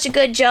do such a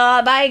good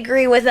job. I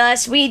agree with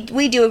us. We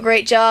do a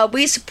great job.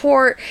 We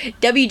support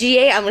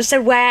WGA. I'm gonna say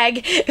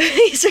WAG.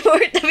 We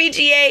support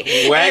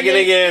WGA. Wagging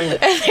again.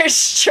 And their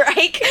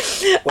strike.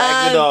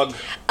 Wag the dog.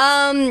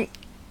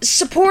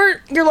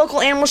 Support your local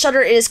animal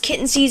shelter. It is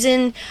kitten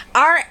season.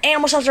 Our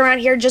animal shelter around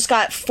here just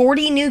got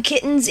 40 new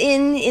kittens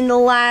in the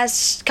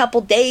last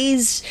couple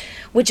days,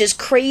 which is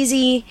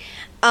crazy.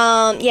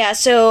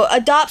 So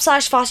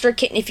adopt/foster a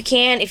kitten if you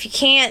can. If you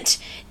can't,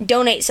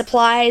 donate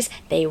supplies.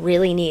 They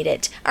really need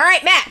it. All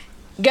right, Matt.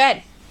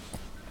 Good.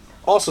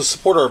 Also,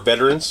 support our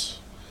veterans.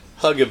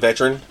 Hug a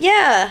veteran.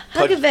 Yeah,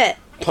 hug a vet.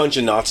 Punch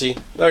a Nazi.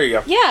 There you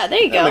go. Yeah,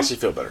 there you go. That makes you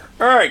feel better.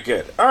 All right,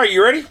 good. All right,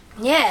 you ready?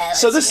 Yeah.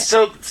 So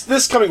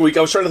this coming week,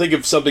 I was trying to think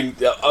of something.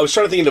 I was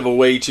trying to think of a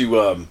way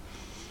to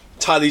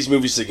tie these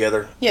movies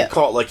together. Yeah.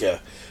 Call it like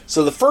a.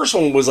 So the first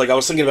one was like I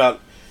was thinking about.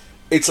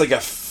 It's like a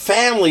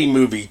family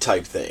movie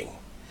type thing,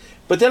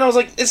 but then I was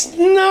like, it's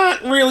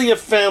not really a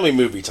family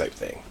movie type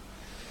thing.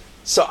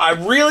 So I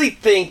really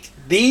think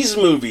these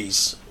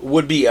movies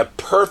would be a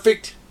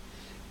perfect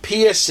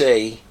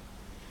PSA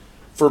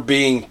for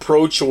being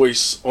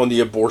pro-choice on the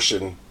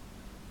abortion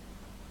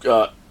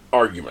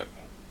argument.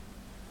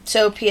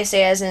 So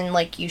PSA as in,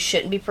 like, you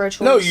shouldn't be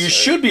pro-choice? No, you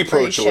should be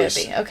pro-choice.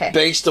 You should be. Okay.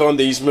 Based on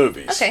these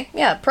movies. Okay,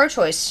 yeah,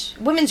 pro-choice.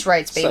 Women's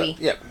rights, baby.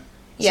 So, yeah.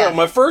 Yeah. So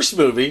my first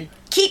movie...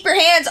 Keep your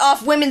hands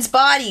off women's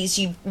bodies,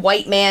 you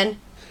white man.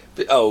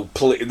 Oh,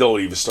 please,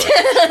 don't even start.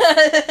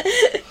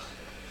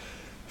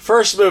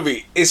 First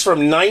movie is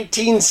from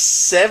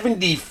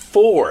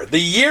 1974. The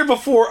year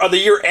before, or the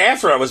year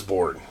after I was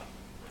born.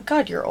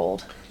 God, you're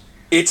old.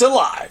 It's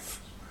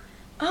Alive.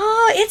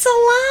 Oh, It's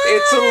Alive.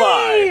 It's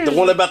Alive. The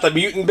one about the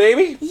mutant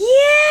baby?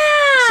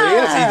 Yeah. So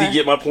yeah, so you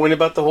get my point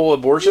about the whole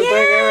abortion thing?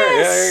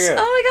 Yes. Yeah.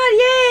 Oh my god,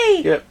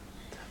 yay. Yep.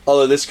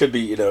 Although this could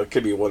be, it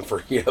could be one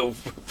for,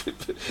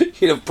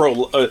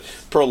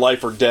 pro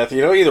life or death,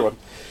 either one.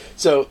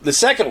 So the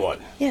second one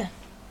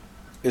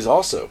is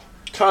also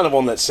kind of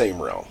on that same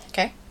realm.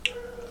 Okay.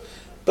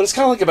 But it's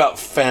kind of like about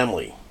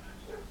family.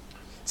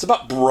 It's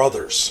about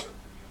brothers.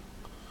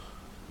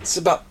 It's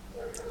about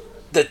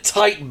the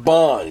tight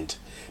bond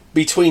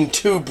between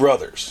two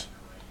brothers.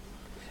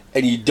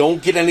 And you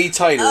don't get any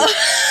tighter than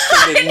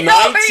the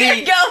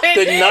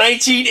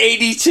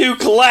 1982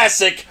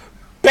 classic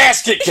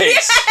Basket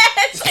Case.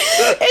 Yes!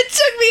 It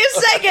took me a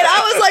second. I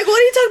was like, what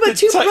are you talking about?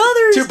 Two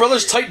brothers? Two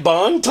brothers, tight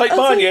bond? Tight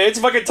bond, yeah. It's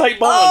a fucking tight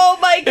bond. Oh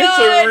my god. It's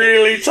a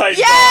really tight bond.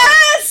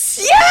 Yes!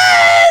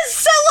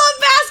 Yes! I love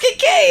Basket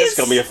Case. It's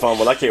going to be a fun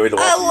one. I can't wait to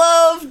watch I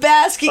love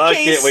Basket Case I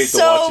can't wait to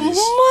so watch these.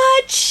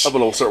 much. I'm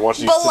going to start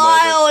watching these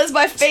Belial is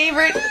my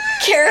favorite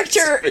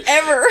character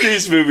ever.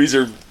 These movies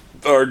are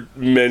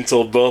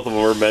mental. Both of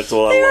them are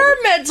mental. They are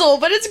mental,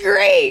 but it's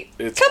great.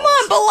 It's Come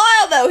on,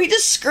 Belial, though. He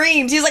just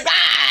screams. He's like,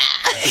 ah!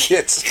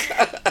 It's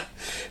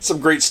some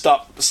great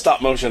stop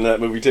motion in that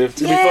movie, too. It's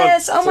going to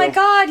Yes. be fun. Oh, my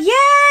God.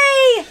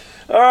 Yay!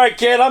 All right,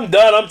 kid. I'm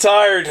done. I'm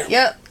tired.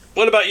 Yep.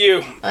 What about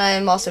you?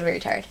 I'm also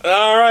very tired.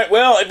 All right.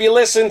 Well, if you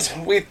listened,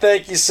 we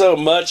thank you so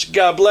much.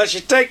 God bless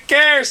you. Take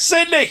care,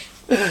 Sydney.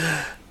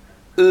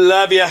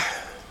 Love ya.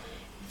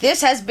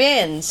 This has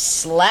been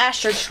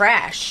Slash or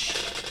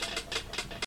Trash.